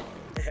Evan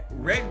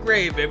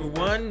Redgrave,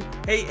 everyone.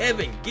 Hey,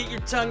 Evan, get your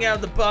tongue out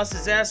of the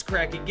boss's ass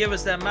crack and give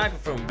us that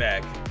microphone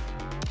back.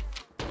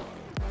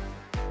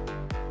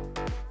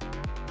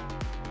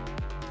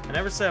 I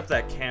never set up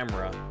that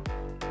camera.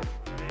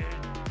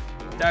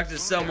 Talk to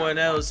someone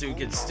else who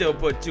can still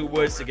put two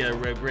words together,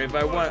 Redgrave.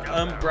 I want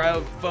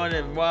unbridled fun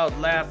and wild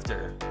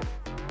laughter.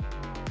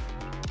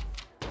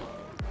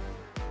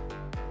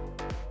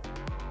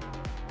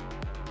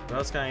 Who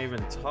else can I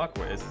even talk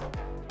with?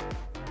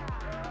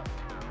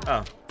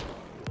 Oh.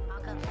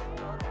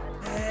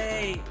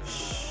 Hey,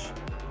 shh,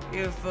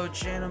 beautiful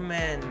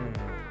gentlemen.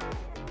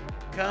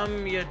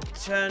 Come, you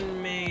turn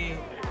me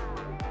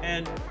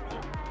and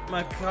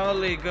my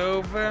colleague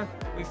over.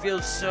 We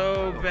feel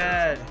so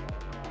bad.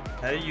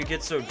 How did you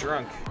get so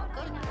drunk?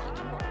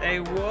 They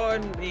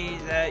warned me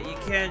that you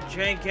can't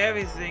drink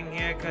everything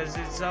here because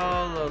it's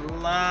all a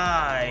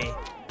lie.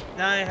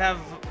 Now I have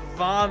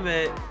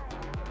vomit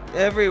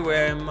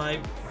everywhere and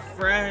my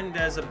friend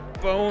has a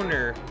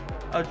boner.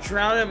 I'll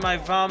drown in my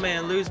vomit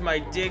and lose my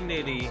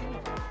dignity.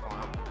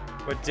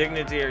 What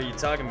dignity are you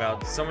talking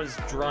about? Someone's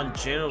drawn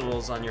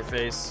genitals on your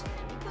face.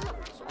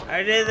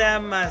 I did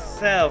that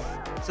myself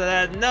so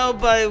that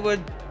nobody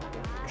would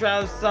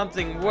try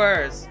something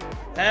worse.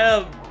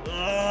 Help!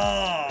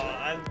 Oh,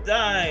 I'm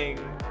dying.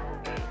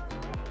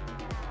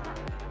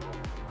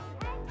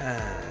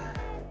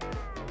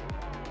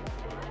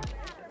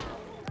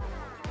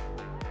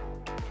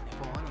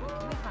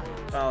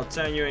 I'll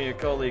turn you and your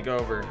colleague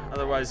over.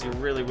 Otherwise, you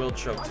really will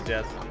choke to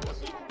death.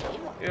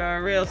 You're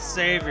a real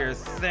savior.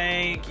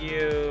 Thank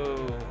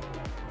you.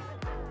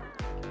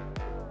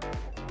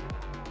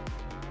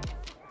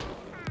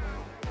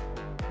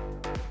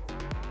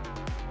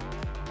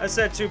 I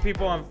set 2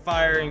 people on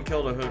fire and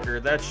killed a hooker.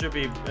 That should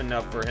be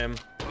enough for him.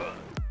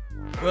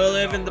 Well,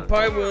 Evan, the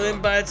party will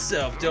end by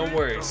itself. Don't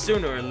worry.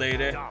 Sooner or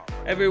later,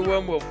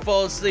 everyone will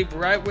fall asleep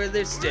right where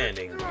they're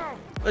standing.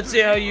 Let's see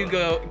how you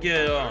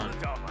get on.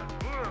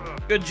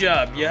 Good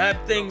job. You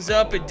hyped things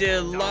up and did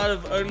a lot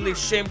of utterly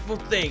shameful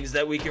things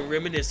that we can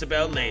reminisce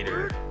about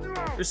later.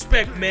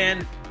 Respect,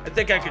 man. I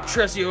think I can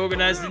trust you to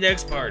organize the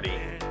next party.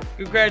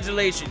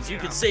 Congratulations. You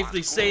can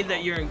safely say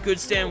that you're in good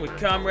stand with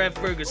Comrade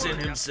Ferguson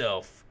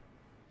himself.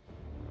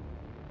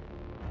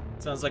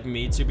 Sounds like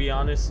me, to be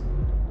honest.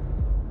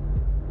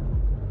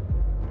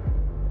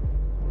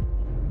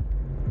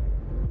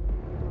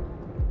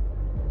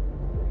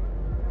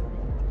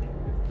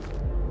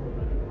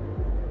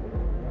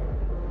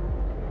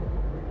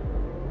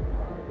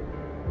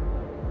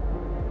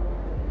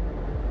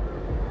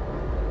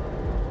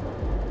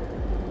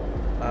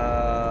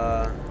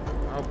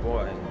 Oh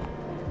boy.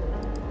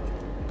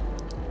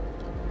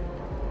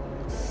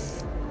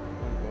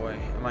 Oh boy.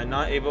 Am I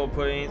not able to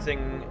put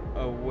anything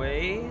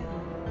away?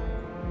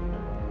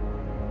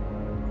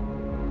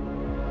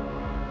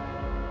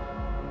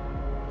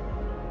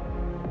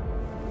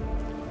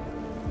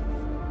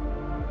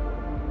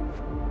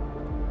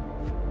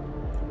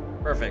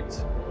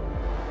 Perfect.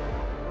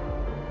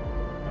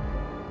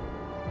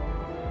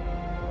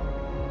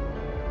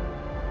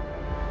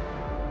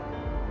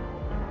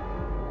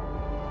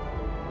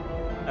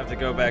 Have to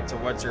go back to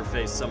what's her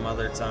face some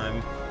other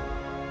time.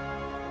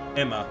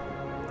 Emma.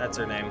 That's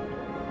her name.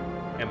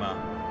 Emma.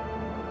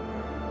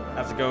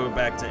 Have to go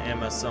back to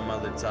Emma some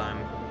other time.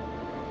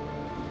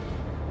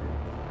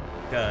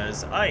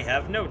 Because I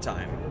have no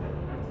time.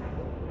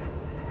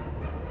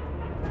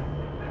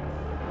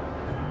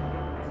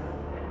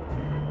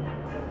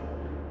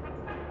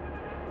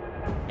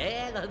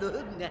 Mẹ là đứa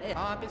này.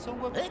 Bên sông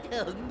qua hết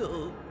hận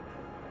đồ.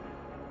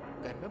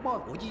 Cảnh mấy boy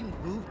của Jim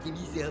Hu thì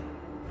bây giờ.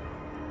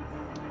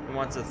 He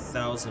wants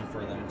 1,000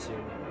 for them too.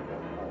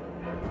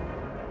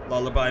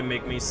 Lullaby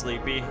make me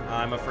sleepy.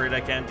 I'm afraid I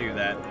can't do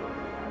that.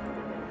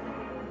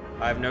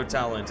 I have no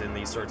talent in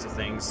these sorts of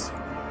things.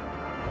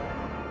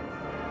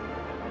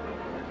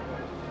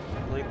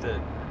 Complete the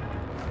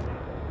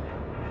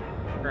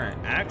current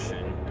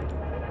action.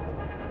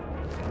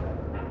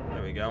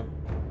 There we go.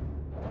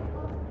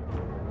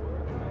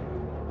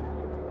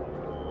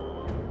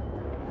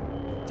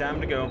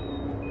 Time to go.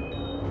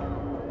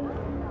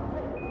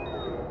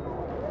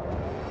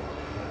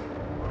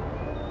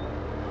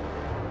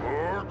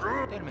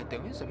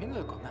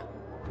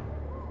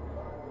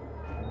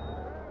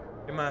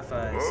 Get my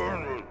face.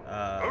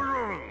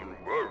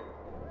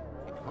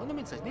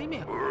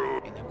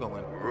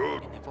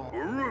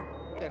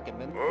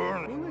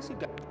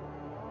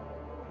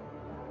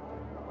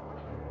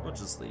 We'll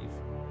just leave.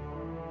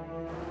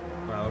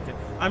 Wow, okay.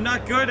 I'm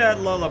not good at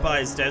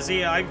lullabies,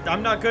 Desi.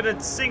 I'm not good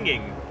at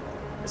singing.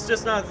 It's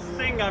just not a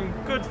thing I'm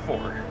good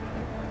for.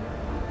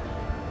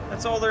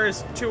 That's all there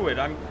is to it.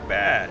 I'm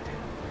bad.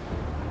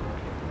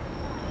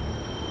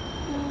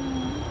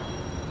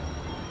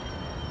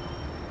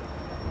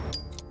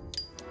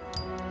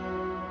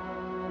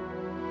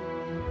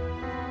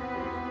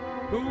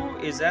 Who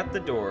is at the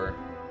door?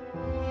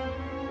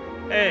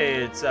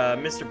 Hey, it's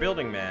Mr.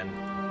 Building Man.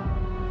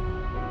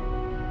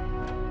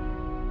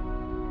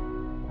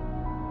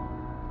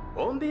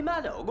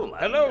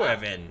 Hello,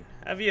 Evan.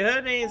 Have you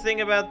heard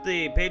anything about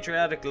the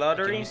patriotic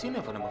lottery?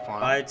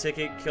 Buy a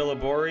ticket, kill a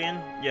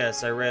Borean?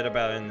 Yes, I read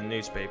about it in the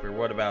newspaper.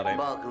 What about it?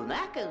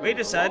 We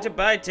decided to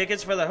buy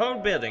tickets for the whole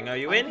building. Are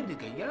you in?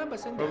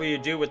 What will you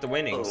do with the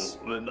winnings?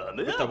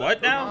 With the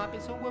what now?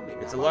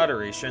 It's a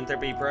lottery. Shouldn't there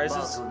be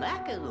prizes?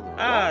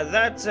 Ah,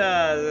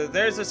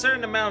 there's a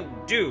certain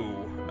amount due.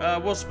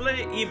 We'll split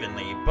it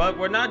evenly, but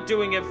we're not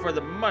doing it for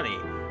the money.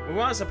 We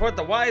want to support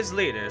the wise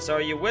leader, so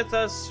are you with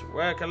us?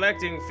 We're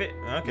collecting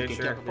okay,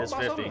 sure, here's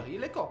 50.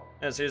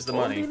 Yes, here's the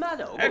money.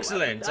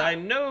 Excellent, I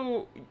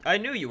knew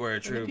you were a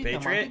true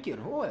patriot.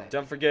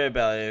 Don't forget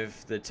about it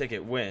if the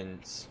ticket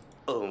wins.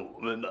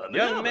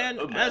 Young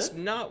man, ask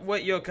not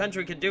what your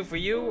country can do for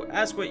you,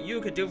 ask what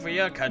you could do for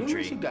your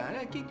country.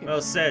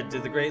 Well said,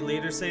 did the great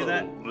leader say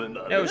that?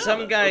 No,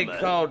 some guy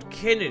called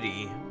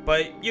Kennedy,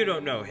 but you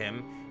don't know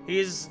him.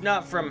 He's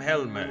not from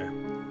Helmer.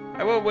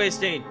 I won't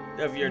waste any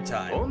of your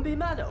time.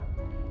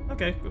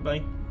 Okay,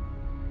 goodbye.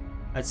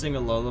 I'd sing a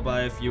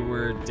lullaby if you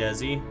were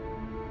Desi.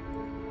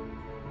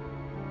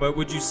 But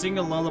would you sing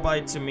a lullaby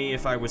to me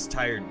if I was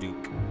Tired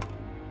Duke?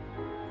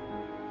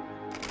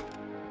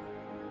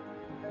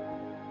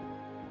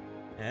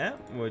 Yeah,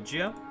 would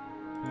ya?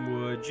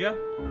 Would ya?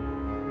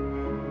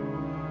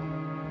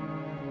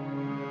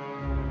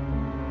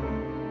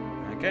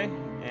 Okay,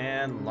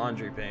 And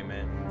laundry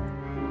payment.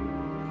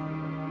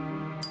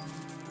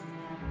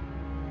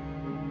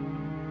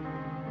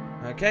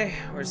 Okay,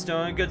 we're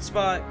still in a good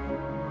spot.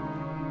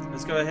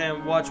 Let's go ahead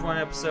and watch one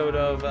episode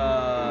of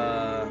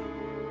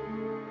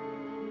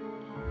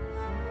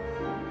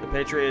The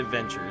Patriot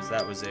Adventures.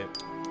 That was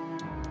it.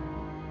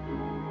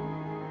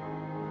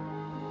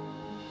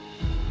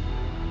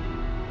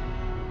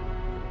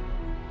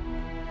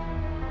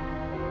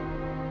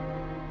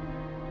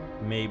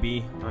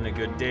 Maybe on a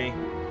good day.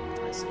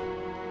 I see.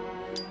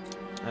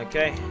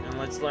 Okay, and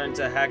let's learn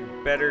to hack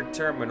better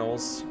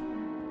terminals.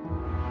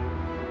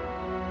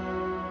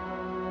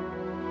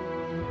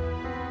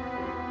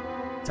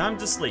 Time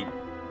to sleep.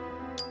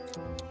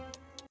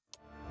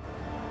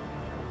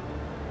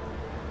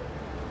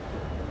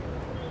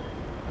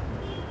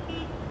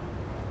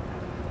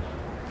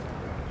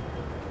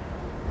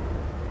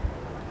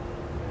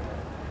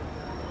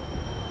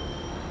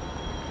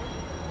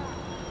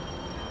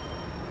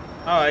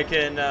 Oh, I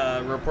can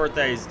report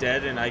that he's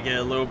dead, and I get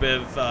a little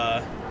bit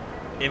of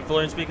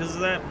influence because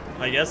of that.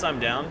 I guess I'm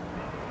down.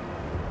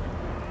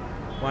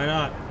 Why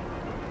not?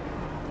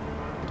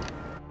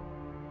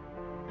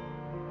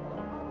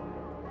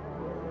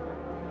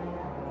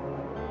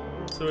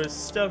 So his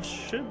stuff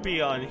should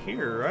be on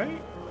here,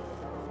 right?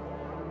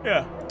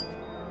 Yeah.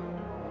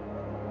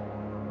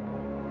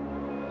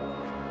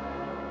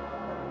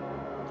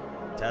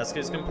 Task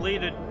is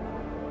completed.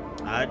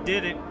 I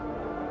did it.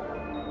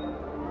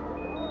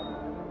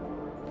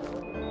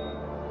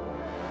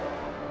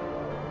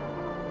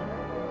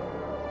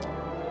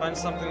 Find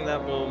something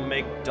that will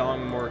make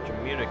Dong more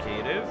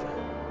communicative.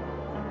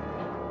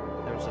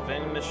 There's a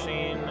vending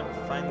machine.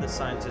 Find the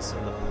scientist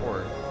in the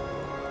port.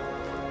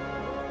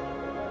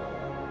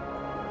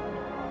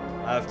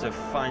 I have to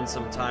find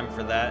some time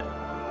for that.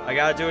 I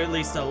gotta do at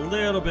least a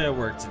little bit of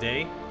work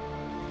today.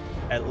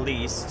 At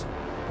least.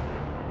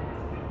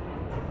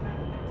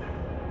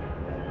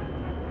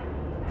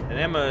 And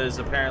Emma is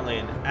apparently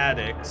an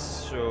addict,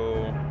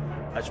 so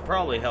I should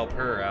probably help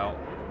her out.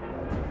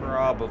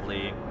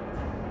 Probably.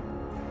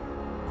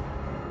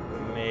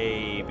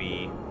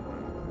 Maybe.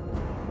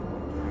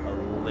 A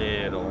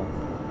little.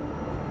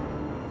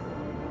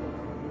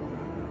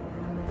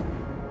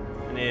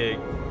 I need to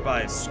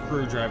buy a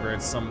screwdriver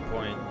at some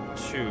point,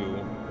 too.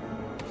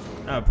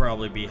 That would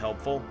probably be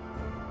helpful.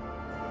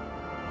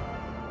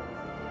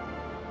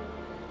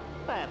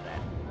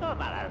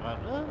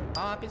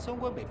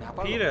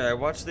 Peter, I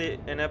watched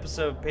an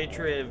episode of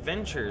Patriot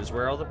Adventures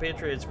where all the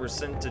Patriots were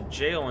sent to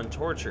jail and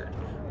tortured,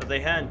 but they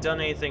hadn't done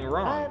anything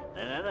wrong.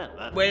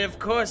 Well, of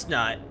course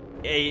not,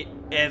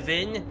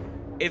 Evan.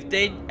 If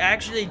they'd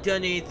actually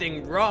done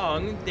anything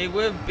wrong, they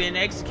would have been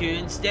executed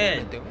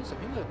instead.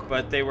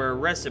 But they were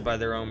arrested by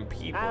their own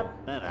people.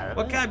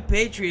 What kind of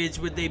patriots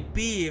would they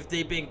be if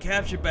they'd been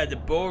captured by the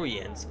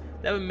Boreans?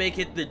 That would make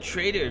it the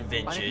traitor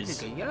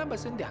adventures.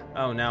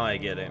 Oh, now I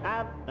get it.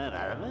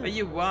 But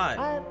you what?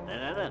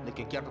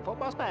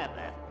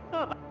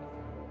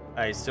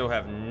 I still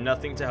have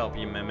nothing to help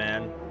you, my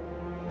man.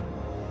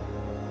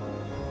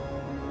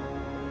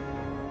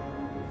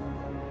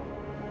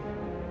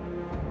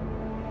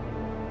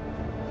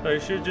 I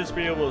should just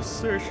be able to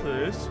search for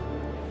this.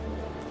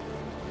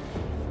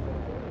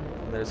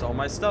 There's all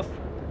my stuff.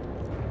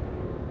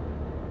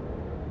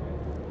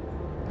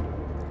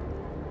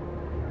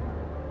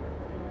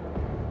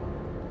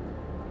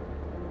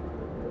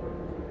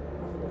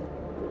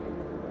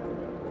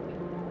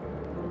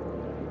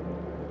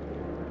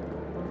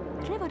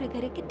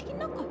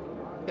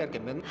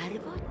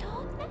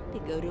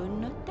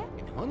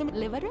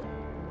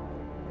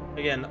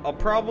 Again, I'll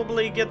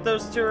probably get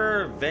those to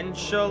her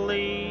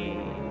eventually.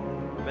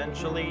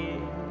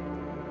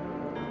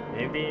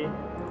 Maybe.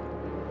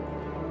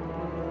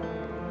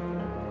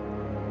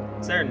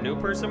 Is there a new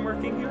person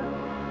working here?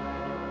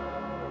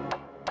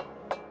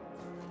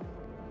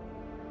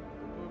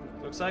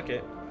 Looks like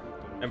it.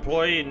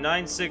 Employee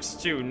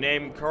 962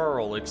 named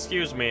Carl.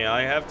 Excuse me,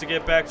 I have to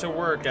get back to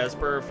work as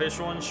per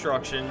official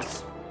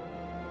instructions.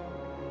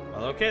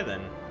 Well, okay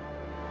then.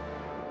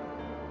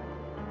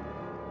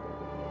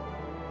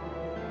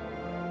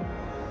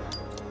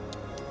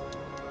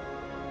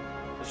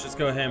 Let's just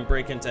go ahead and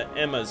break into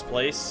Emma's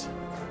place.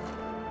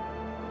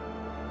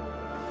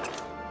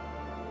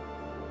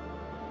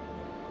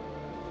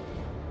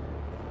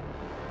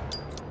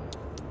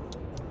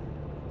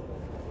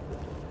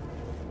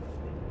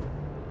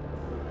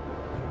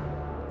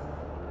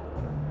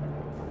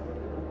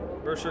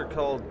 Brochure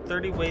called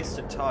 30 Ways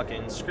to Talk.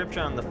 An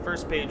inscription on the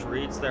first page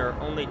reads, there are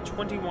only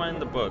 21 in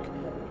the book.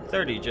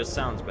 30 just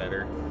sounds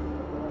better.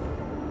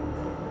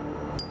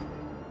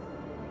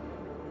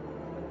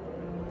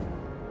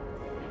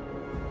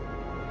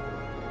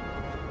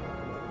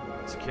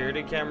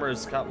 Security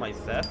cameras caught my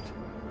theft.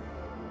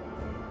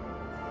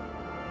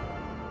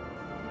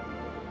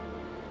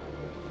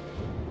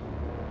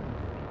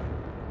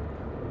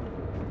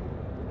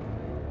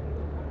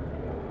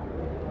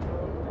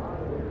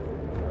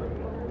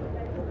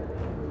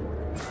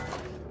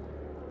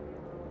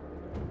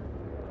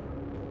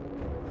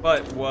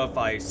 But what if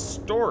I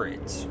store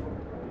it?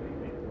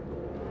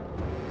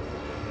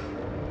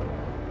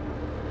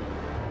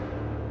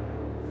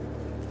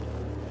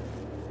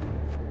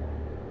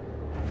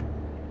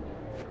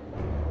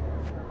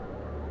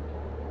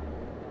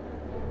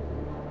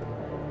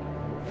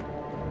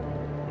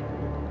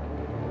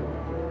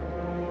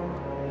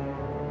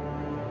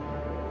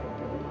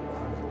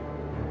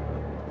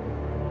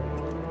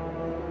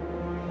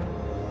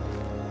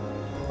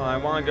 I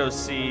want to go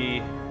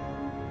see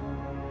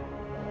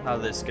how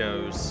this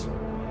goes.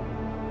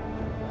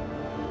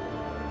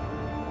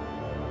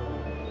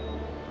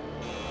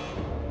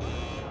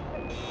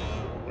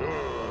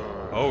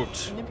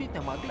 Out.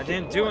 I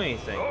didn't do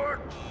anything.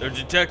 The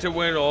detector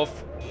went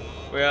off.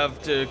 We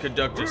have to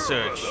conduct a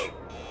search.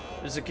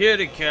 The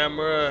security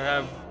camera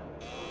have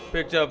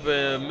picked up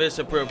a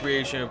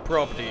misappropriation of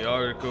property,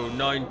 Article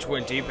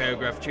 920,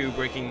 Paragraph 2,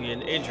 breaking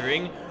and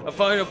entering, a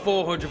fine of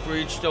 400 for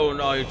each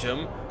stolen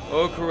item,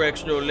 or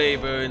correctional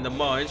labor in the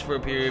mines for a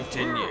period of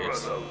 10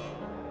 years.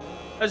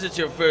 As it's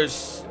your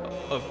first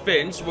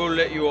offense, we'll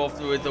let you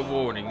off with a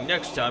warning.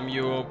 Next time,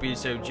 we won't be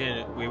so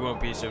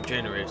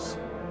generous.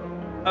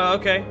 Oh,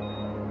 okay.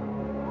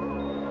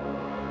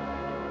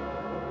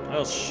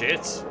 Oh,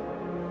 shit.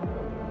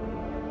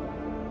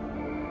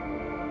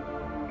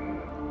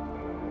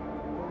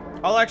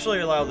 I'll actually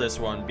allow this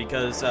one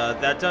because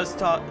that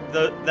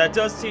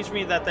does teach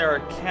me that there are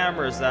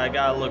cameras that I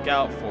gotta look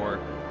out for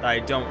that I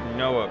don't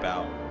know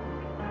about.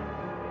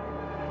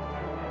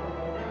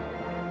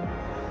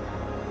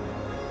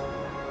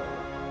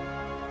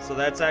 So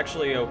that's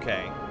actually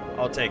okay.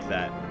 I'll take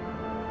that.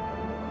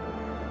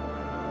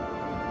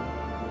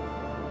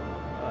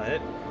 But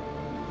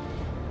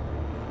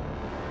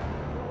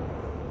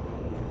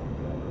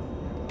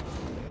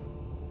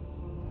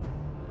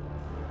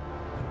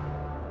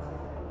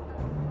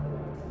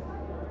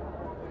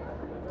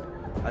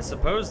I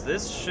suppose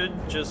this should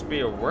just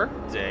be a work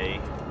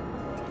day.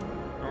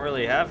 I don't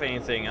really have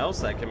anything else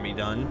that can be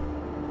done.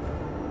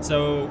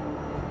 So,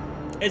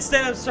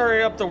 instead of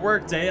starting up the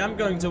work day, I'm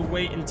going to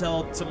wait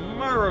until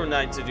tomorrow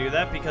night to do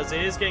that because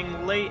it is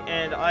getting late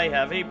and I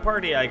have a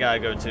party I gotta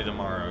go to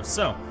tomorrow.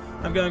 So,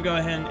 I'm going to go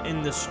ahead and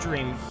end the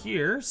stream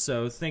here.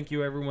 So, thank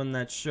you everyone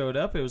that showed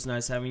up. It was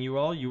nice having you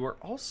all. You were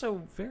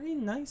also very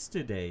nice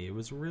today. It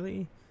was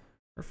really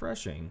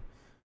refreshing.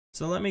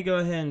 So let me go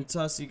ahead and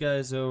toss you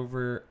guys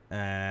over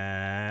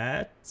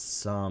at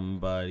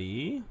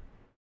somebody.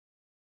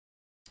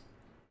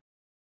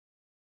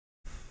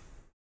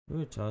 Who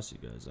would toss you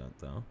guys at,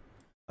 though?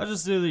 I'll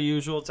just do the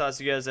usual, toss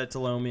you guys at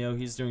Telomeo.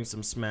 He's doing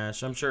some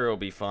Smash. I'm sure it'll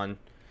be fun.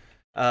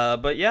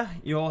 But yeah,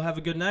 you all have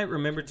a good night.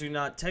 Remember, do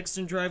not text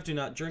and drive, do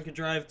not drink and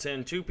drive.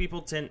 10-2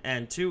 people, 10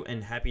 and 2,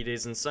 and happy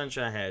days and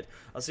sunshine ahead.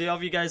 I'll see all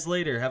of you guys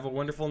later. Have a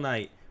wonderful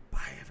night.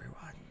 Bye, everyone.